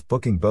WWF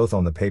booking both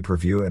on the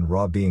pay-per-view and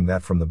Raw. Being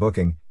that from the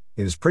booking,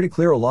 it is pretty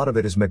clear a lot of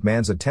it is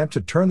McMahon's attempt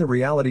to turn the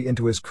reality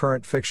into his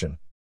current fiction.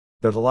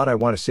 There's a lot I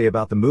want to say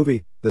about the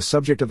movie, the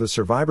subject of the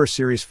Survivor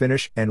Series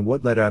finish, and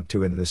what led up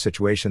to it, the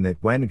situation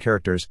that went in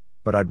characters,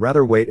 but I'd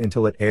rather wait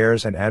until it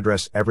airs and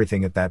address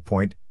everything at that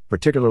point,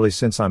 particularly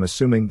since I'm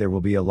assuming there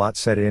will be a lot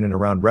said in and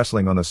around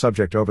wrestling on the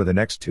subject over the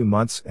next 2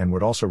 months, and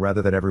would also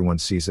rather that everyone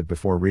sees it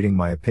before reading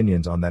my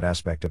opinions on that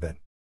aspect of it.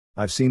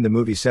 I've seen the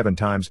movie 7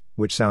 times,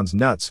 which sounds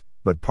nuts,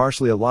 but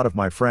partially a lot of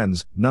my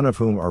friends, none of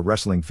whom are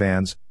wrestling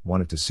fans,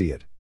 wanted to see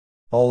it.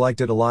 All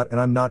liked it a lot, and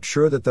I'm not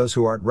sure that those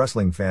who aren't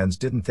wrestling fans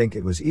didn't think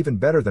it was even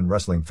better than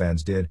wrestling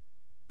fans did.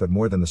 But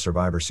more than the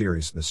Survivor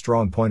Series, the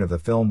strong point of the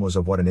film was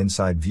of what an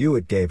inside view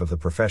it gave of the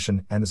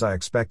profession, and as I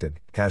expected,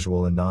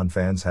 casual and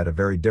non-fans had a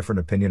very different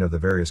opinion of the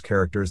various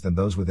characters than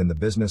those within the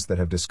business that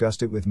have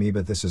discussed it with me.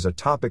 But this is a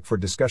topic for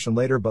discussion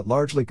later, but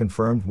largely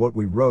confirmed what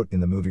we wrote in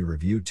the movie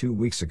review 2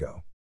 weeks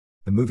ago.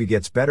 The movie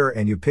gets better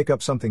and you pick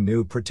up something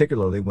new,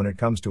 particularly when it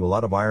comes to a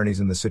lot of ironies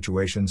in the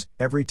situations,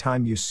 every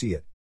time you see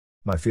it.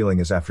 My feeling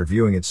is after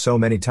viewing it so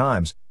many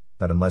times,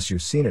 that unless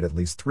you've seen it at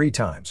least 3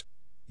 times,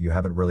 you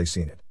haven't really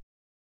seen it.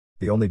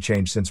 The only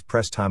change since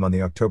press time on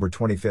the October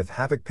 25th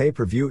Havoc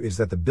pay-per-view is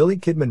that the Billy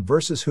Kidman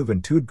vs.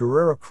 Juventud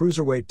Guerrera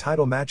Cruiserweight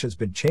title match has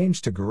been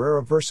changed to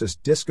Guerrera vs.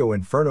 Disco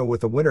Inferno, with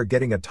the winner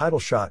getting a title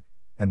shot,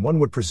 and one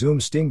would presume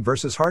Sting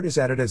vs. Hart is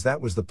added, as that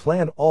was the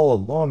plan all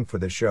along for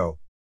this show.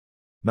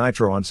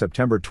 Nitro on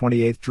September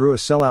 28th drew a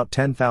sellout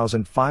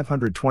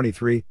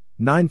 10,523,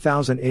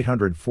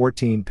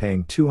 9,814,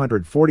 paying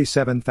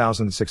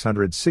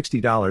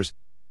 $247,660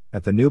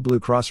 at the new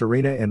Blue Cross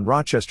Arena in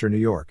Rochester, New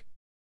York.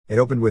 It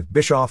opened with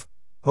Bischoff,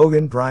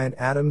 Hogan, Bryan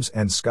Adams,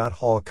 and Scott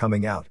Hall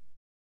coming out.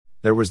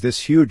 There was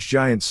this huge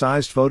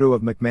giant-sized photo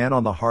of McMahon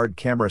on the hard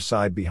camera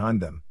side behind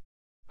them.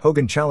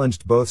 Hogan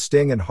challenged both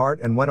Sting and Hart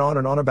and went on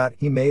and on about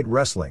he made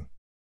wrestling.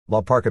 La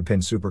Parka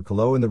pinned Super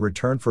Calo in the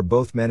return for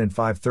both men in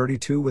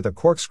 5:32 with a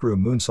corkscrew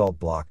moonsault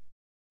block.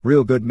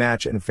 Real good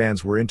match and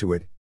fans were into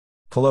it.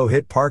 Calo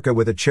hit Parka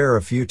with a chair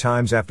a few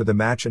times after the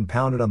match and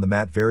pounded on the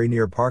mat very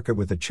near Parka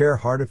with the chair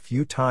hard a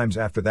few times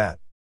after that.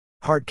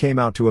 Hart came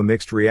out to a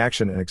mixed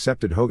reaction and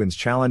accepted Hogan's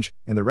challenge.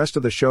 In the rest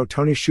of the show,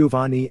 Tony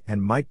Schiavone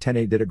and Mike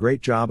Tenay did a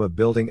great job of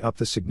building up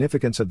the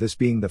significance of this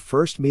being the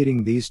first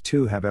meeting these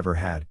two have ever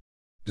had.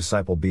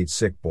 Disciple beat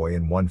Sick Boy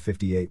in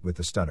 1:58 with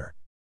the stunner.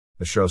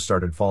 The show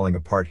started falling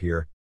apart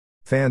here.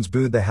 Fans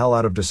booed the hell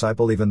out of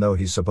Disciple even though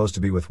he's supposed to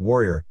be with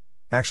Warrior,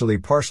 actually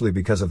partially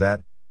because of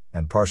that,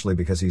 and partially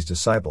because he's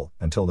Disciple,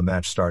 until the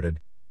match started,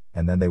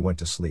 and then they went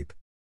to sleep.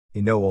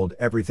 He no-old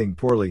everything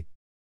poorly.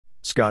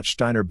 Scott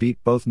Steiner beat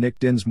both Nick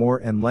Dinsmore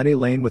and Lenny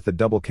Lane with the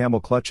double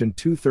camel clutch in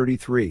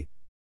 2:33.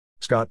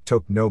 Scott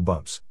took no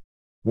bumps.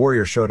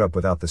 Warrior showed up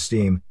without the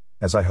steam,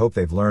 as I hope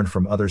they've learned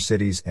from other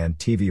cities and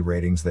TV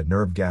ratings that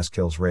nerve gas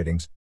kills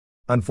ratings.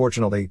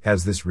 Unfortunately,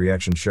 as this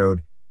reaction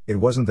showed, it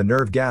wasn't the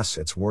nerve gas,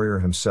 it's Warrior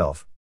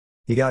himself.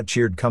 He got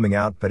cheered coming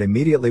out but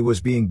immediately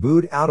was being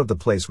booed out of the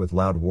place with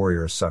loud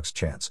Warrior sucks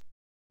chants.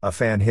 A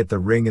fan hit the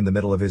ring in the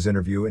middle of his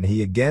interview and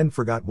he again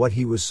forgot what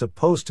he was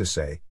supposed to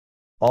say.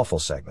 Awful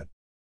segment.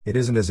 It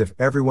isn't as if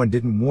everyone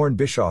didn't warn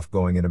Bischoff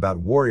going in about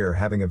Warrior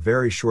having a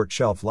very short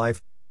shelf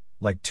life,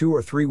 like 2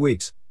 or 3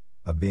 weeks.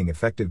 of being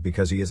effective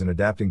because he isn't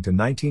adapting to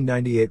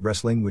 1998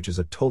 wrestling, which is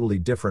a totally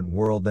different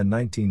world than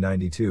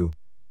 1992,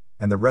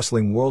 and the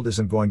wrestling world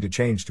isn't going to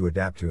change to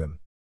adapt to him.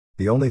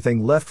 The only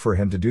thing left for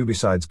him to do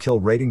besides kill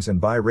ratings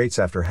and buy rates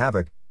after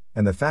Havoc,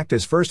 and the fact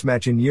his first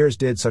match in years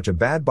did such a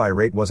bad buy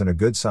rate wasn't a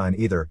good sign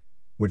either,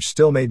 which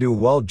still may do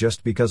well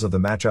just because of the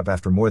matchup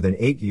after more than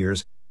 8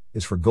 years,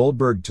 is for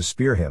Goldberg to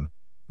spear him,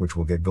 which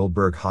will get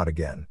Goldberg hot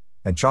again,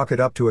 and chalk it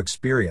up to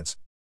experience.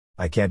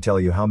 I can't tell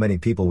you how many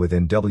people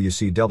within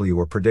WCW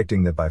were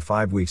predicting that by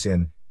 5 weeks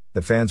in,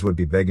 the fans would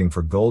be begging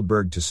for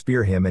Goldberg to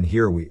spear him, and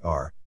here we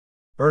are.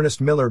 Ernest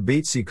Miller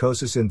beat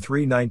Psicosis in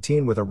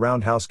 3:19 with a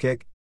roundhouse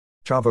kick.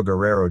 Chavo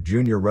Guerrero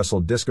Jr.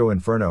 wrestled Disco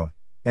Inferno,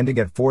 ending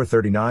at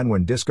 4:39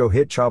 when Disco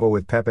hit Chavo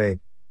with Pepe,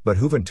 but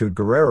Juventud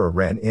Guerrero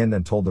ran in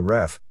and told the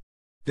ref.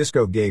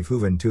 Disco gave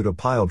Juventud a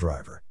pile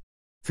driver.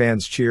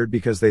 Fans cheered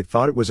because they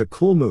thought it was a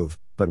cool move,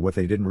 but what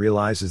they didn't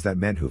realize is that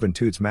meant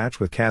Juventud's match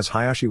with Kaz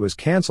Hayashi was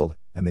cancelled,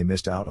 and they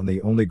missed out on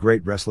the only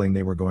great wrestling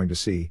they were going to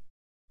see.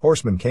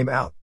 Horseman came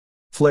out.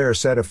 Flair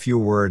said a few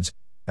words,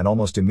 and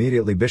almost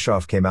immediately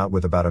Bischoff came out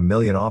with about 1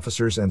 million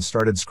officers and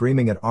started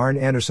screaming at Arn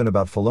Anderson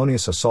about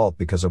felonious assault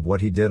because of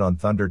what he did on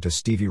Thunder to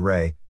Stevie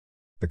Ray.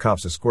 The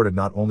cops escorted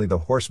not only the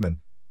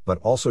Horseman, but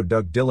also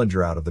dug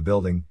Dillinger out of the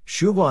building.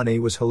 Schiavone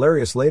was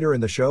hilarious later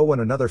in the show when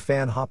another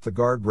fan hopped the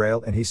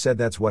guardrail and he said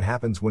that's what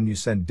happens when you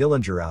send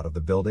Dillinger out of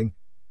the building,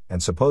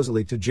 and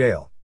supposedly to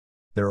jail.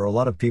 There are a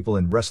lot of people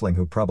in wrestling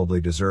who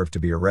probably deserve to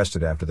be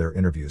arrested after their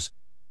interviews,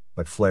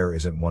 but Flair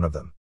isn't one of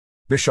them.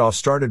 Bischoff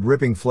started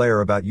ripping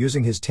Flair about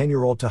using his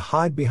 10-year-old to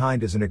hide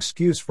behind as an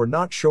excuse for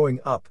not showing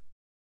up.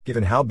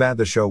 Given how bad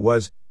the show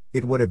was,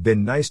 it would have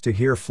been nice to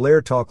hear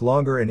Flair talk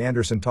longer and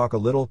Anderson talk a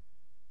little,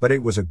 but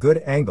it was a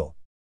good angle.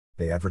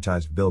 They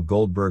advertised Bill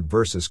Goldberg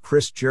versus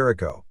Chris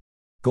Jericho.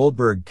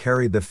 Goldberg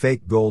carried the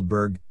fake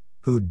Goldberg,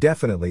 who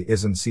definitely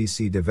isn't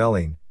CC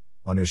DeVelin,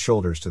 on his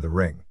shoulders to the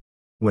ring.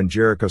 When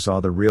Jericho saw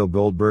the real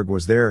Goldberg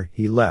was there,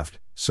 he left,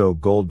 so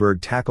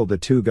Goldberg tackled the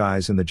 2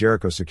 guys in the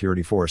Jericho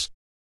security force.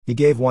 He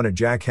gave one a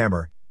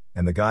jackhammer,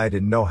 and the guy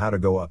didn't know how to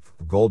go up.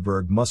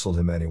 Goldberg muscled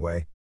him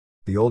anyway.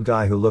 The old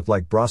guy who looked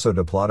like Brasso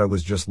de Plata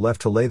was just left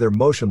to lay there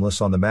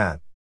motionless on the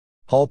mat.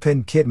 Hall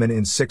pinned Kidman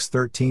in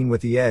 6:13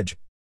 with the edge.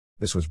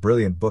 This was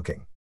brilliant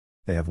booking.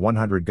 They have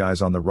 100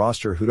 guys on the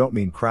roster who don't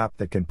mean crap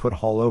that can put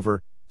Hall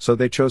over, so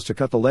they chose to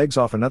cut the legs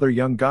off another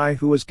young guy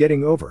who was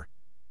getting over.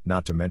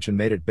 Not to mention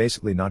made it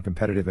basically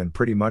non-competitive and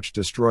pretty much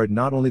destroyed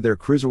not only their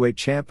cruiserweight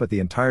champ but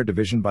the entire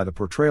division by the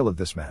portrayal of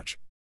this match.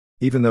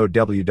 Even though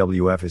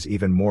WWF is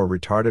even more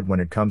retarded when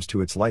it comes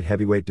to its light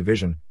heavyweight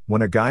division,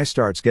 when a guy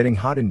starts getting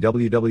hot in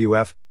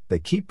WWF, they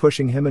keep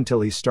pushing him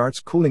until he starts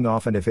cooling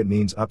off, and if it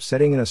means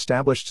upsetting an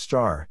established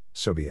star,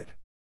 so be it.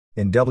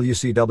 In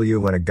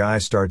WCW, when a guy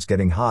starts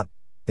getting hot,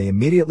 they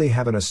immediately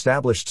have an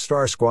established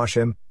star squash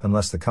him,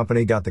 unless the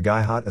company got the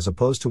guy hot, as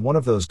opposed to one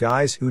of those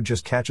guys who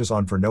just catches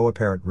on for no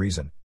apparent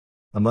reason.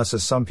 Unless,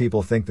 as some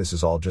people think, this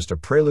is all just a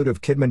prelude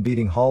of Kidman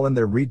beating Hall and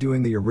they're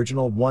redoing the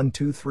original 1,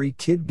 2, 3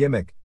 Kid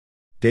gimmick.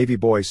 Davey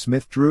Boy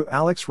Smith drew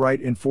Alex Wright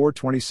in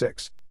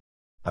 4:26.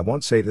 I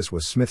won't say this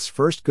was Smith's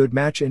first good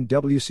match in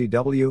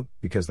WCW,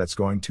 because that's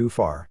going too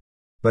far.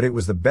 But it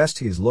was the best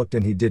he's looked,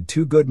 and he did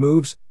 2 good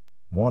moves,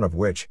 one of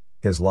which,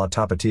 his La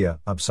Tapatia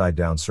upside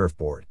down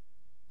surfboard.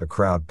 The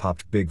crowd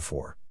popped big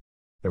for.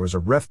 There was a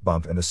ref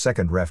bump and a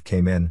second ref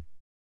came in.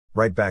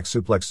 Right back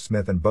suplexed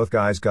Smith and both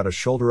guys got a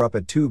shoulder up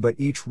at 2, but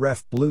each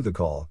ref blew the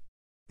call.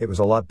 It was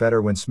a lot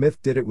better when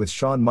Smith did it with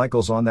Shawn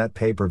Michaels on that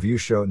pay-per-view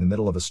show in the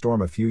middle of a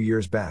storm a few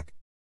years back.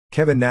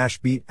 Kevin Nash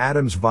beat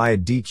Adams via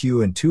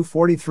DQ in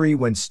 2:43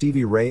 when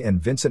Stevie Ray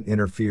and Vincent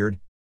interfered.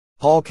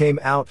 Hall came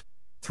out,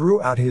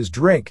 threw out his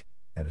drink,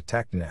 and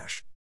attacked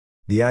Nash.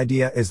 The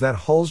idea is that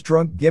Hall's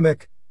drunk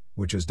gimmick,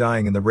 which is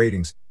dying in the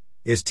ratings,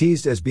 is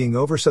teased as being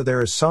over, so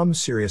there is some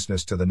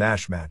seriousness to the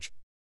Nash match.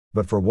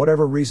 But for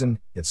whatever reason,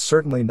 it's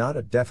certainly not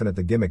a definite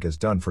the gimmick is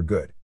done for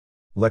good.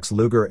 Lex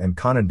Luger and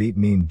Conan beat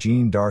Mean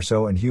Gene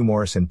Darso and Hugh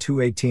Morris in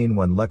 2:18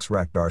 when Lex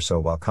racked Darso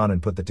while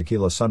Conan put the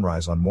Tequila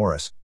Sunrise on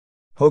Morris.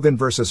 Hogan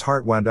vs.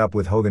 Hart wound up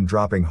with Hogan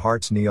dropping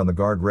Hart's knee on the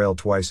guardrail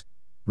twice,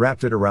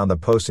 wrapped it around the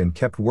post and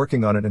kept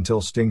working on it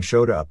until Sting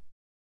showed up.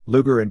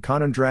 Luger and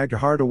Conan dragged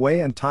Hart away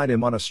and tied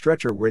him on a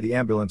stretcher where the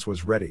ambulance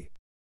was ready.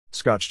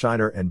 Scott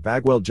Steiner and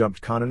Bagwell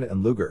jumped Conan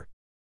and Luger.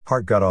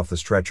 Hart got off the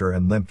stretcher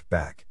and limped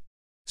back.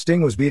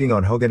 Sting was beating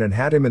on Hogan and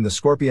had him in the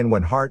Scorpion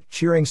when Hart,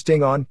 cheering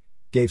Sting on,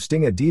 gave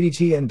Sting a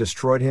DDT and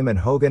destroyed him, and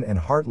Hogan and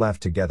Hart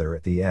laughed together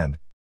at the end.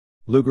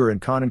 Luger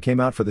and Conan came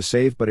out for the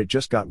save, but it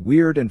just got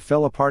weird and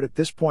fell apart at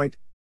this point.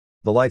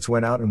 The lights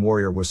went out and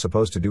Warrior was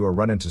supposed to do a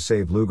run-in to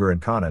save Luger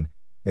and Conan,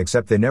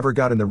 except they never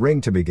got in the ring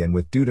to begin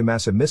with due to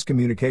massive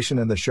miscommunication,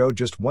 and the show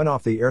just went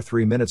off the air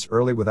 3 minutes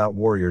early without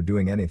Warrior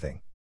doing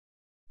anything.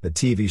 The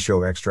TV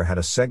show Extra had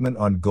a segment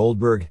on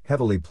Goldberg,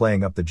 heavily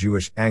playing up the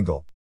Jewish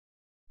angle.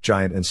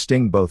 Giant and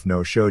Sting both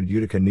no-showed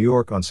Utica, New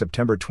York on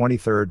September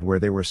 23rd, where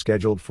they were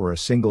scheduled for a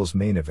singles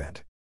main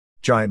event.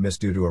 Giant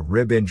missed due to a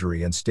rib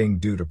injury and Sting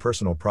due to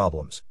personal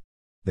problems.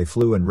 They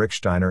flew, and Rick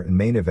Steiner, and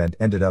main event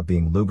ended up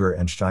being Luger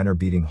and Steiner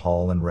beating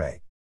Hall and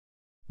Ray.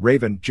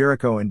 Raven,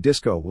 Jericho and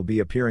Disco will be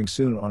appearing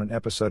soon on an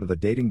episode of The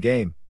Dating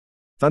Game.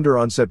 Thunder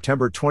on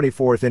September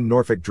 24th in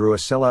Norfolk drew a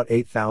sellout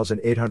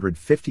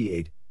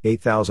 8,858,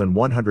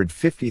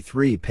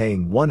 8,153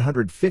 paying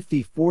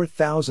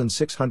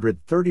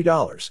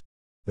 $154,630.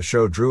 The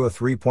show drew a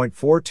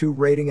 3.42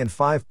 rating and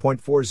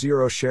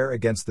 5.40 share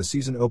against the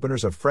season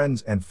openers of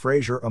Friends and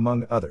Frasier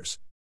among others.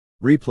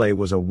 Replay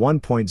was a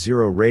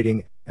 1.0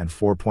 rating and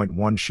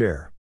 4.1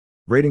 share.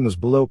 Rating was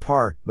below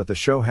par, but the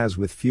show has,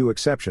 with few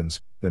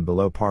exceptions, been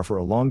below par for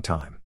a long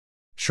time.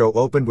 Show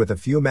opened with a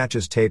few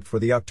matches taped for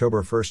the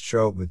October 1st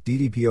show, with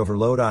DDP over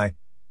Lodi,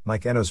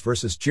 Mike Enos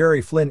vs.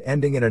 Jerry Flynn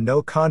ending in a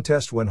no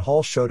contest when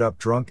Hall showed up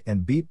drunk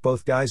and beat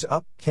both guys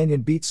up.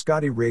 Kenyon beat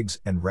Scotty Riggs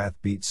and Rath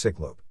beat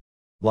Cyclope.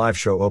 Live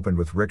show opened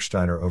with Rick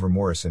Steiner over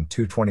Morris in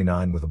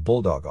 2:29 with a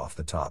bulldog off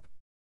the top.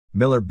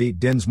 Miller beat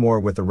Dinsmore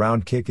with a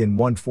round kick in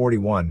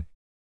 1:41.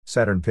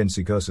 Saturn pinned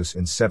Psychosis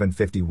in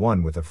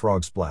 7:51 with a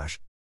frog splash.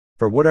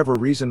 For whatever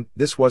reason,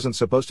 this wasn't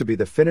supposed to be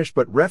the finish,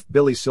 but ref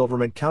Billy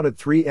Silverman counted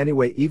 3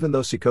 anyway, even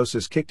though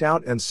Psychosis kicked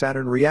out, and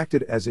Saturn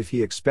reacted as if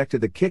he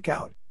expected the kick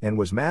out and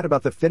was mad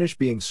about the finish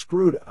being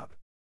screwed up.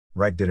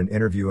 Wright did an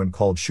interview and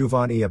called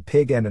Shivani a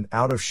pig and an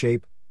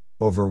out-of-shape,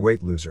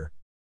 overweight loser.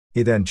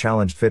 He then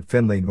challenged Fit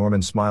Finlay,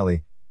 Norman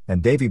Smiley,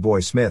 and Davey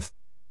Boy Smith,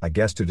 I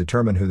guess, to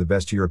determine who the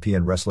best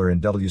European wrestler in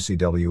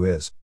WCW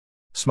is.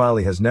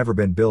 Smiley has never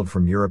been billed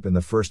from Europe in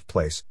the first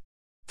place.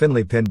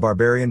 Finlay pinned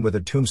Barbarian with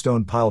a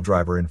tombstone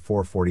piledriver in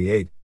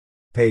 4:48.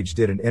 Page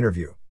did an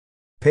interview.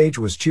 Page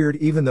was cheered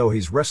even though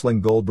he's wrestling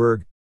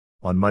Goldberg.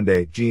 On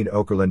Monday, Gene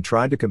Okerlund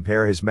tried to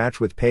compare his match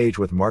with Page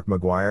with Mark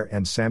McGuire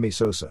and Sammy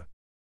Sosa.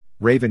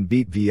 Raven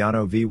beat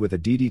Villano V with a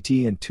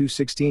DDT in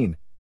 2:16.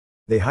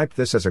 They hyped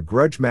this as a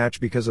grudge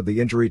match because of the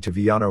injury to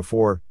Villano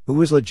IV, who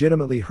was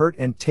legitimately hurt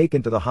and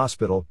taken to the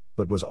hospital,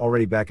 but was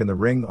already back in the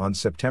ring on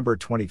September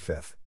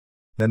 25th.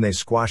 Then they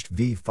squashed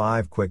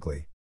V5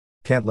 quickly.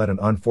 Can't let an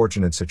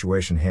unfortunate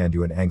situation hand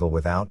you an angle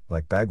without,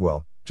 like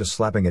Bagwell, just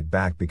slapping it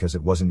back because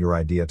it wasn't your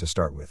idea to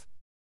start with.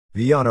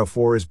 Villano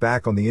IV is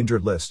back on the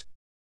injured list.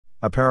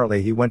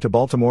 Apparently he went to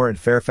Baltimore and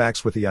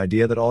Fairfax with the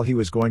idea that all he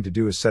was going to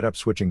do is set up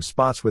switching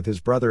spots with his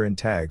brother in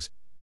tags.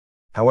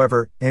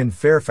 However, in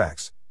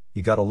Fairfax,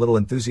 he got a little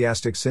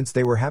enthusiastic since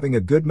they were having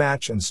a good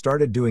match and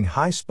started doing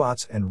high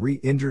spots and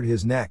re-injured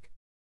his neck.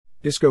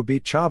 Disco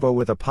beat Chavo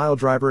with a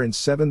piledriver in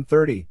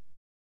 7:30.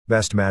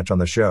 Best match on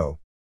the show.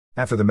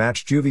 After the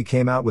match, Juvie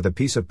came out with a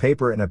piece of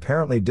paper and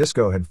apparently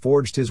Disco had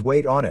forged his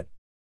weight on it.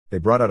 They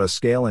brought out a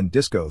scale and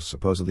Disco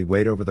supposedly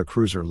weighed over the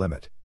cruiser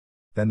limit.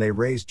 Then they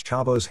raised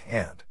Chavo's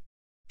hand.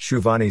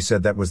 Shivani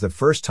said that was the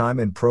first time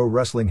in pro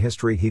wrestling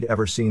history he'd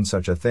ever seen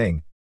such a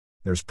thing.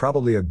 There's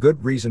probably a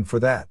good reason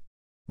for that.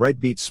 Wright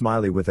beat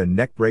Smiley with a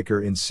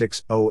neckbreaker in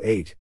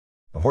 6:08.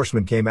 The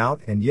Horseman came out,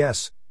 and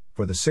yes,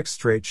 for the 6th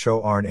straight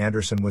show Arn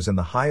Anderson was in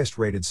the highest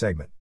rated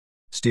segment.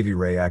 Stevie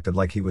Ray acted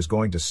like he was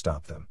going to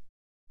stop them.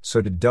 So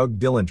did Doug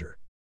Dillinger.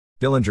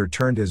 Dillinger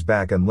turned his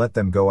back and let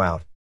them go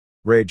out.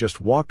 Ray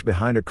just walked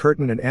behind a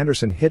curtain and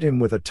Anderson hit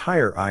him with a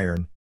tire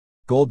iron.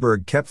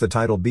 Goldberg kept the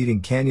title, beating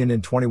Canyon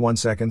in 21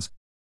 seconds.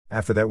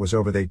 After that was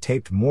over, they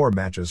taped more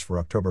matches for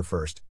October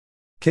 1st.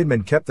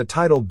 Kidman kept the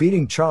title,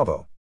 beating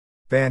Chavo.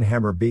 Van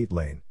Hammer beat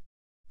Lane.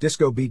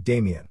 Disco beat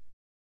Damien.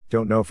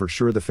 Don't know for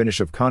sure the finish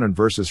of Conan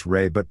vs.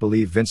 Ray, but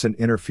believe Vincent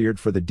interfered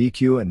for the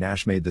DQ and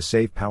Nash made the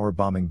save, power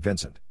bombing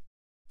Vincent.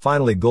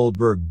 Finally,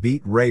 Goldberg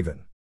beat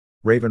Raven.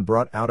 Raven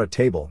brought out a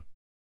table.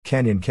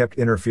 Canyon kept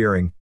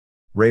interfering.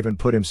 Raven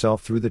put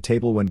himself through the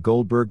table when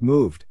Goldberg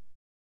moved.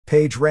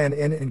 Page ran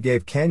in and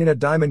gave Canyon a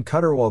diamond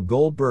cutter while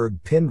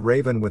Goldberg pinned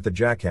Raven with the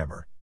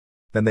jackhammer.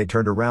 Then they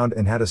turned around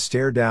and had a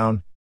stare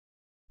down.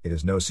 It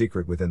is no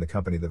secret within the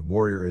company that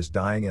Warrior is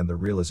dying, and the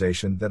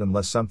realization that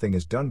unless something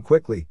is done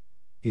quickly,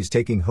 he's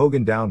taking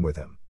Hogan down with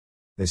him.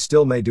 They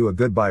still may do a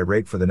goodbye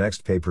rate for the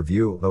next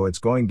pay-per-view, though it's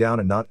going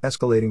down and not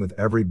escalating with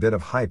every bit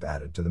of hype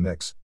added to the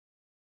mix.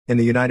 In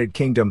the United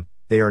Kingdom,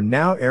 they are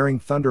now airing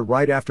Thunder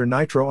right after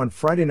Nitro on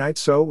Friday night,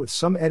 so with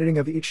some editing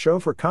of each show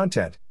for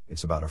content,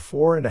 it's about a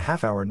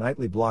 4.5-hour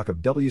nightly block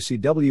of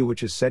WCW,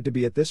 which is said to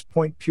be at this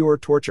point pure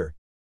torture.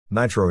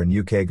 Nitro in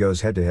UK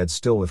goes head-to-head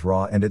still with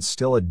Raw, and it's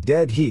still a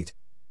dead heat,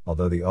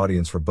 although the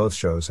audience for both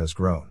shows has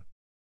grown.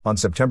 On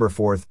September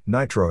 4th,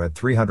 Nitro had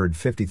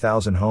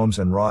 350,000 homes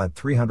and Raw had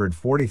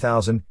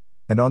 340,000,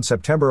 and on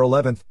September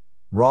 11th,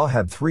 Raw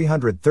had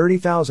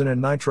 330,000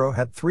 and Nitro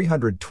had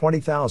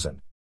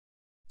 320,000.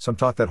 Some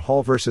talk that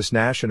Hall vs.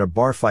 Nash in a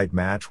bar fight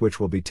match,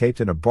 which will be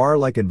taped in a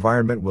bar-like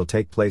environment, will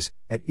take place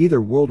at either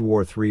World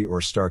War III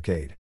or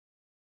Starrcade.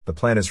 The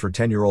plan is for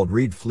 10-year-old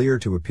Reed Fleer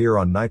to appear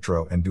on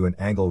Nitro and do an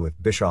angle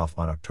with Bischoff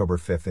on October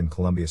 5th in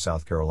Columbia,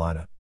 South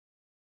Carolina.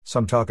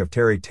 Some talk of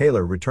Terry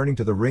Taylor returning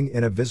to the ring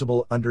in a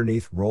visible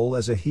underneath role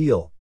as a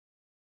heel.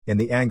 In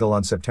the angle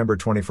on September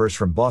 21st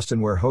from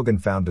Boston, where Hogan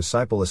found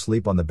Disciple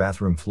asleep on the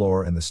bathroom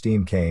floor and the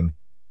steam came,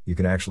 you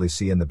can actually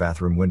see in the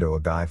bathroom window a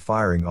guy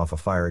firing off a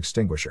fire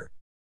extinguisher.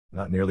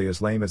 Not nearly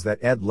as lame as that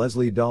Ed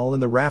Leslie doll in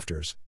the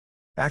rafters.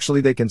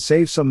 Actually, they can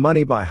save some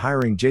money by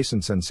hiring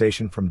Jason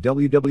Sensation from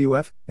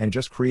WWF and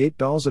just create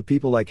dolls of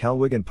people like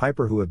Helwig and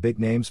Piper who have big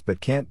names but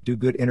can't do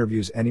good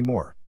interviews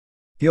anymore.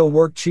 He'll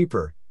work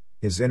cheaper,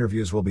 his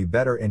interviews will be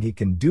better, and he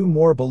can do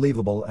more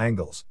believable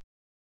angles.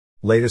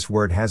 Latest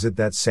word has it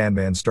that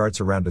Sandman starts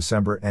around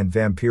December and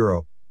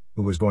Vampiro,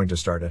 who was going to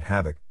start at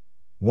Havoc,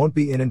 won't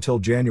be in until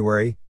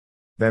January.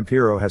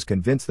 Vampiro has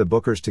convinced the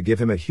bookers to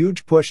give him a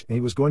huge push and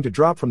he was going to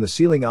drop from the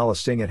ceiling a la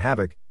Sting at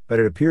Havoc, but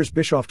it appears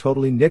Bischoff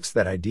totally nixed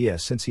that idea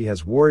since he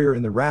has Warrior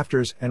in the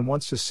rafters and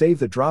wants to save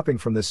the dropping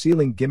from the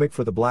ceiling gimmick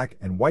for the black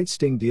and white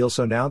Sting deal,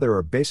 so now there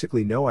are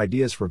basically no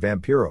ideas for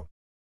Vampiro.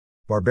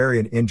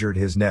 Barbarian injured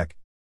his neck.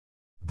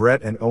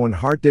 Bret and Owen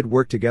Hart did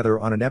work together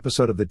on an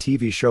episode of the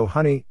TV show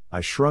Honey,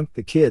 I Shrunk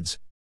the Kids.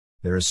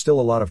 There is still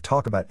a lot of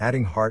talk about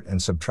adding Hart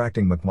and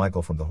subtracting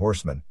McMichael from the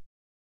Horsemen.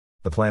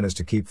 The plan is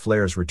to keep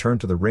Flair's return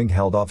to the ring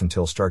held off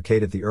until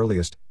Starrcade at the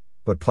earliest,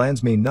 but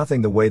plans mean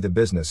nothing the way the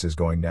business is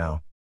going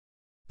now.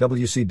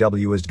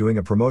 WCW is doing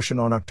a promotion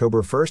on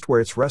October 1st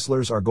where its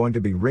wrestlers are going to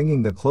be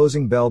ringing the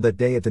closing bell that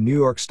day at the New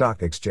York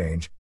Stock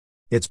Exchange.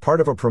 It's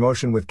part of a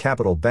promotion with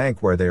Capital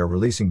Bank where they are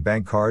releasing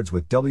bank cards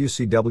with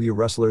WCW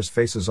wrestlers'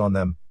 faces on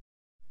them.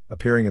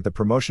 Appearing at the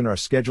promotion are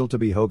scheduled to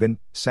be Hogan,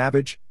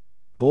 Savage,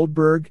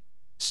 Goldberg,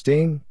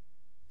 Sting,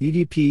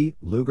 EDP,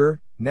 Luger,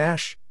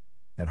 Nash,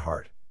 and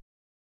Hart.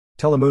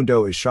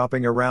 Telemundo is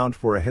shopping around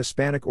for a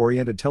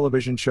Hispanic-oriented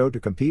television show to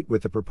compete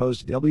with the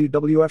proposed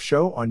WWF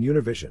show on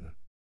Univision.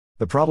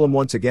 The problem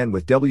once again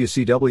with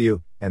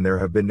WCW, and there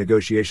have been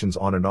negotiations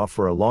on and off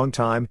for a long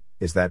time,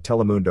 is that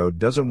Telemundo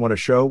doesn't want a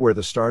show where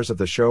the stars of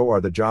the show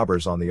are the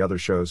jobbers on the other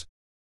shows.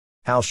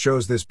 House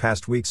shows this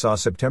past week saw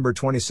September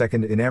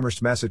 22nd in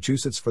Amherst,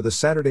 Massachusetts for the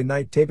Saturday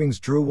night tapings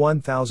drew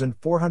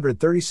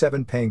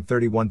 1,437 paying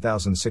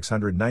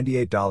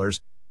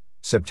 $31,698.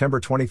 September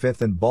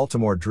 25th in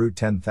Baltimore drew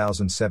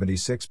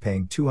 10,076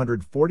 paying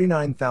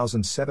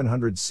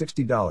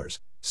 $249,760.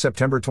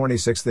 September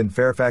 26th in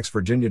Fairfax,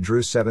 Virginia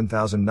drew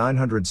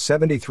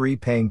 7,973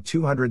 paying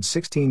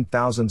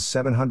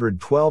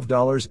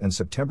 $216,712, and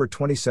September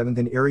 27th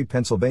in Erie,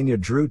 Pennsylvania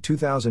drew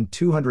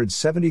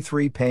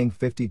 2,273 paying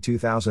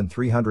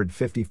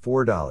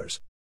 $52,354.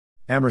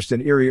 Amherst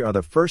and Erie are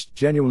the first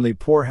genuinely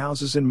poor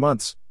houses in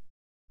months.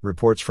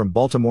 Reports from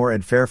Baltimore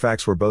and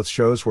Fairfax where both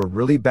shows were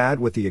really bad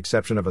with the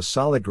exception of a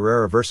solid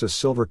Guerrera vs.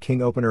 Silver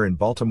King opener in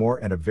Baltimore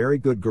and a very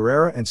good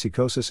Guerrera and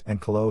Psicosis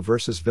and Calo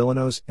vs.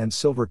 Villanos and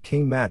Silver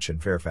King match in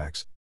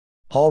Fairfax.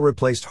 Hall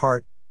replaced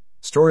Hart.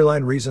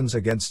 Storyline reasons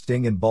against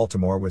Sting in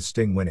Baltimore with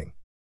Sting winning.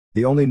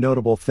 The only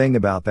notable thing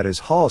about that is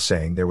Hall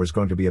saying there was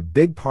going to be a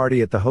big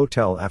party at the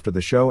hotel after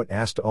the show and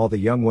asked all the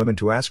young women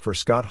to ask for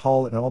Scott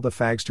Hall and all the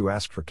fags to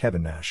ask for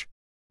Kevin Nash.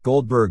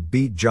 Goldberg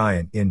beat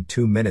Giant in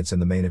 2 minutes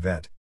in the main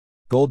event.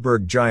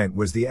 Goldberg Giant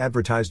was the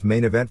advertised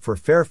main event for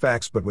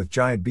Fairfax, but with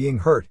Giant being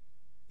hurt,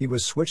 he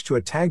was switched to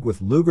a tag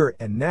with Luger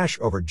and Nash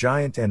over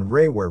Giant and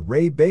Ray, where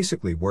Ray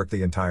basically worked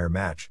the entire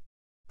match.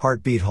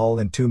 Hart beat Hall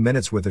in 2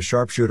 minutes with a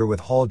sharpshooter, with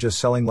Hall just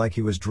selling like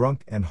he was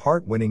drunk and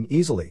Hart winning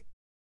easily.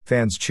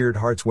 Fans cheered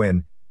Hart's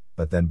win,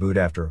 but then booed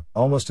after,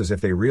 almost as if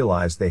they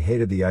realized they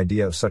hated the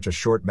idea of such a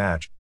short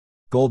match.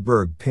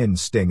 Goldberg pinned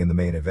Sting in the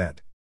main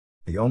event.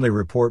 The only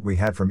report we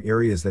had from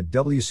Erie is that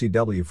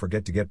WCW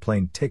forget to get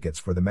plane tickets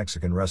for the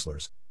Mexican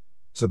wrestlers,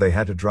 so they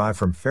had to drive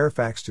from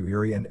Fairfax to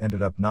Erie and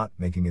ended up not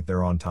making it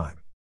there on time.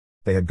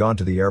 They had gone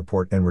to the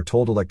airport and were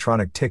told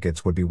electronic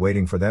tickets would be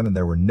waiting for them, and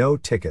there were no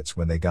tickets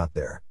when they got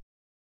there.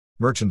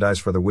 Merchandise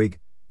for the week,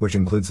 which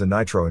includes the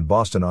Nitro in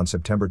Boston on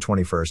September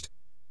 21st,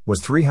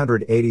 was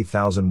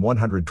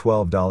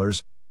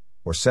 $380,112,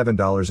 or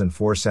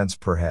 $7.04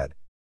 per head.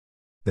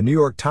 The New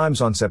York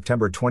Times on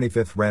September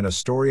 25th ran a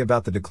story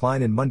about the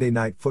decline in Monday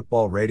Night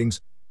Football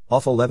ratings,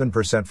 off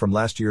 11% from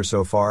last year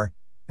so far,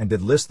 and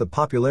did list the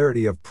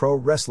popularity of pro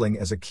wrestling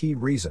as a key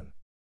reason.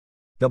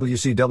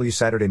 WCW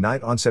Saturday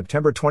Night on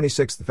September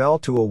 26th fell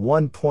to a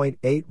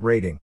 1.8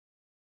 rating.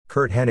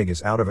 Curt Hennig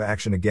is out of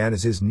action again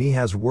as his knee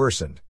has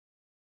worsened.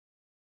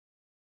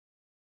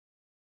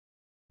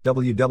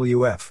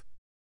 WWF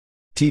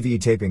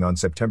TV taping on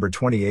September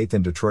 28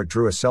 in Detroit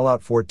drew a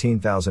sellout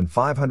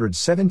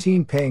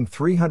 14,517 paying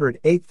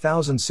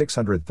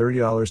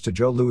 $308,630 to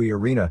Joe Louis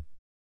Arena.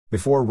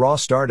 Before Raw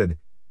started,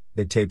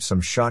 they taped some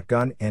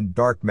shotgun and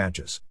dark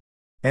matches.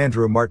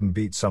 Andrew Martin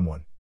beat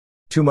someone.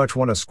 Too Much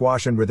won a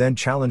squash and were then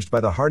challenged by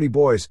the Hardy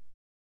Boys.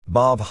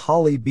 Bob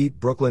Holly beat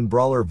Brooklyn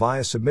Brawler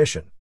via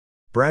submission.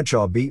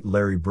 Bradshaw beat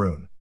Larry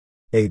Brune.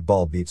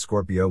 8-Ball beat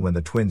Scorpio when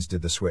the Twins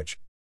did the switch.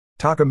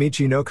 Taka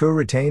Michinoku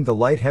retained the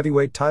light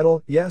heavyweight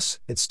title, yes,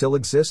 it still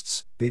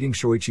exists, beating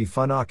Shoichi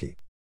Funaki.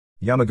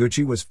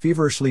 Yamaguchi was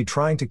feverishly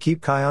trying to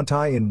keep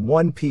Kaientai in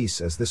one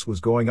piece as this was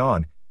going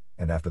on,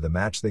 and after the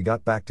match they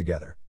got back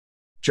together.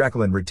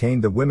 Jacqueline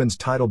retained the women's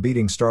title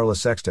beating Starla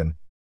Sexton.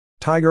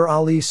 Tiger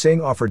Ali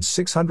Singh offered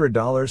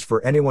 $600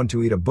 for anyone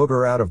to eat a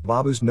booger out of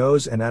Babu's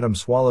nose, and Adam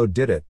Swallow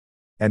did it.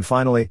 And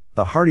finally,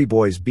 the Hardy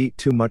Boys beat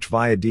Too Much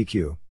via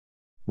DQ.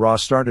 Raw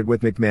started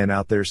with McMahon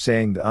out there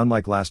saying that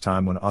unlike last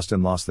time when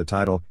Austin lost the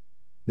title,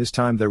 this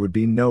time there would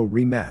be no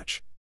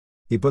rematch.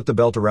 He put the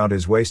belt around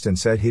his waist and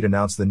said he'd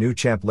announce the new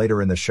champ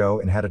later in the show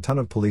and had a ton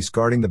of police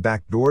guarding the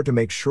back door to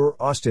make sure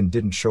Austin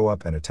didn't show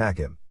up and attack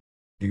him.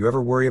 Do you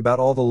ever worry about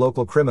all the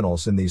local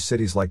criminals in these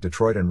cities like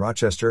Detroit and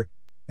Rochester?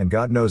 And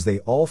God knows they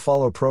all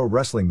follow pro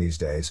wrestling these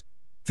days.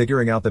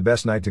 Figuring out the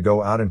best night to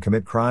go out and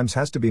commit crimes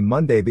has to be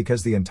Monday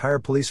because the entire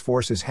police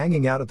force is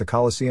hanging out at the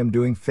Coliseum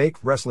doing fake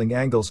wrestling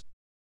angles.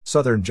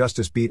 Southern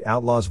Justice beat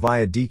Outlaws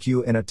via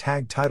DQ in a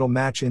tag title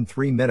match in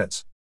 3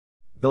 minutes.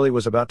 Billy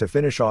was about to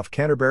finish off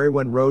Canterbury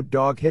when Road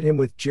Dogg hit him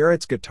with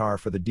Jarrett's guitar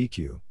for the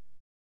DQ.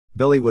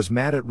 Billy was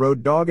mad at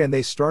Road Dogg and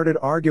they started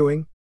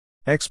arguing.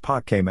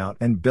 X-Pac came out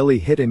and Billy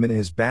hit him in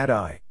his bad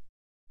eye.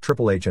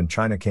 Triple H and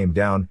Chyna came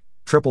down,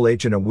 Triple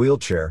H in a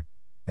wheelchair,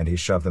 and he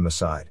shoved them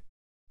aside.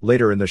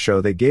 Later in the show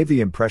they gave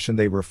the impression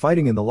they were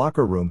fighting in the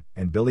locker room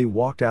and Billy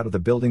walked out of the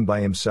building by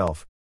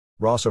himself.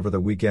 Ross over the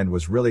weekend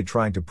was really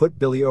trying to put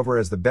Billy over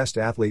as the best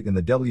athlete in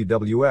the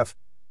WWF,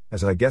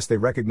 as I guess they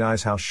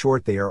recognize how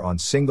short they are on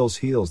singles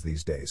heels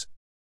these days.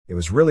 It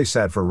was really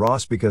sad for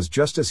Ross because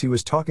just as he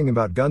was talking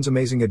about Gunn's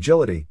amazing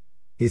agility,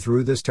 he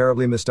threw this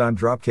terribly mistimed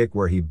dropkick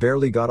where he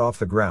barely got off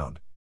the ground.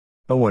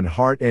 Owen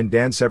Hart and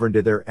Dan Severn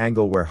did their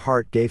angle where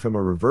Hart gave him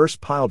a reverse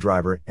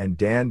piledriver and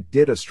Dan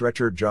did a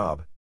stretcher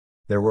job.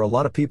 There were a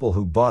lot of people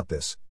who bought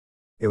this.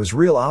 It was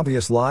real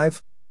obvious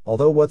live,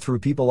 although what threw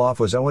people off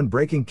was Owen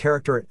breaking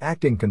character and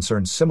acting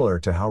concerns similar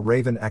to how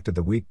Raven acted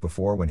the week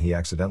before when he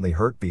accidentally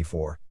hurt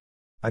B4.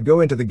 I'd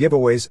go into the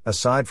giveaways,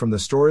 aside from the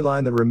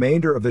storyline, the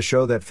remainder of the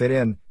show that fit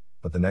in,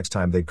 but the next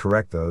time they'd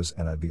correct those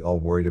and I'd be all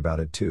worried about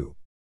it too.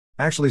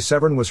 Actually,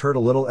 Severn was hurt a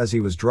little as he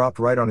was dropped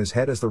right on his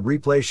head as the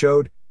replay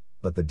showed,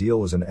 but the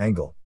deal was an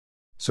angle.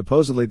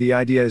 Supposedly the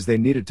idea is they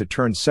needed to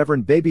turn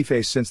Severn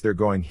babyface since they're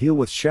going heel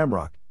with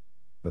Shamrock,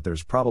 but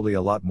there's probably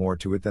a lot more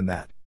to it than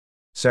that.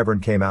 Severn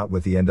came out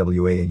with the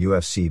NWA and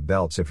UFC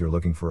belts if you're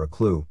looking for a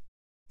clue.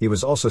 He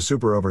was also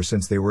super over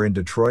since they were in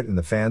Detroit and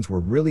the fans were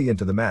really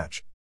into the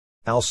match.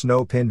 Al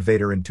Snow pinned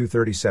Vader in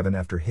 2:37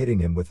 after hitting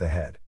him with the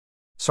head.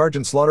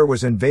 Sergeant Slaughter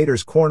was in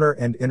Vader's corner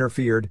and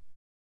interfered.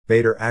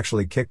 Vader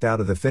actually kicked out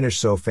of the finish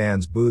so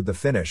fans booed the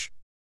finish.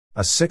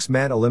 A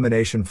 6-man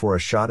elimination for a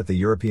shot at the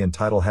European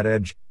title had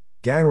Edge,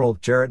 Gangrel,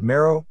 Jarrett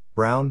Marrow,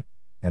 Brown,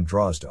 and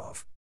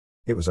Drozdov.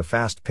 It was a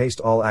fast-paced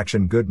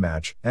all-action good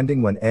match,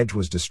 ending when Edge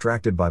was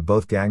distracted by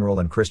both Gangrel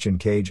and Christian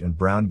Cage and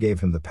Brown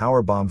gave him the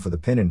powerbomb for the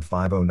pin in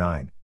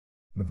 5:09.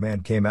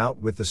 McMahon came out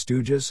with the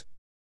Stooges.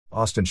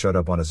 Austin showed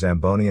up on a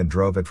Zamboni and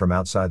drove it from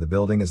outside the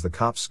building as the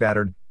cops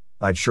scattered.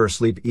 I'd sure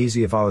sleep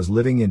easy if I was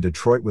living in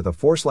Detroit with a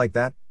force like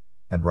that.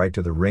 And right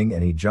to the ring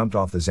and he jumped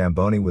off the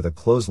Zamboni with a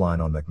clothesline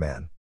on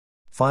McMahon.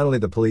 Finally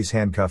the police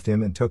handcuffed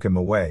him and took him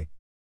away.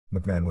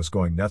 McMahon was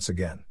going nuts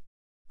again.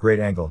 Great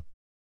angle.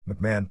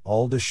 McMahon,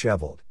 all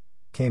disheveled,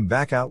 came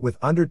back out with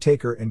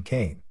Undertaker and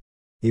Kane.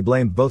 He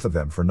blamed both of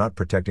them for not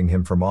protecting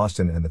him from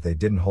Austin and that they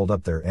didn't hold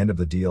up their end of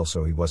the deal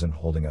so he wasn't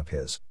holding up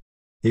his.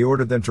 He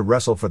ordered them to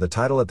wrestle for the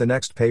title at the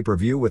next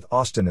pay-per-view with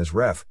Austin as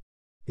ref.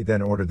 He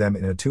then ordered them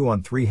in a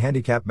 2-on-3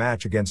 handicap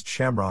match against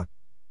Shamrock,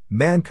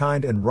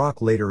 Mankind and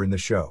Rock later in the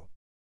show.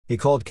 He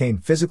called Kane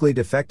physically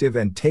defective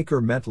and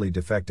Taker mentally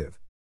defective.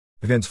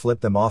 Vince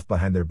flipped them off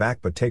behind their back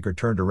but Taker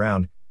turned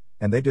around,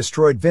 and they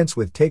destroyed Vince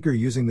with Taker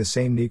using the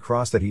same knee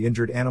cross that he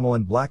injured Animal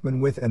and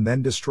Blackman with and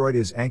then destroyed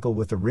his ankle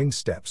with the ring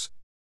steps.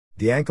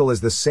 The ankle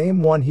is the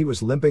same one he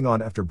was limping on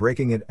after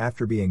breaking it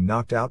after being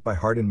knocked out by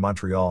Hart in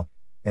Montreal,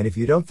 and if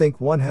you don't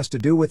think one has to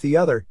do with the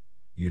other,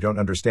 you don't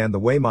understand the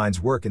way minds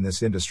work in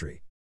this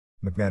industry.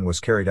 McMahon was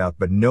carried out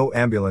but no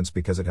ambulance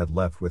because it had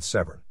left with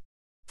Severn.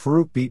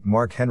 Farouk beat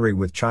Mark Henry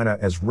with Chyna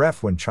as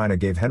ref when Chyna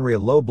gave Henry a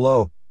low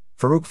blow.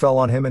 Farouk fell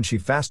on him and she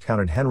fast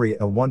counted Henry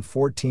a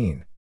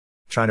 114.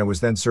 Chyna was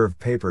then served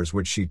papers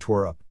which she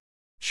tore up.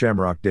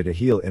 Shamrock did a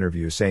heel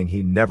interview saying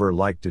he never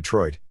liked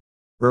Detroit.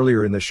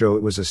 Earlier in the show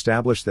it was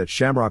established that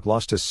Shamrock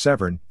lost to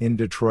Severn in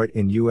Detroit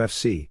in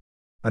UFC.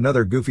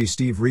 Another goofy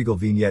Steve Regal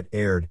vignette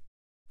aired.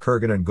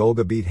 Kurgan and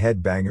Golga beat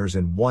Headbangers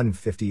in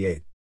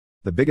 158.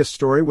 The biggest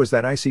story was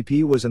that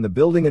ICP was in the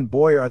building and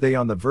boy are they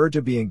on the verge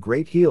of being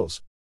great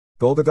heels.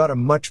 Golga got a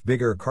much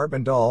bigger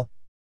Cartman doll.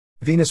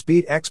 Venus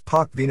beat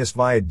X-Pac Venus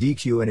via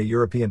DQ in a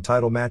European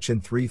title match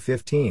in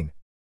 3:15.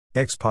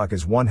 X-Pac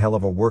is one hell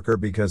of a worker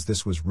because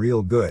this was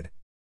real good.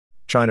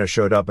 Chyna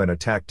showed up and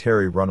attacked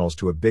Terry Runnels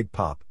to a big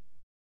pop.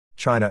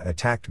 Chyna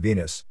attacked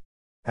Venus.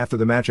 After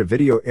the match a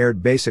video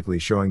aired basically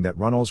showing that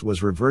Runnels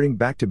was reverting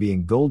back to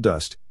being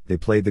Goldust. They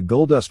played the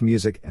Goldust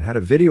music and had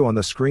a video on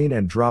the screen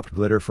and dropped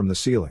glitter from the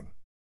ceiling.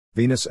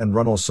 Venus and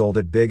Runnels sold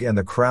it big and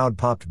the crowd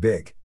popped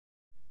big.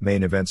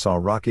 Main event saw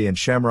Rocky and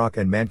Shamrock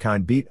and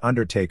Mankind beat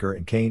Undertaker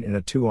and Kane in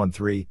a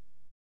 2-on-3.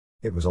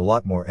 It was a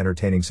lot more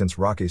entertaining since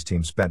Rocky's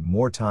team spent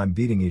more time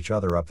beating each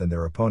other up than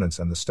their opponents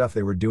and the stuff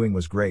they were doing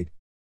was great.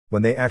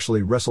 When they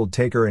actually wrestled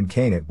Taker and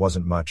Kane it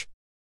wasn't much.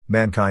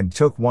 Mankind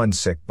took one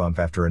sick bump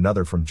after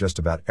another from just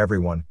about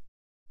everyone.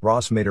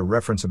 Ross made a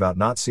reference about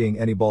not seeing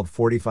any bald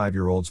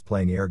 45-year-olds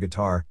playing air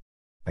guitar.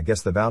 I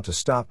guess the vow to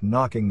stop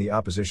knocking the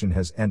opposition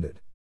has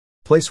ended.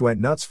 Place went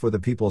nuts for the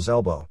People's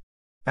Elbow.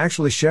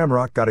 Actually,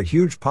 Shamrock got a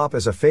huge pop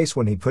as a face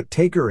when he put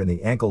Taker in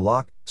the ankle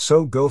lock,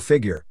 so go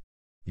figure.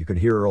 You could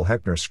hear Earl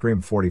Hebner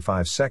scream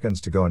 45 seconds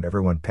to go and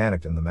everyone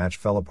panicked and the match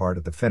fell apart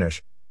at the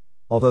finish.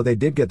 Although they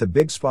did get the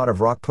big spot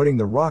of Rock putting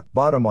the rock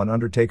bottom on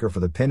Undertaker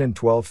for the pin in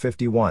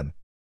 12:51.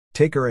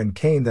 Taker and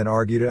Kane then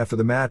argued after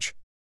the match.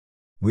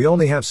 We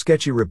only have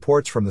sketchy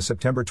reports from the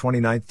September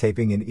 29th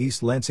taping in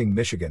East Lansing,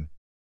 Michigan.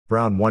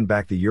 Brown won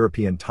back the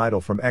European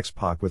title from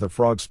X-Pac with a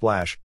frog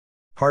splash.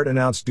 Hart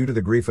announced due to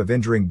the grief of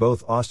injuring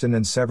both Austin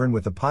and Severn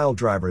with the pile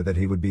driver that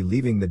he would be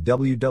leaving the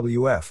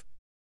WWF.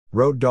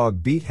 Road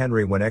Dogg beat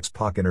Henry when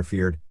X-Pac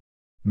interfered.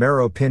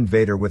 Mero pinned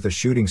Vader with a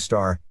shooting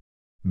star.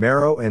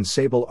 Mero and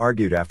Sable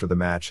argued after the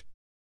match.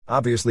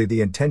 Obviously the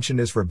intention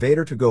is for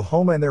Vader to go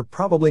home and they're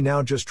probably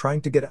now just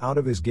trying to get out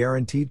of his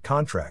guaranteed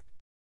contract.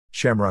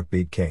 Shamrock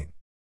beat Kane.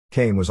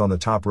 Kane was on the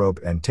top rope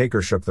and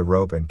Taker shook the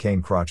rope and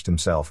Kane crotched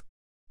himself.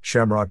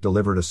 Shamrock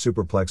delivered a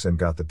superplex and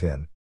got the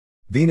pin.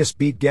 Venus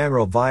beat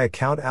Gangrel via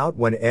count out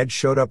when Edge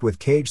showed up with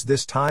Cage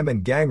this time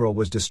and Gangrel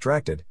was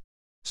distracted.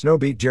 Snow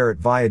beat Jarrett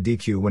via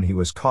DQ when he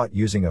was caught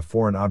using a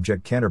foreign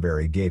object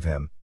Canterbury gave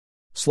him.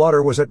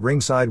 Slaughter was at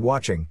ringside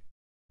watching.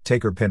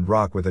 Taker pinned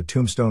Rock with a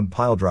tombstone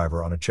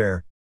piledriver on a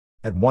chair.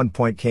 At one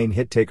point Kane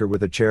hit Taker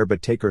with a chair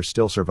but Taker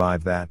still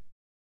survived that.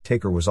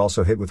 Taker was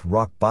also hit with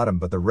rock bottom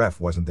but the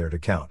ref wasn't there to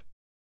count.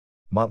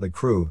 Motley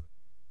Crue,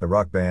 the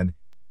rock band,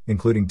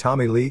 including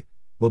Tommy Lee,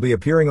 will be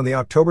appearing on the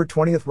October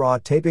 20th Raw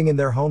taping in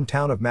their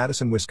hometown of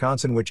Madison,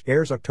 Wisconsin, which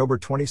airs October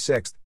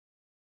 26th.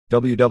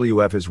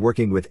 WWF is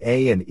working with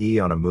A&E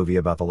on a movie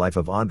about the life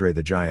of Andre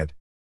the Giant.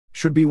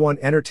 Should be one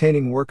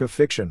entertaining work of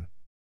fiction.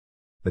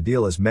 The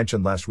deal as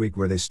mentioned last week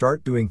where they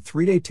start doing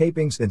 3-day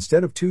tapings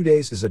instead of 2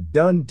 days is a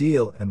done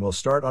deal and will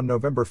start on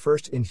November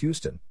 1st in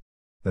Houston.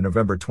 The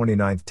November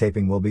 29th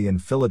taping will be in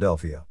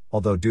Philadelphia,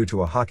 although due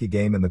to a hockey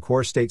game in the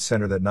Core State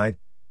Center that night,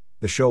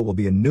 the show will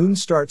be a noon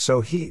start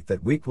so Heat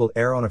that week will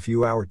air on a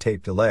few-hour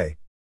tape delay.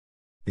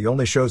 The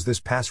only shows this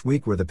past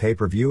week were the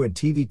pay-per-view and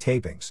TV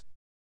tapings.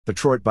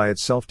 Detroit by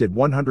itself did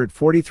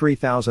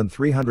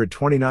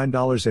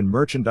 $143,329 in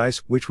merchandise,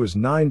 which was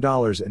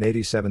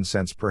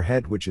 $9.87 per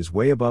head, which is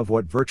way above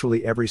what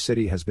virtually every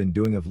city has been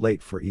doing of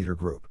late for either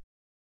group.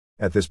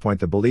 At this point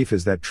the belief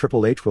is that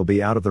Triple H will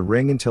be out of the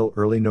ring until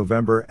early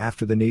November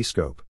after the knee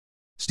scope.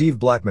 Steve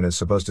Blackman is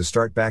supposed to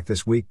start back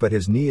this week but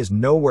his knee is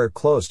nowhere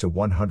close to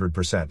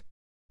 100%.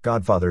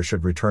 Godfather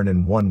should return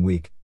in 1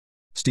 week.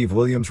 Steve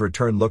Williams'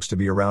 return looks to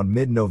be around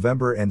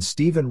mid-November and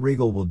Steven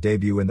Regal will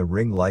debut in the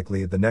ring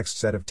likely at the next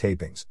set of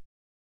tapings.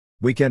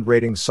 Weekend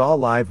ratings saw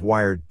Live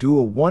Wire do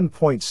a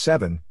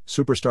 1.7,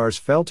 Superstars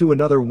fell to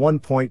another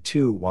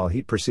 1.2 while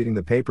Heat preceding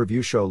the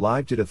pay-per-view show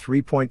live did a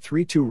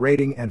 3.32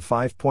 rating and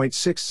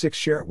 5.66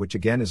 share, which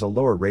again is a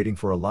lower rating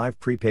for a live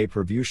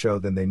pre-pay-per-view show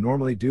than they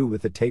normally do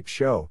with a taped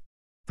show.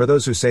 For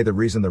those who say the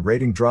reason the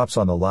rating drops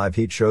on the live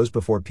Heat shows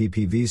before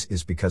PPVs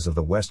is because of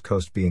the West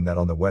Coast being that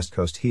on the West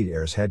Coast Heat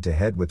airs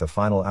head-to-head with the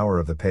final hour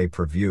of the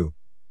pay-per-view.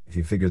 If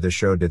you figure this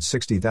show did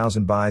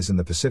 60,000 buys in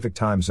the Pacific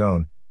time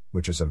zone,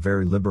 which is a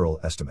very liberal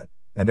estimate,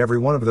 and every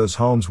one of those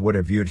homes would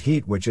have viewed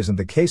Heat, which isn't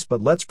the case,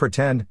 but let's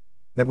pretend,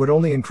 that would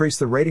only increase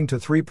the rating to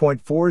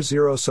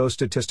 3.40, so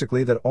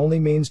statistically that only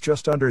means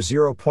just under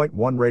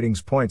 0.1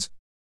 ratings points.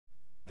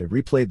 They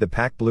replayed the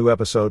Pac Blue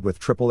episode with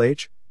Triple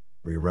H,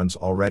 reruns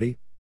already,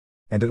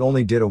 and it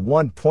only did a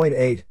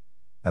 1.8,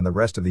 and the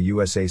rest of the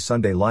USA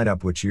Sunday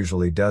lineup, which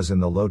usually does in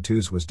the low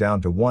 2s, was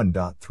down to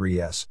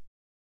 1.3s.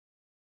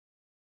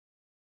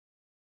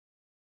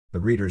 The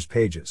readers'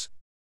 pages.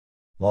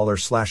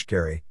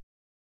 Lawler/Carrey.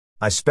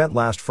 I spent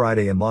last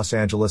Friday in Los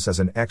Angeles as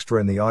an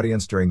extra in the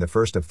audience during the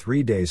first of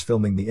 3 days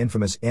filming the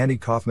infamous Andy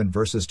Kaufman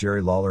vs.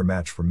 Jerry Lawler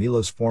match for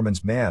Milos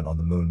Forman's Man on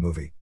the Moon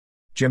movie.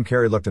 Jim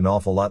Carrey looked an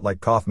awful lot like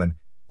Kaufman,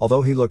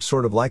 although he looked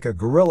sort of like a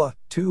gorilla,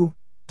 too,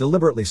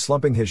 deliberately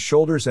slumping his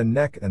shoulders and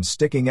neck and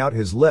sticking out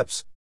his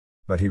lips.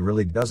 But he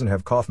really doesn't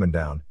have Kaufman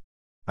down.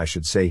 I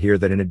should say here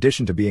that in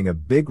addition to being a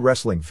big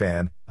wrestling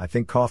fan, I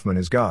think Kaufman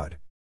is God.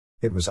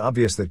 It was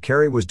obvious that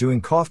Carrey was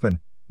doing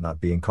Kaufman,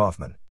 not being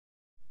Kaufman.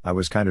 I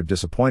was kind of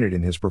disappointed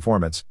in his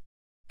performance.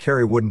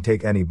 Carrey wouldn't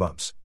take any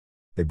bumps.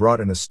 They brought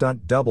in a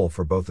stunt double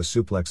for both the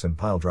suplex and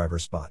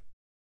piledriver spot.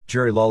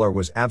 Jerry Lawler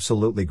was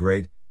absolutely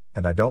great,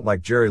 and I don't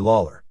like Jerry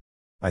Lawler.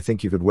 I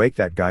think you could wake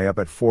that guy up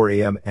at 4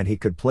 a.m. and he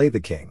could play the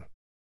king.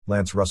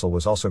 Lance Russell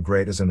was also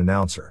great as an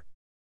announcer.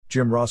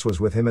 Jim Ross was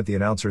with him at the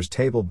announcer's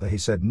table, but he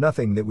said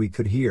nothing that we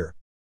could hear.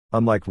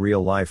 Unlike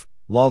real life,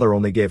 Lawler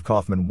only gave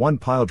Kaufman 1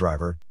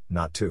 piledriver,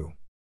 not 2.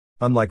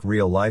 Unlike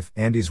real life,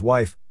 Andy's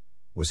wife,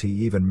 was he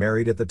even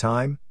married at the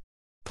time?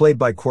 Played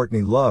by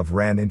Courtney Love,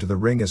 ran into the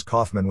ring as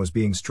Kaufman was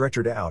being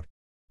stretchered out.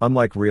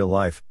 Unlike real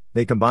life,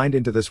 they combined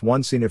into this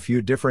one scene a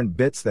few different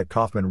bits that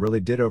Kaufman really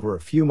did over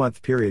a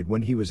few-month period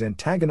when he was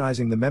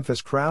antagonizing the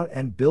Memphis crowd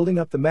and building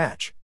up the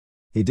match.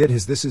 He did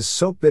his "This Is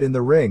Soap" bit in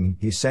the ring,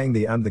 he sang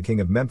the "I'm the King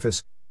of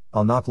Memphis,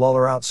 I'll Knock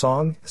Lawler Out"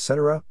 song,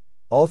 etc.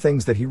 All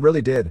things that he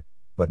really did,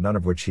 but none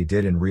of which he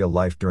did in real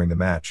life during the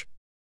match.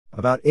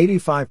 About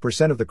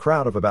 85% of the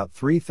crowd of about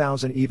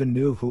 3,000 even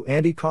knew who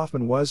Andy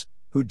Kaufman was,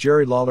 who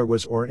Jerry Lawler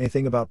was, or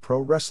anything about pro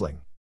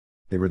wrestling.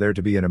 They were there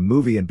to be in a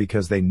movie and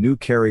because they knew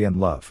Carrey and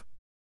love.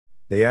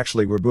 They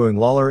actually were booing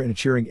Lawler and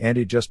cheering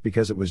Andy just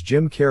because it was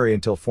Jim Carrey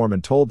until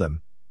Foreman told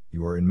them,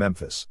 "You are in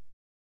Memphis."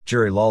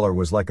 Jerry Lawler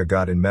was like a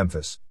god in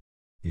Memphis.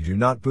 You do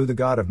not boo the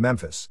god of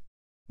Memphis.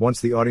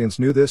 Once the audience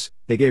knew this,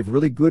 they gave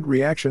really good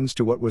reactions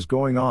to what was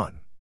going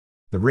on.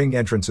 The ring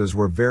entrances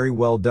were very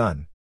well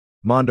done.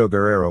 Mondo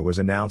Guerrero was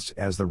announced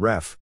as the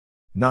ref.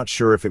 Not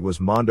sure if it was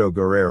Mondo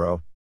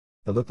Guerrero.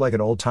 It looked like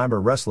an old-timer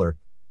wrestler,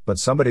 but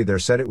somebody there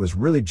said it was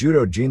really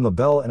Judo Gene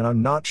LaBelle and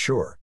I'm not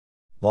sure.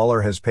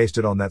 Lawler has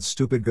pasted on that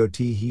stupid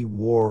goatee he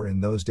wore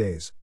in those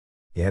days.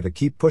 He had to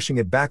keep pushing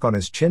it back on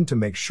his chin to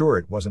make sure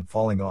it wasn't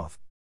falling off.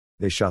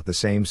 They shot the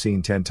same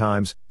scene 10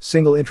 times,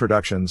 single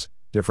introductions,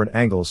 different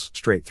angles,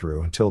 straight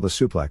through until the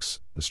suplex,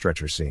 the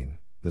stretcher scene,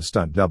 the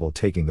stunt double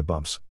taking the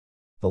bumps.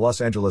 The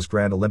Los Angeles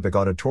Grand Olympic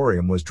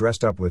Auditorium was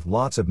dressed up with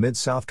lots of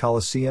Mid-South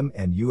Coliseum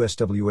and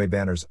USWA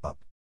banners up.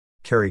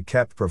 Carrey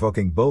kept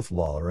provoking both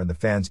Lawler and the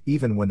fans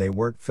even when they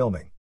weren't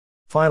filming.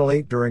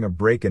 Finally, during a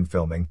break in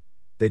filming,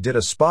 they did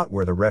a spot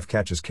where the ref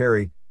catches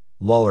Carrey.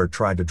 Lawler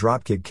tried to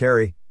dropkick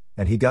Carrey,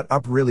 and he got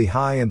up really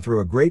high and threw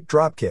a great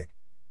dropkick.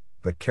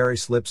 But Carrey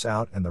slips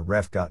out and the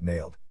ref got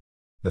nailed.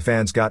 The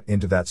fans got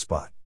into that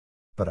spot.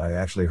 But I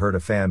actually heard a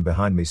fan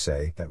behind me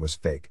say that was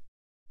fake.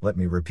 Let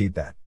me repeat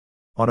that.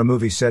 On a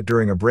movie set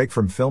during a break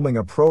from filming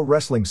a pro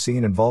wrestling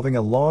scene involving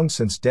a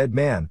long-since-dead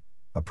man,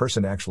 a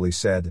person actually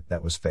said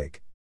that was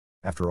fake.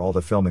 After all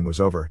the filming was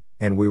over,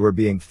 and we were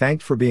being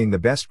thanked for being the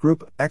best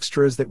group of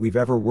extras that we've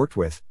ever worked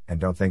with, and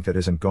don't think that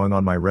isn't going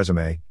on my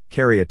resume,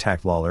 Carrey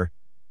attacked Lawler,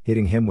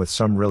 hitting him with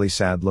some really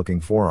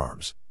sad-looking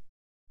forearms.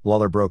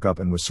 Lawler broke up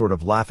and was sort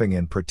of laughing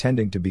and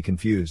pretending to be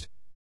confused.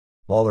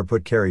 Lawler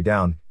put Carrey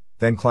down,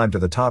 then climbed to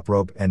the top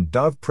rope and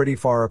dove pretty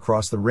far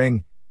across the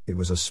ring, it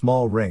was a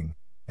small ring,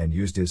 and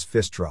used his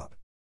fist drop.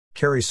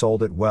 Carrey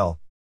sold it well.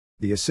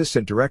 The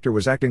assistant director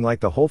was acting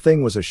like the whole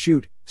thing was a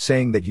shoot,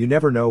 saying that you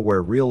never know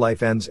where real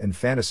life ends and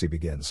fantasy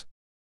begins.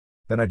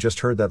 Then I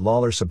just heard that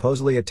Lawler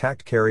supposedly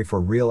attacked Carrey for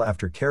real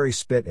after Carrey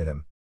spit at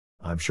him.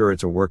 I'm sure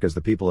it's a work, as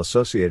the people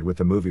associated with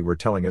the movie were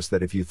telling us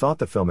that if you thought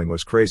the filming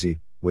was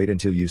crazy, wait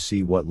until you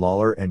see what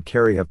Lawler and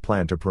Carrey have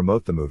planned to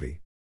promote the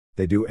movie.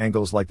 They do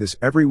angles like this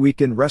every week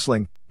in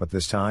wrestling, but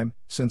this time,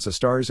 since a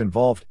star is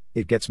involved,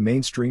 it gets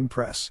mainstream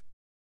press.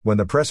 When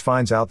the press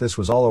finds out this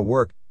was all a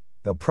work,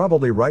 they'll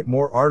probably write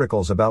more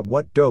articles about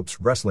what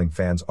dopes wrestling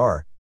fans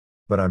are.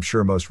 But I'm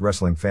sure most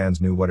wrestling fans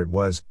knew what it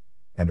was,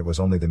 and it was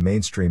only the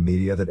mainstream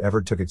media that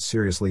ever took it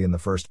seriously in the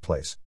first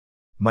place.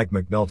 Mike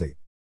McNulty.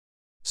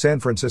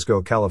 San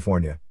Francisco,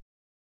 California.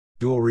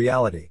 Dual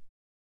reality.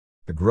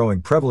 The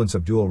growing prevalence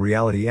of dual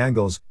reality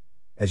angles,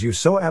 as you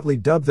so aptly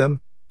dubbed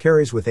them,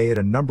 carries with it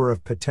a number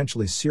of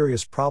potentially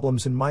serious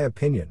problems in my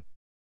opinion.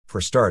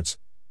 For starts,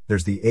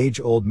 there's the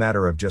age-old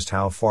matter of just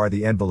how far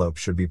the envelope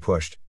should be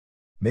pushed.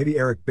 Maybe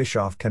Eric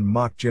Bischoff can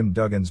mock Jim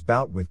Duggan's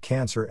bout with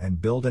cancer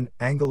and build an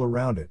angle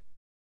around it.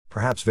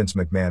 Perhaps Vince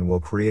McMahon will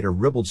create a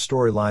ribald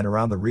storyline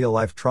around the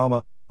real-life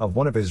trauma of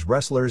one of his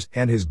wrestlers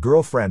and his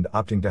girlfriend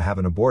opting to have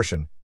an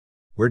abortion.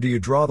 Where do you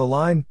draw the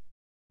line?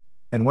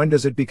 And when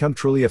does it become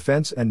truly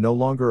offense and no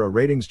longer a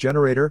ratings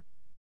generator?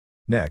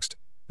 Next,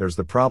 there's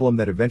the problem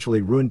that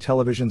eventually ruined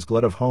television's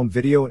glut of home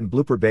video and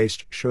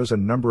blooper-based shows a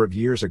number of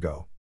years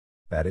ago.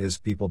 That is,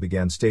 people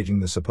began staging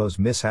the supposed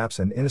mishaps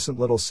and innocent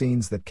little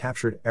scenes that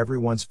captured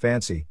everyone's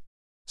fancy.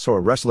 So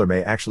a wrestler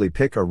may actually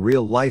pick a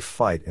real-life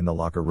fight in the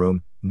locker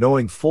room,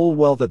 knowing full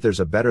well that there's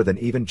a better than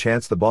even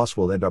chance the boss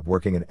will end up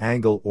working an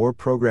angle or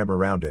program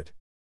around it.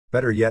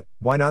 Better yet,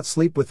 why not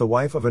sleep with the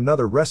wife of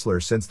another wrestler,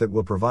 since that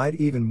will provide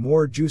even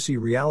more juicy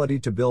reality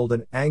to build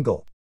an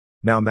angle.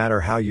 No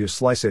matter how you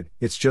slice it,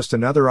 it's just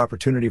another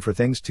opportunity for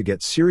things to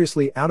get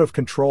seriously out of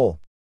control.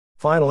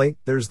 Finally,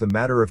 there's the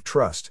matter of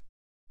trust.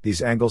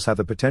 These angles have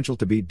the potential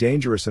to be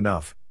dangerous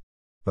enough.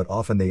 But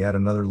often they add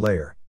another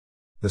layer.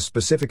 The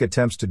specific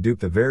attempts to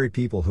dupe the very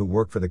people who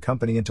work for the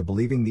company into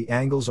believing the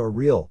angles are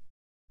real.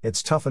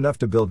 It's tough enough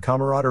to build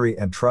camaraderie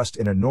and trust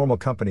in a normal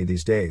company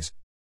these days.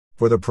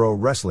 For the pro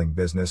wrestling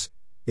business,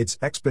 it's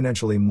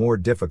exponentially more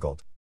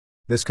difficult.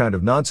 This kind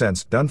of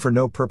nonsense, done for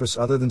no purpose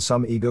other than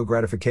some ego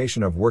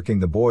gratification of working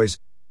the boys,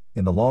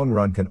 in the long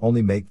run can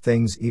only make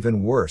things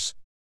even worse.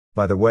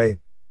 By the way,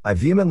 I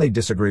vehemently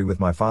disagree with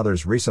my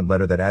father's recent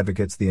letter that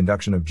advocates the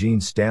induction of Gene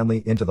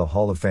Stanley into the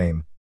Hall of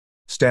Fame.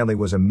 Stanley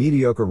was a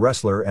mediocre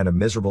wrestler and a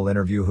miserable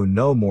interview who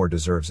no more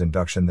deserves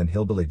induction than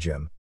Hillbilly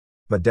Jim.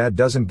 But Dad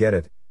doesn't get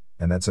it,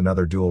 and that's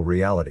another dual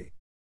reality.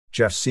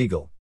 Jeff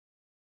Siegel.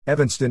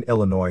 Evanston,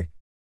 Illinois.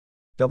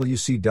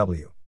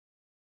 WCW.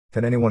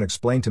 Can anyone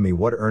explain to me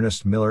what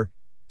Ernest Miller,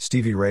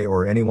 Stevie Ray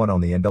or anyone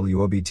on the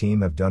NWOB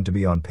team have done to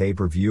be on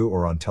pay-per-view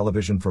or on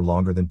television for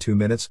longer than 2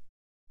 minutes?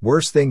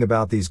 Worst thing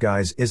about these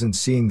guys isn't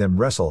seeing them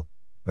wrestle,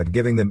 but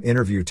giving them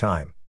interview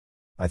time.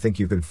 I think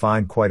you could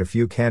find quite a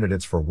few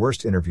candidates for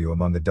worst interview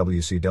among the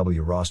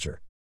WCW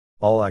roster.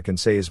 All I can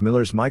say is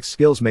Miller's mic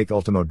skills make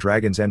Ultimo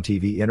Dragon's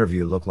MTV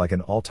interview look like an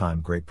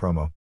all-time great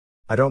promo.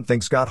 I don't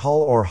think Scott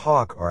Hall or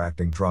Hawk are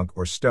acting drunk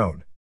or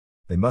stoned.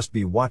 They must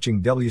be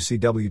watching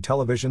WCW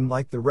television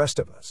like the rest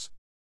of us.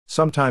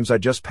 Sometimes I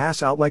just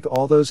pass out like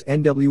all those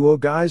NWO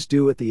guys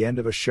do at the end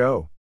of a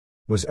show.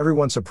 Was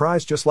everyone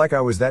surprised just like I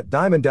was that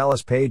Diamond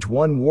Dallas Page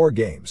won War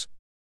Games?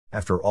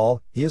 After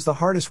all, he is the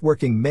hardest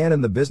working man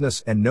in the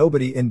business and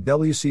nobody in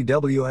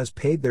WCW has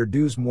paid their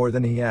dues more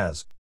than he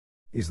has.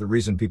 He's the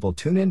reason people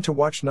tune in to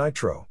watch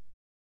Nitro.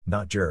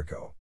 Not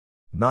Jericho.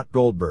 Not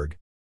Goldberg.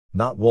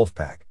 Not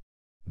Wolfpack.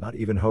 Not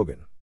even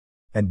Hogan.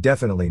 And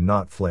definitely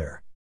not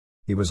Flair.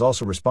 He was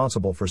also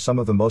responsible for some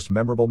of the most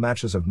memorable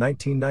matches of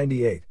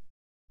 1998.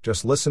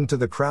 Just listen to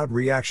the crowd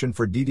reaction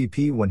for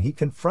DDP when he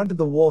confronted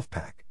the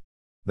Wolfpack.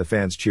 The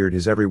fans cheered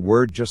his every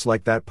word just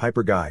like that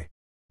Piper guy.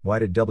 Why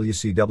did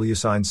WCW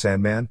sign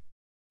Sandman?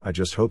 I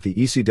just hope the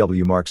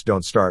ECW marks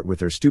don't start with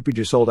their stupid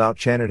 "you sold out"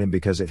 chant at him,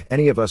 because if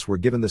any of us were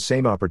given the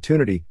same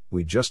opportunity,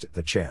 we'd just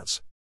the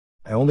chance.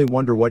 I only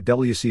wonder what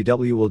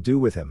WCW will do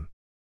with him.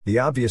 The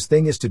obvious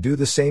thing is to do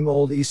the same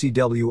old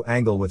ECW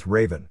angle with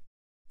Raven.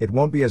 It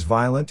won't be as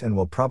violent and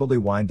will probably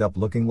wind up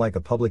looking like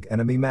a Public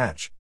Enemy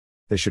match.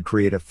 They should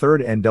create a third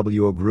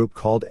NWO group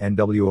called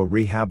NWO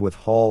Rehab with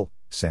Hall,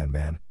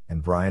 Sandman,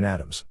 and Bryan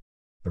Adams.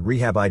 The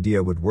Rehab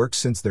idea would work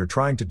since they're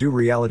trying to do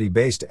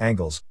reality-based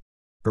angles.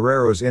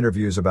 Guerrero's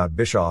interviews about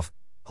Bischoff,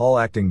 Hall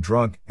acting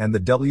drunk, and the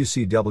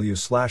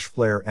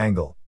WCW/Flair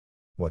angle.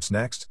 What's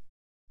next?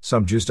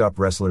 Some juiced-up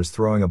wrestlers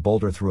throwing a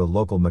boulder through a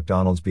local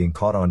McDonald's being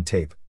caught on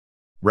tape.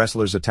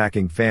 Wrestlers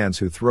attacking fans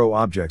who throw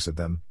objects at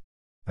them.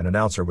 An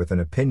announcer with an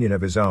opinion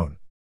of his own.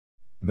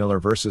 Miller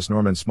versus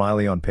Norman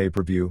Smiley on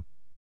pay-per-view.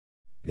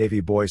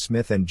 Davey Boy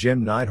Smith and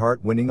Jim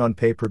Neidhart winning on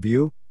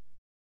pay-per-view.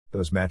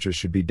 Those matches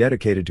should be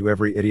dedicated to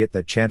every idiot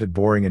that chanted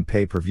boring in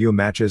pay-per-view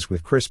matches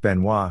with Chris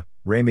Benoit,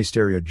 Rey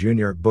Mysterio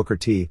Jr., Booker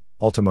T,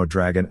 Ultimo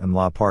Dragon and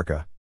La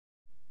Parka.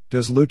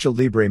 Does Lucha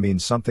Libre mean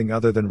something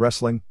other than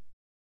wrestling?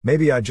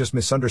 Maybe I just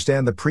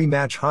misunderstand the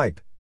pre-match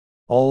hype.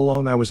 All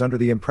along I was under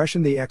the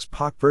impression the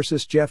X-Pac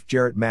vs. Jeff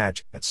Jarrett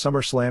match at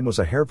SummerSlam was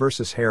a hair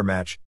versus hair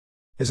match.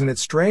 Isn't it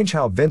strange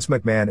how Vince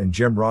McMahon and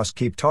Jim Ross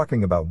keep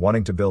talking about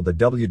wanting to build the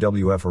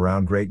WWF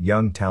around great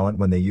young talent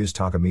when they use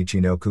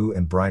Takamichi Noku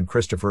and Brian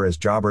Christopher as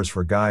jobbers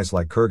for guys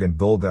like Kurgan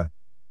Golga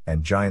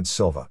and Giant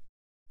Silva.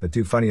 The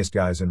two funniest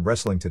guys in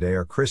wrestling today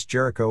are Chris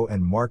Jericho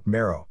and Mark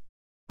Mero.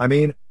 I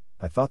mean,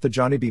 I thought the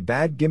Johnny B.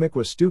 Bad gimmick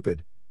was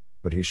stupid,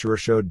 but he sure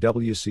showed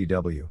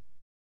WCW.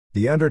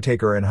 The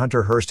Undertaker and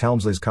Hunter Hearst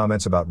Helmsley's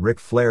comments about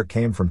Ric Flair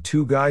came from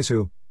two guys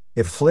who,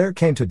 if Flair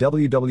came to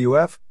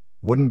WWF,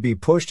 wouldn't be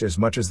pushed as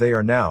much as they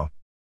are now.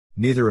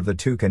 Neither of the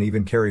two can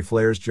even carry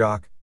Flair's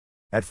jock.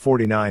 At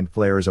 49,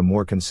 Flair is a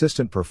more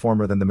consistent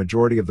performer than the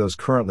majority of those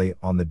currently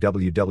on the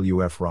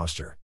WWF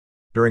roster.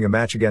 During a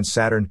match against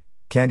Saturn,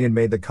 Kanyon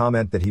made the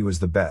comment that he was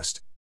the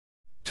best.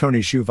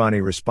 Tony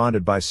Schiavone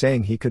responded by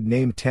saying he could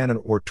name 10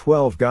 or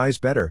 12 guys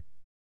better.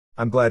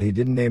 I'm glad he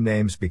didn't name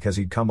names because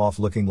he'd come off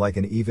looking like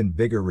an even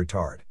bigger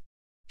retard.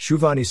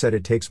 Schiavone said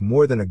it takes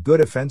more than a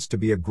good offense to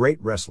be a great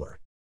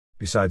wrestler.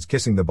 Besides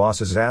kissing the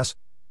boss's ass,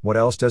 what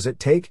else does it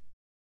take?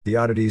 The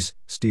oddities,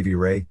 Stevie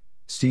Ray,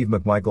 Steve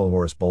McMichael,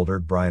 Horace Boulder,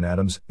 Bryan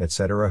Adams,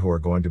 etc., who are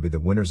going to be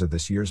the winners of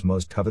this year's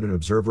Most Coveted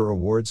Observer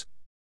Awards.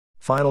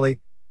 Finally,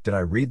 did I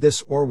read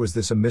this or was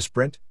this a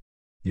misprint?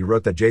 You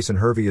wrote that Jason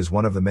Hervey is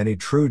one of the many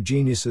true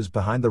geniuses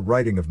behind the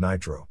writing of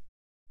Nitro.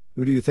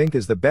 Who do you think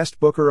is the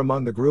best booker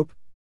among the group?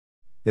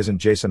 Isn't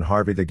Jason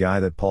Harvey the guy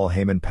that Paul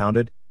Heyman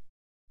pounded?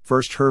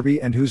 First Hervey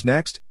and who's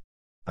next?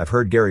 I've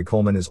heard Gary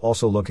Coleman is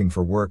also looking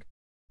for work.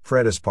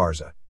 Fred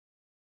Esparza.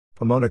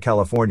 Pomona,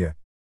 California.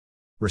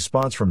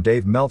 Response from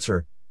Dave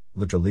Meltzer,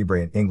 Lucha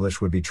Libre in English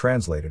would be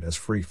translated as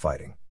free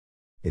fighting.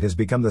 It has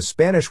become the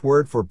Spanish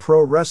word for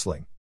pro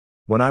wrestling.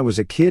 When I was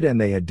a kid and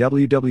they had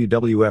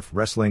WWF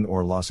Wrestling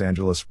or Los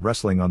Angeles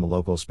Wrestling on the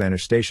local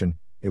Spanish station,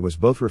 it was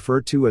both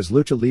referred to as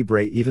Lucha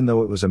Libre even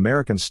though it was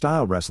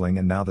American-style wrestling,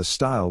 and now the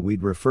style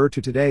we'd refer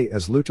to today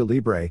as Lucha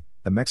Libre,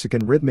 the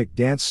Mexican rhythmic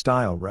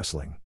dance-style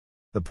wrestling.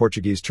 The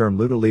Portuguese term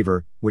Luta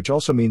Livre, which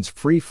also means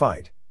free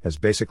fight, has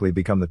basically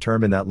become the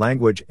term in that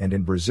language and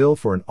in Brazil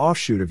for an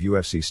offshoot of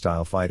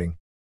UFC-style fighting.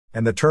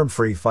 And the term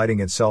free fighting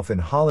itself in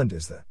Holland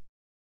is the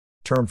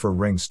term for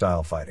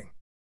ring-style fighting.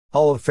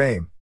 Hall of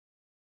Fame.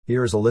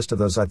 Here is a list of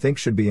those I think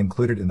should be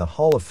included in the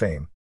Hall of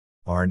Fame.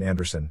 Arn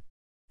Anderson.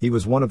 He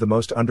was one of the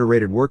most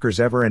underrated workers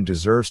ever and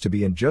deserves to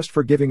be in just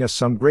for giving us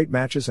some great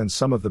matches and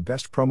some of the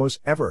best promos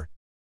ever.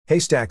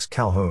 Haystacks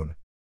Calhoun.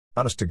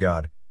 Honest to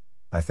God,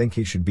 I think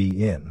he should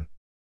be in.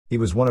 He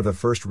was one of the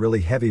first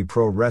really heavy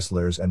pro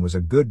wrestlers and was a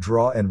good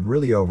draw and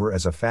really over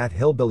as a fat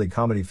hillbilly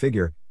comedy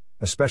figure,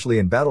 especially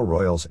in battle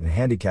royals and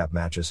handicap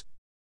matches.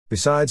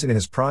 Besides, in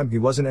his prime he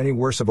wasn't any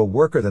worse of a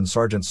worker than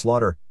Sergeant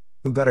Slaughter,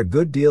 who got a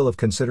good deal of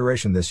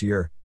consideration this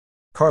year.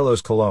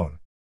 Carlos Colon.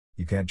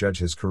 You can't judge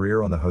his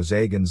career on the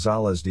Jose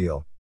Gonzalez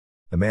deal.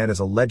 The man is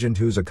a legend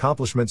whose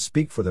accomplishments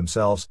speak for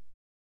themselves.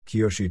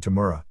 Kiyoshi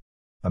Tamura.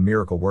 A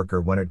miracle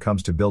worker when it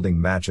comes to building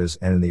matches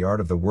and in the art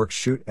of the work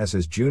shoot, as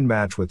his June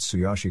match with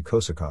Tsuyoshi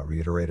Kosaka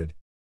reiterated.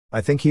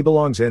 I think he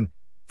belongs in,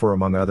 for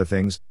among other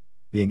things,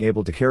 being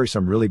able to carry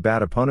some really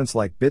bad opponents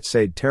like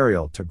Bitsaid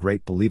Terriel to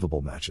great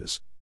believable matches.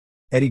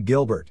 Eddie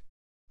Gilbert.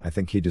 I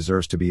think he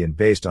deserves to be in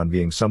based on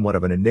being somewhat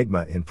of an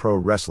enigma in pro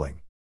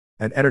wrestling.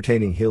 An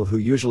entertaining heel who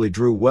usually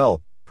drew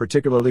well,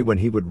 particularly when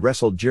he would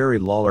wrestle Jerry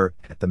Lawler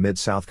at the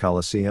Mid-South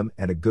Coliseum,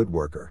 and a good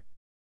worker.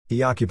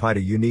 He occupied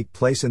a unique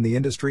place in the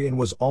industry and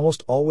was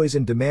almost always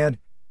in demand,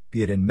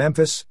 be it in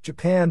Memphis,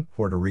 Japan,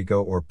 Puerto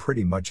Rico, or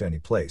pretty much any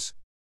place.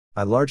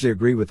 I largely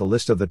agree with the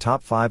list of the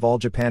top 5 All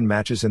Japan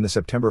matches in the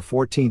September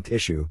 14th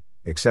issue,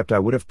 except I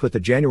would have put the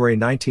January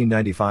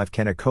 1995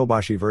 Kenta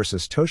Kobashi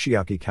vs.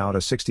 Toshiaki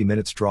Kawada 60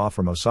 minutes draw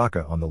from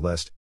Osaka on the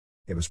list.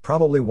 It was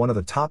probably one of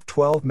the top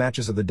 12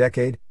 matches of the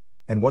decade,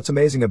 and what's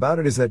amazing about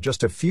it is that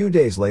just a few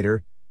days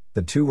later,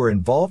 the two were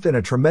involved in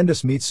a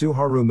tremendous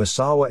Mitsuharu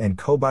Misawa and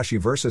Kobashi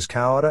vs.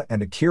 Kawada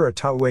and Akira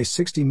Taue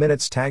 60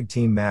 minutes tag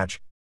team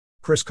match.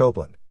 Chris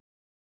Copeland.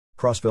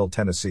 Crossville,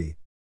 Tennessee.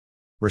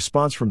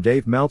 Response from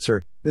Dave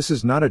Meltzer: this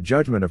is not a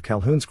judgment of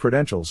Calhoun's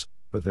credentials,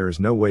 but there is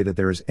no way that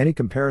there is any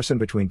comparison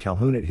between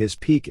Calhoun at his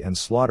peak and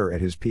Slaughter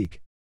at his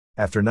peak.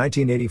 After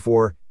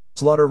 1984,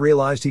 Slaughter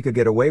realized he could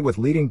get away with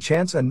leading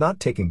chants and not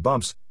taking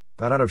bumps,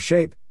 got out of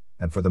shape,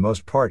 and for the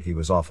most part he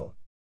was awful.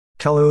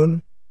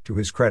 Calhoun, to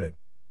his credit,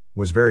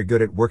 was very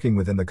good at working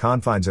within the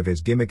confines of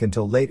his gimmick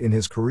until late in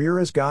his career,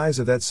 as guys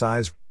of that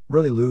size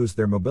really lose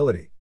their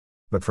mobility.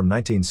 But from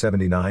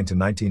 1979 to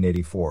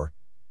 1984,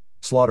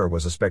 Slaughter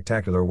was a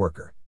spectacular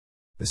worker.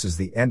 This is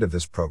the end of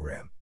this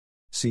program.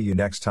 See you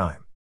next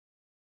time.